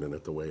interested in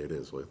it the way it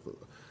is with,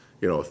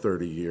 a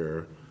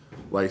 30-year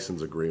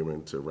license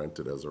agreement to rent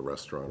it as a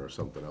restaurant or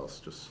something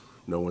else. Just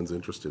no one's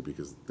interested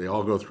because they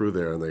all go through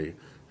there and they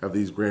have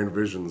these grand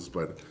visions,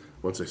 but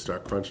once they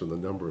start crunching the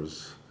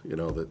numbers,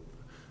 that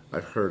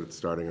I've heard it's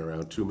starting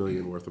around $2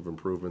 million worth of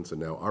improvements,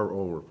 and now our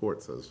own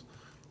report says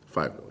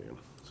 $5 million.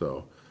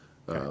 So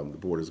the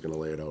board is going to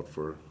lay it out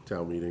for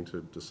town meeting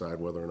to decide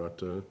whether or not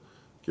to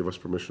give us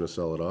permission to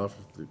sell it off.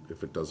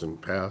 If it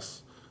doesn't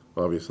pass,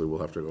 obviously we'll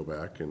have to go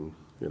back and,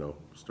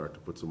 start to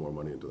put some more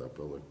money into that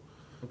building.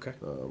 Okay.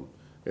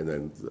 And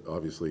then,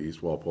 obviously,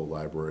 East Walpole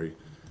Library,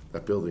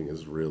 that building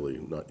is really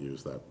not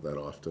used that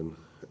often.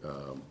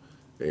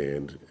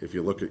 And if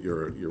you look at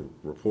your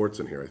reports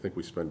in here, I think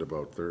we spend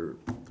about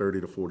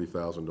 $30,000 to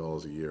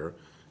 $40,000 a year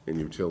in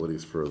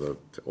utilities for the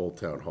Old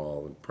Town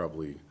Hall, and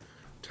probably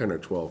 10 or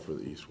 12 for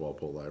the East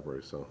Walpole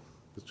Library. So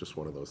it's just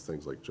one of those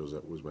things, like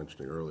Josette was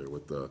mentioning earlier,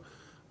 with the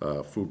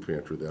food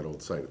pantry, that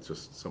old site. It's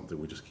just something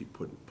we just keep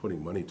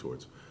putting money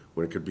towards,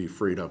 when it could be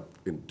freed up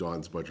in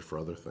Don's budget for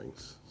other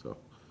things. So,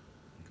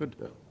 good.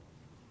 Yeah.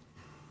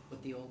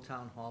 With the Old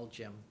Town Hall,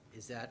 Jim,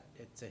 it's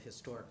a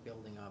historic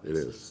building, It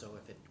obviously. is. So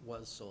if it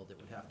was sold, it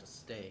would have to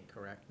stay,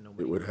 correct?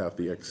 It would have,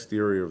 the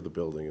exterior of the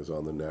building is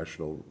on the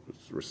National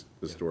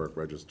Historic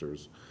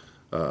Registers.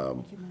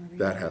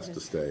 That has to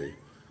stay.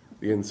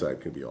 The inside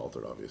can be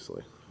altered,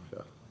 obviously,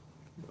 yeah.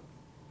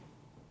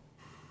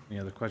 Any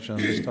other question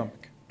on this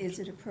topic? Is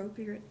it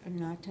appropriate or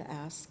not to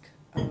ask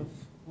of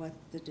what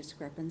the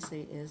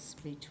discrepancy is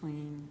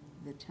between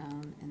the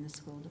town and the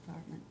school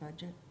department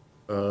budget?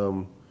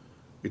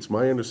 It's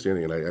my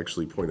understanding, and I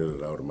actually pointed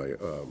it out in my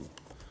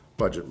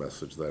budget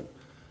message, that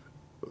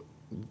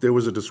there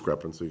was a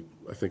discrepancy.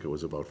 I think it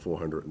was about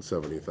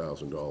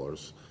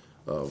 $470,000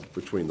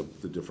 between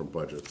the different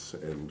budgets.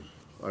 And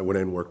I went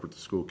in, worked with the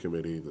school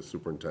committee, the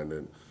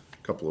superintendent, a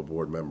couple of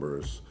board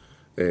members,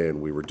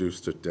 and we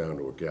reduced it down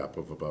to a gap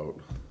of about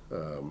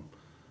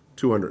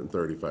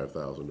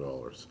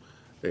 $235,000.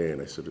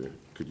 And I said,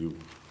 could you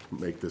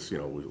make this,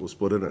 we'll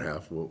split it in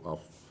half.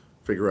 I'll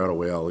figure out a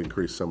way, I'll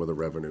increase some of the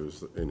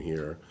revenues in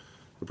here,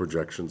 the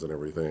projections and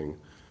everything.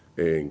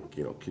 And,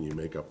 can you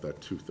make up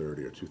that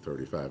 230 or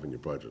 235 in your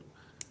budget?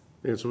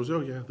 And so it was,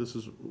 oh yeah, this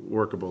is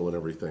workable and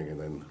everything. And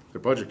then the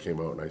budget came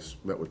out, and I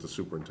met with the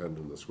superintendent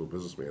and the school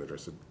business manager. I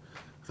said,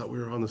 I thought we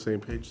were on the same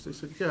page. They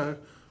said, yeah,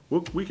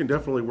 we can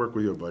definitely work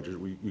with your budget.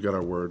 You got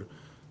our word.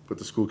 But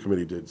the school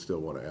committee did still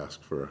want to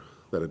ask for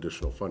that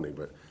additional funding.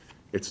 But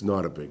it's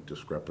not a big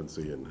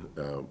discrepancy.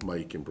 And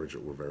Mike and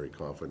Bridget were very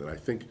confident. I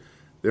think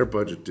their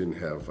budget didn't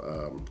have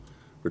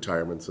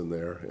retirements in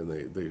there, and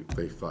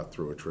they thought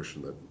through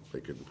attrition that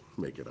they could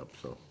make it up.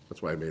 So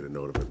that's why I made a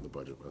note of it in the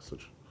budget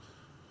message.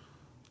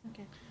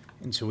 Okay.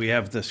 And so we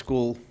have the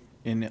school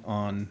in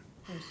on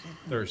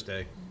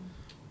Thursday.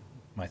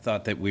 My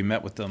thought that we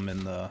met with them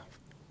in the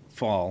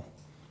fall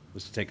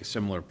was to take a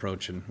similar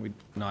approach, and we'd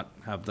not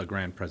have the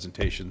grand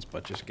presentations,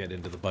 but just get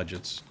into the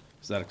budgets.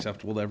 Is that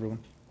acceptable to everyone?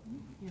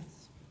 Yes.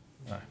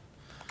 All right.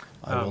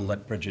 I will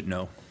let Bridget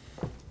know.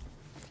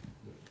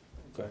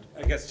 Good.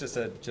 I guess just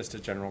a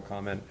general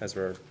comment as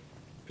we're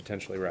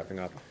potentially wrapping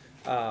up.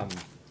 I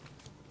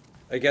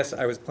guess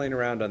I was playing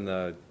around on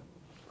the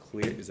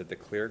is it the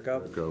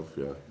ClearGov? Gov,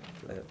 yeah.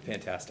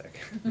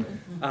 Fantastic.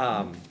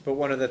 But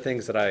one of the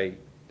things that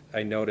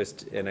I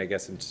noticed, and I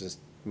guess it's just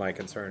my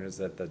concern, is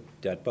that the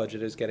debt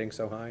budget is getting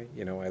so high.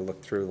 I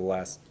looked through the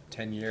last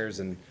 10 years,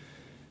 and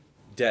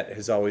debt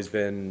has always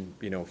been,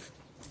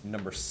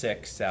 number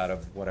 6 out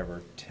of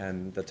whatever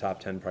the top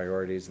 10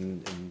 priorities,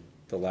 and in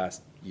the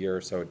last year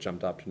or so it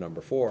jumped up to number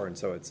 4, and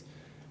so it's,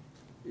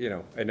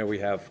 I know we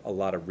have a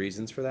lot of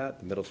reasons for that,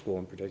 the middle school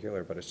in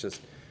particular, but it's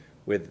just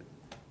with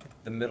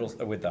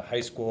the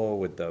high school,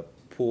 with the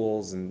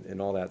pools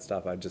and all that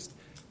stuff,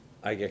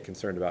 I get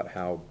concerned about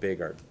how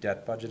big our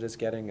debt budget is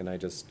getting, and I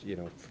just,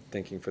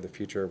 thinking for the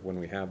future when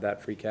we have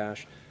that free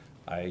cash,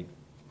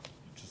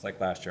 just like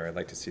last year, I'd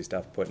like to see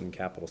stuff put in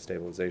capital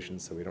stabilization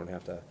so we don't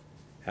have to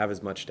have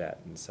as much debt,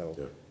 and so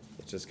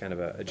it's just kind of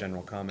a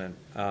general comment.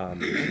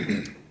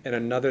 And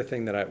another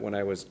thing that when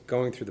I was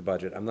going through the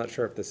budget, I'm not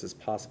sure if this is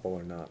possible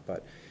or not,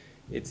 but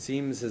it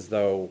seems as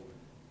though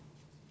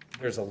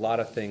there's a lot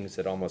of things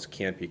that almost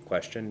can't be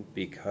questioned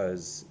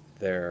because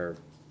they're,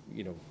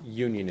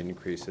 union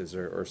increases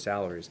or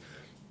salaries.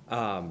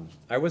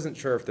 I wasn't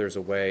sure if there's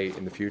a way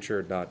in the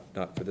future,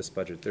 not for this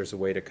budget, there's a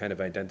way to kind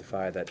of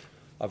identify that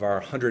of our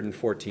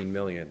 114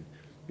 million,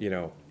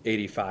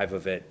 85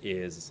 of it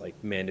is like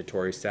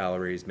mandatory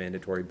salaries,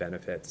 mandatory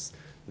benefits,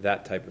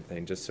 that type of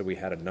thing, just so we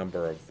had a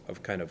number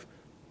of kind of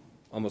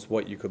almost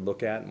what you could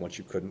look at and what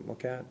you couldn't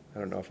look at. I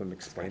don't know if I'm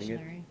explaining it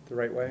the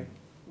right way.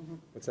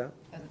 What's that?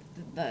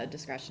 The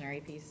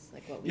discretionary piece,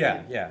 like what we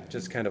Yeah,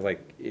 just kind of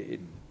like,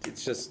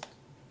 it's just,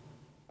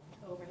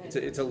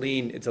 it's a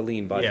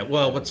lean budget. Yeah,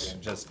 well,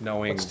 just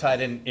knowing. What's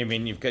tied in,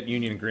 you've got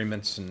union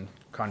agreements and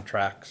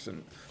contracts,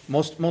 and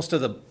most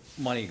of the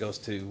money goes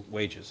to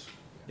wages.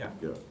 Yeah.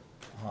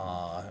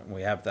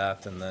 We have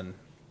that, and then.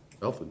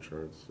 Health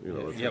insurance,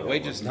 Yeah,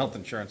 wages and health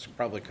insurance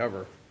probably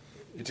cover.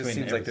 It just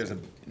seems like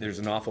there's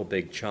an awful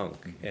big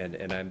chunk,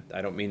 and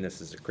I don't mean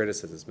this as a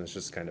criticism, it's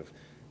just kind of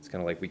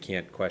like we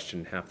can't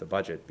question half the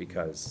budget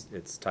because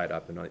it's tied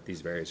up in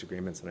these various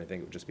agreements, and I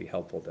think it would just be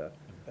helpful to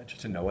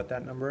know what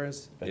that number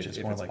is. Budget's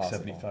if more it's like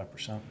possible.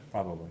 75%.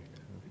 Probably.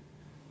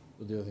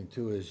 Well, the other thing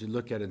too is you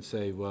look at it and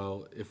say,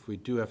 well, if we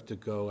do have to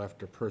go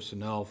after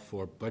personnel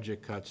for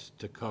budget cuts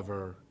to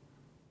cover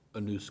a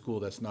new school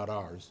that's not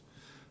ours,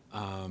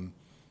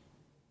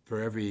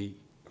 for every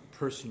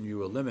person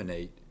you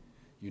eliminate,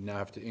 you now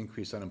have to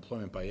increase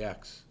unemployment by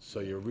X.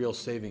 So your real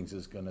savings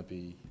is going to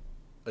be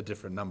a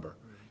different number.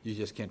 You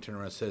just can't turn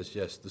around and say,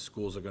 yes, the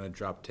schools are going to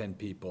drop 10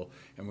 people,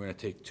 and we're going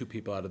to take 2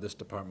 people out of this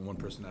department, 1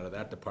 person out of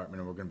that department,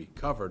 and we're going to be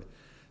covered.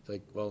 It's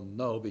like, well,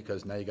 no,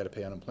 because now you got to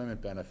pay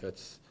unemployment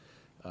benefits,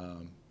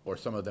 or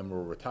some of them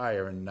will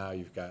retire, and now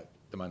you've got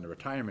them on the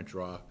retirement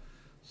draw.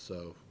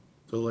 So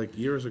like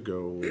years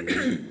ago,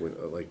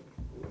 when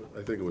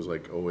I think it was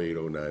like 08,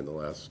 09, the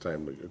last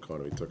time the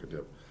economy took a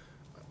dip.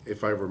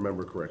 If I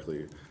remember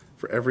correctly,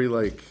 for every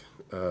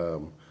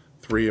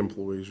 3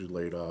 employees you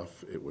laid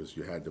off,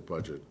 you had to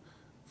budget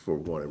for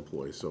 1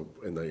 employee. So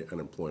in the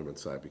unemployment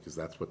side, because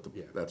that's what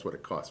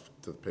it costs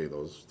to pay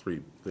those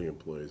three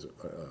employees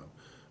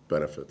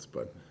benefits.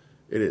 But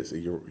it is,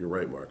 you're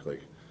right, Mark.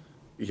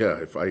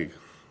 If I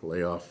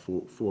lay off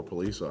 4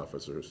 police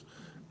officers,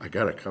 I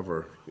got to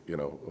cover,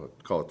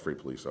 call it 3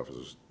 police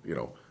officers, I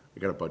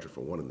got to budget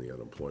for 1 in the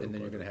unemployment. And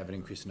then you're going to have an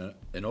increase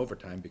in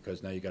overtime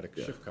because now you got a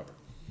shift cover.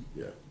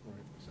 Yeah.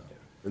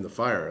 In the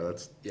fire,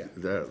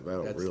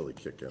 that'll really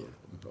kick in.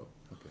 So.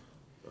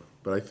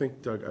 But I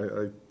think, Doug,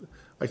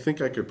 I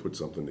think I could put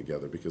something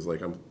together, because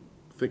like, I'm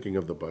thinking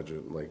of the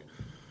budget, and like,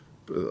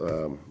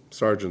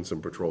 sergeants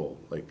and patrol,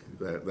 like,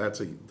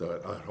 that's a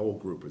whole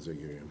group is a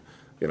union.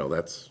 You know,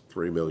 that's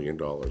 $3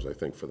 million, I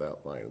think, for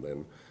that line, and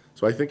then,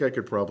 so I think I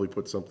could probably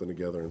put something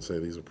together and say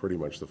these are pretty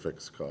much the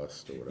fixed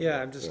cost or whatever.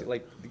 Yeah, I'm just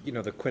like, you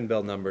know, the Quinn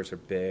Bell numbers are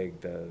big,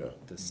 the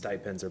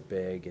stipends are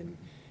big, and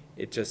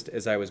it just,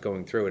 as I was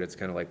going through it, it's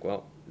kind of like,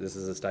 well, this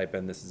is a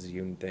stipend, this is a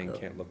union thing,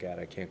 can't look at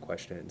it, can't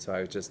question it. And so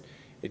I was just,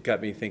 it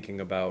got me thinking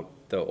about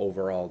the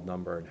overall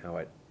number and how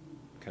it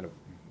kind of,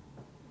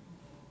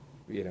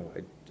 you know,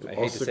 I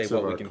hate to say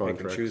what we can pick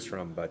and choose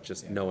from, but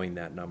just knowing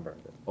that number.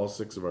 All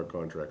 6 of our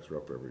contracts are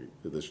up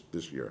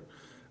this year.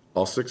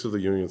 All 6 of the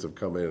unions have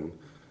come in.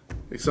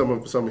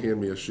 Some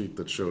hand me a sheet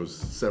that shows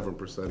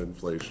 7%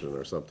 inflation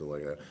or something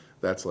like that.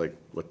 That's like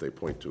what they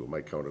point to. It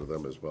might count to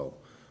them as well.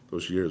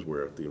 Those years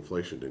where the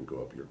inflation didn't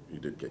go up, you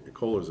did get your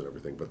COLAs and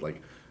everything, but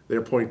like,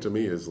 their point to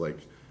me is like,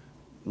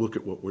 look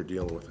at what we're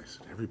dealing with. I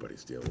said,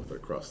 everybody's dealing with it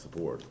across the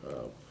board.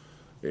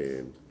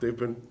 And they've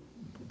been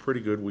pretty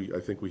good. I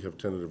think we have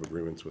tentative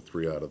agreements with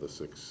 3 out of the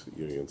 6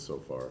 unions so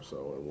far,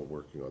 so, and we're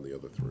working on the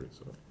other 3,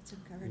 so.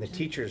 The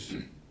teachers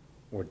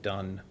were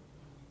done.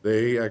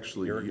 They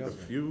actually, a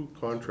few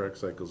contract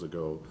cycles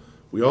ago,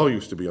 we all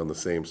used to be on the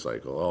same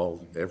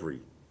cycle, every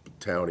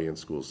townie and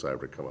school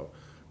side would come out,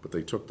 but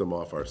they took them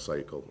off our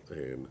cycle,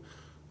 and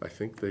I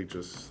think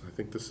this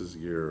is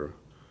year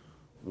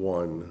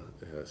 1,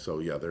 so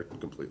yeah, they're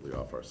completely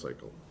off our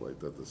cycle, like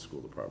the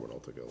school department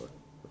altogether.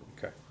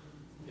 Okay.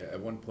 Yeah, at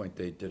one point,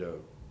 they did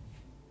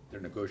their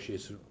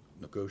negotiations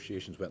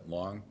went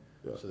long,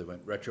 so they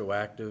went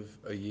retroactive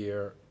a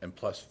year and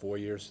plus 4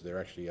 years, so they're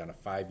actually on a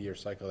 5-year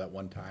cycle at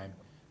one time.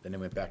 Then they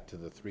went back to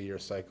the 3-year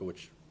cycle,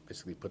 which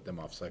basically put them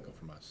off cycle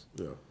from us.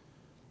 Yeah.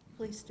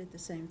 Police did the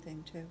same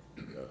thing, too.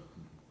 Yeah.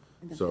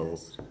 In the So,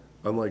 past.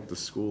 unlike the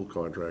school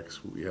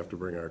contracts, we have to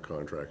bring our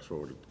contracts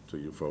forward to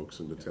you folks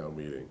in the town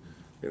meeting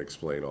and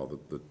explain all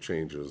the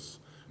changes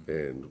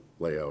and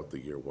lay out the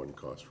year 1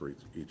 cost for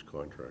each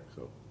contract,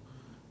 so.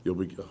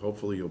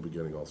 Hopefully you'll be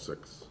getting all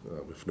 6.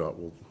 If not,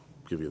 we'll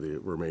give you the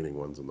remaining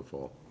ones in the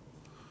fall.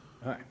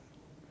 All right,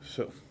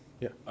 so,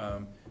 yeah.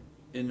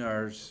 In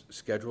our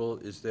schedule,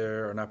 is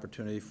there an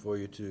opportunity for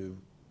you to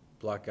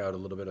block out a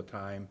little bit of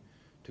time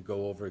to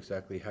go over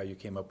exactly how you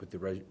came up with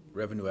the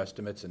revenue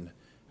estimates and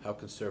how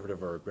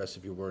conservative or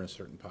aggressive you were in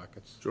certain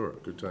pockets? Sure,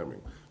 good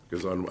timing,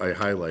 because I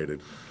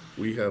highlighted,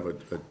 we have a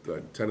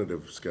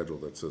tentative schedule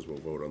that says we'll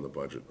vote on the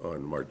budget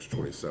on March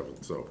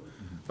 27th, so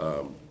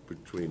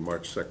between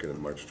March 2nd and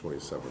March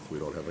 27th, we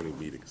don't have any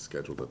meetings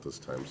scheduled at this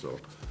time, so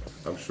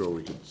I'm sure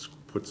we could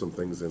put some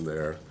things in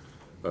there,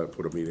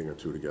 put a meeting or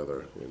 2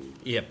 together.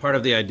 Yeah, part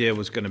of the idea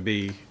was going to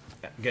be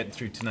getting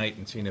through tonight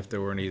and seeing if there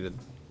were any of the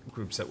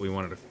groups that we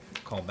wanted to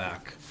call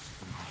back.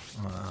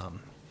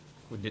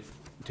 We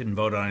didn't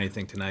vote on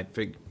anything tonight.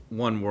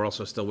 One, we're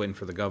also still waiting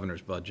for the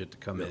governor's budget to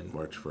come in.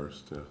 March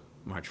 1st, yeah.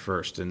 March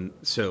 1st, and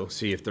so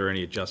see if there are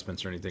any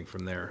adjustments or anything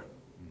from there.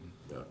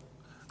 Yeah,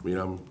 I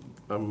mean,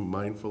 I'm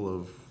mindful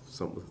of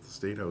the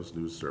State House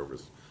News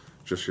Service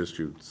just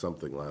issued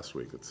something last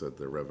week that said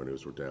their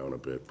revenues were down a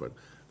bit, but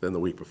then the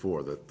week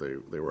before that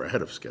they were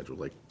ahead of schedule,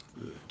 like.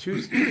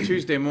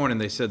 Tuesday morning,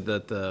 they said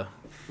that the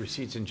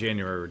receipts in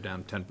January were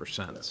down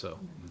 10%, so.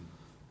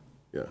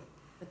 Yeah.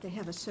 But they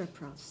have a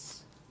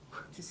surplus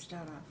to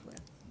start off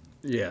with.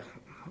 Yeah.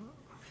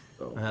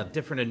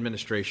 Different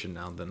administration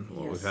now than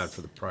what we've had Yes.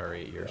 for the prior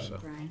 8 years, so.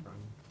 Brian?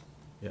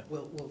 Yeah.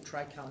 Will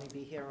Tri-County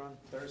be here on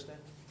Thursday?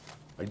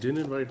 I didn't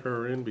invite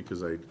her in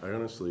because I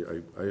honestly,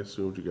 I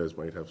assumed you guys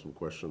might have some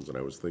questions, and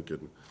I was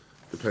thinking,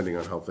 depending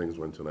on how things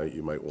went tonight,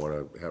 you might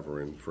want to have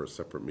her in for a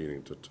separate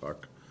meeting to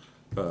talk.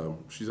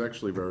 She's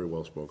actually very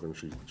well-spoken.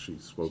 She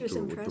spoke to it with the board. She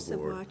was impressive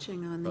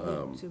watching on the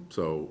YouTube.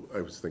 So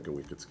I was thinking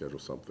we could schedule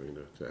something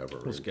to have her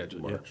in We'll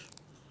schedule, yeah. March.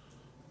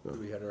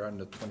 We had her on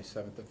the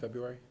 27th of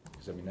February?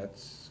 Because, I mean,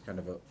 that's kind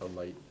of a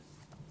light.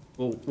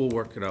 We'll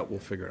work it out, we'll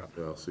figure it out.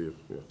 Yeah, I'll see if,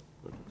 yeah.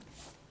 Okay.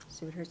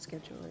 See what her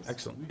schedule is.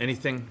 Excellent.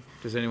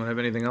 Does anyone have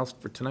anything else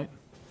for tonight?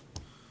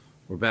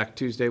 We're back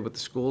Tuesday with the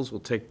schools. We'll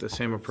take the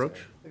same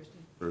approach?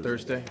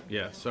 Thursday?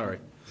 Yeah, sorry.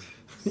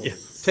 Yeah,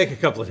 take a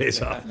couple of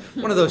days off.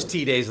 One of those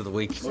T days of the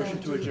week.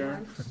 Motion to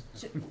adjourn?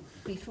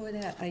 Before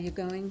that, are you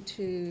going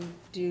to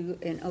do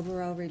an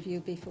overall review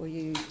before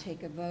you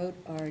take a vote,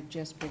 or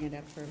just bring it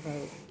up for a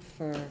vote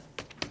for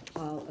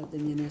all of the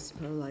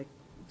municipal, like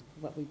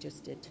what we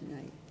just did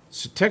tonight?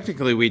 So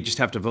technically, we just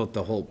have to vote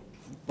the whole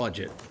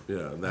budget.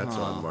 Yeah, and that's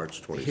on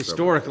March 27th.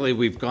 Historically,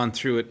 we've gone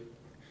through it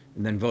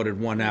and then voted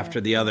one after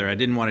the other. I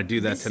didn't want to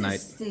do that tonight.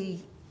 This is the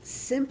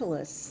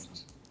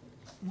simplest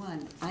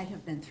one I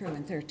have been through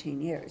in 13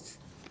 years.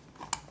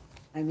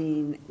 I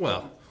mean.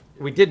 Well,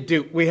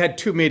 we had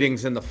 2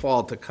 meetings in the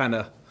fall to kind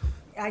of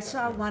I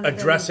saw one of them.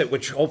 address it,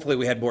 which hopefully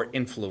we had more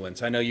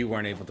influence. I know you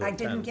weren't able to I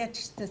attend. didn't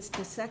get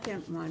the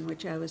second one,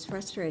 which I was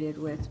frustrated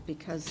with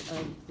because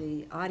of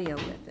the audio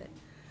with it.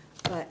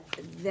 But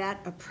that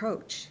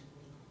approach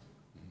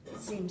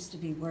seems to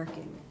be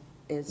working,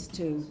 is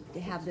to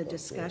have the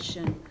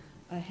discussion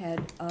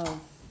ahead of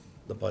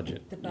The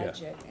budget, the yeah.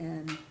 budget.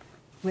 And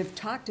we've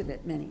talked of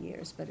it many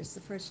years, but it's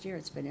the first year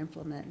it's been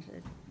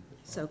implemented.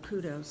 So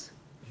kudos.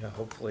 Yeah,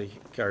 hopefully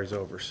it carries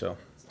over, so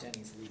It's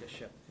Denny's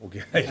leadership. we'll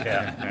get,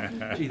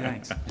 yeah. Gee,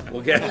 thanks.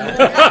 We'll get.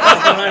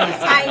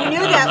 I knew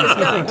that was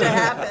going to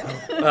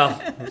happen.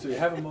 Well, So you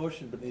have a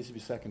motion, but it needs to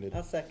be seconded.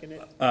 I'll second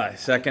it.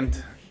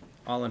 second,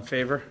 all in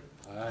favor?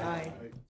 Aye.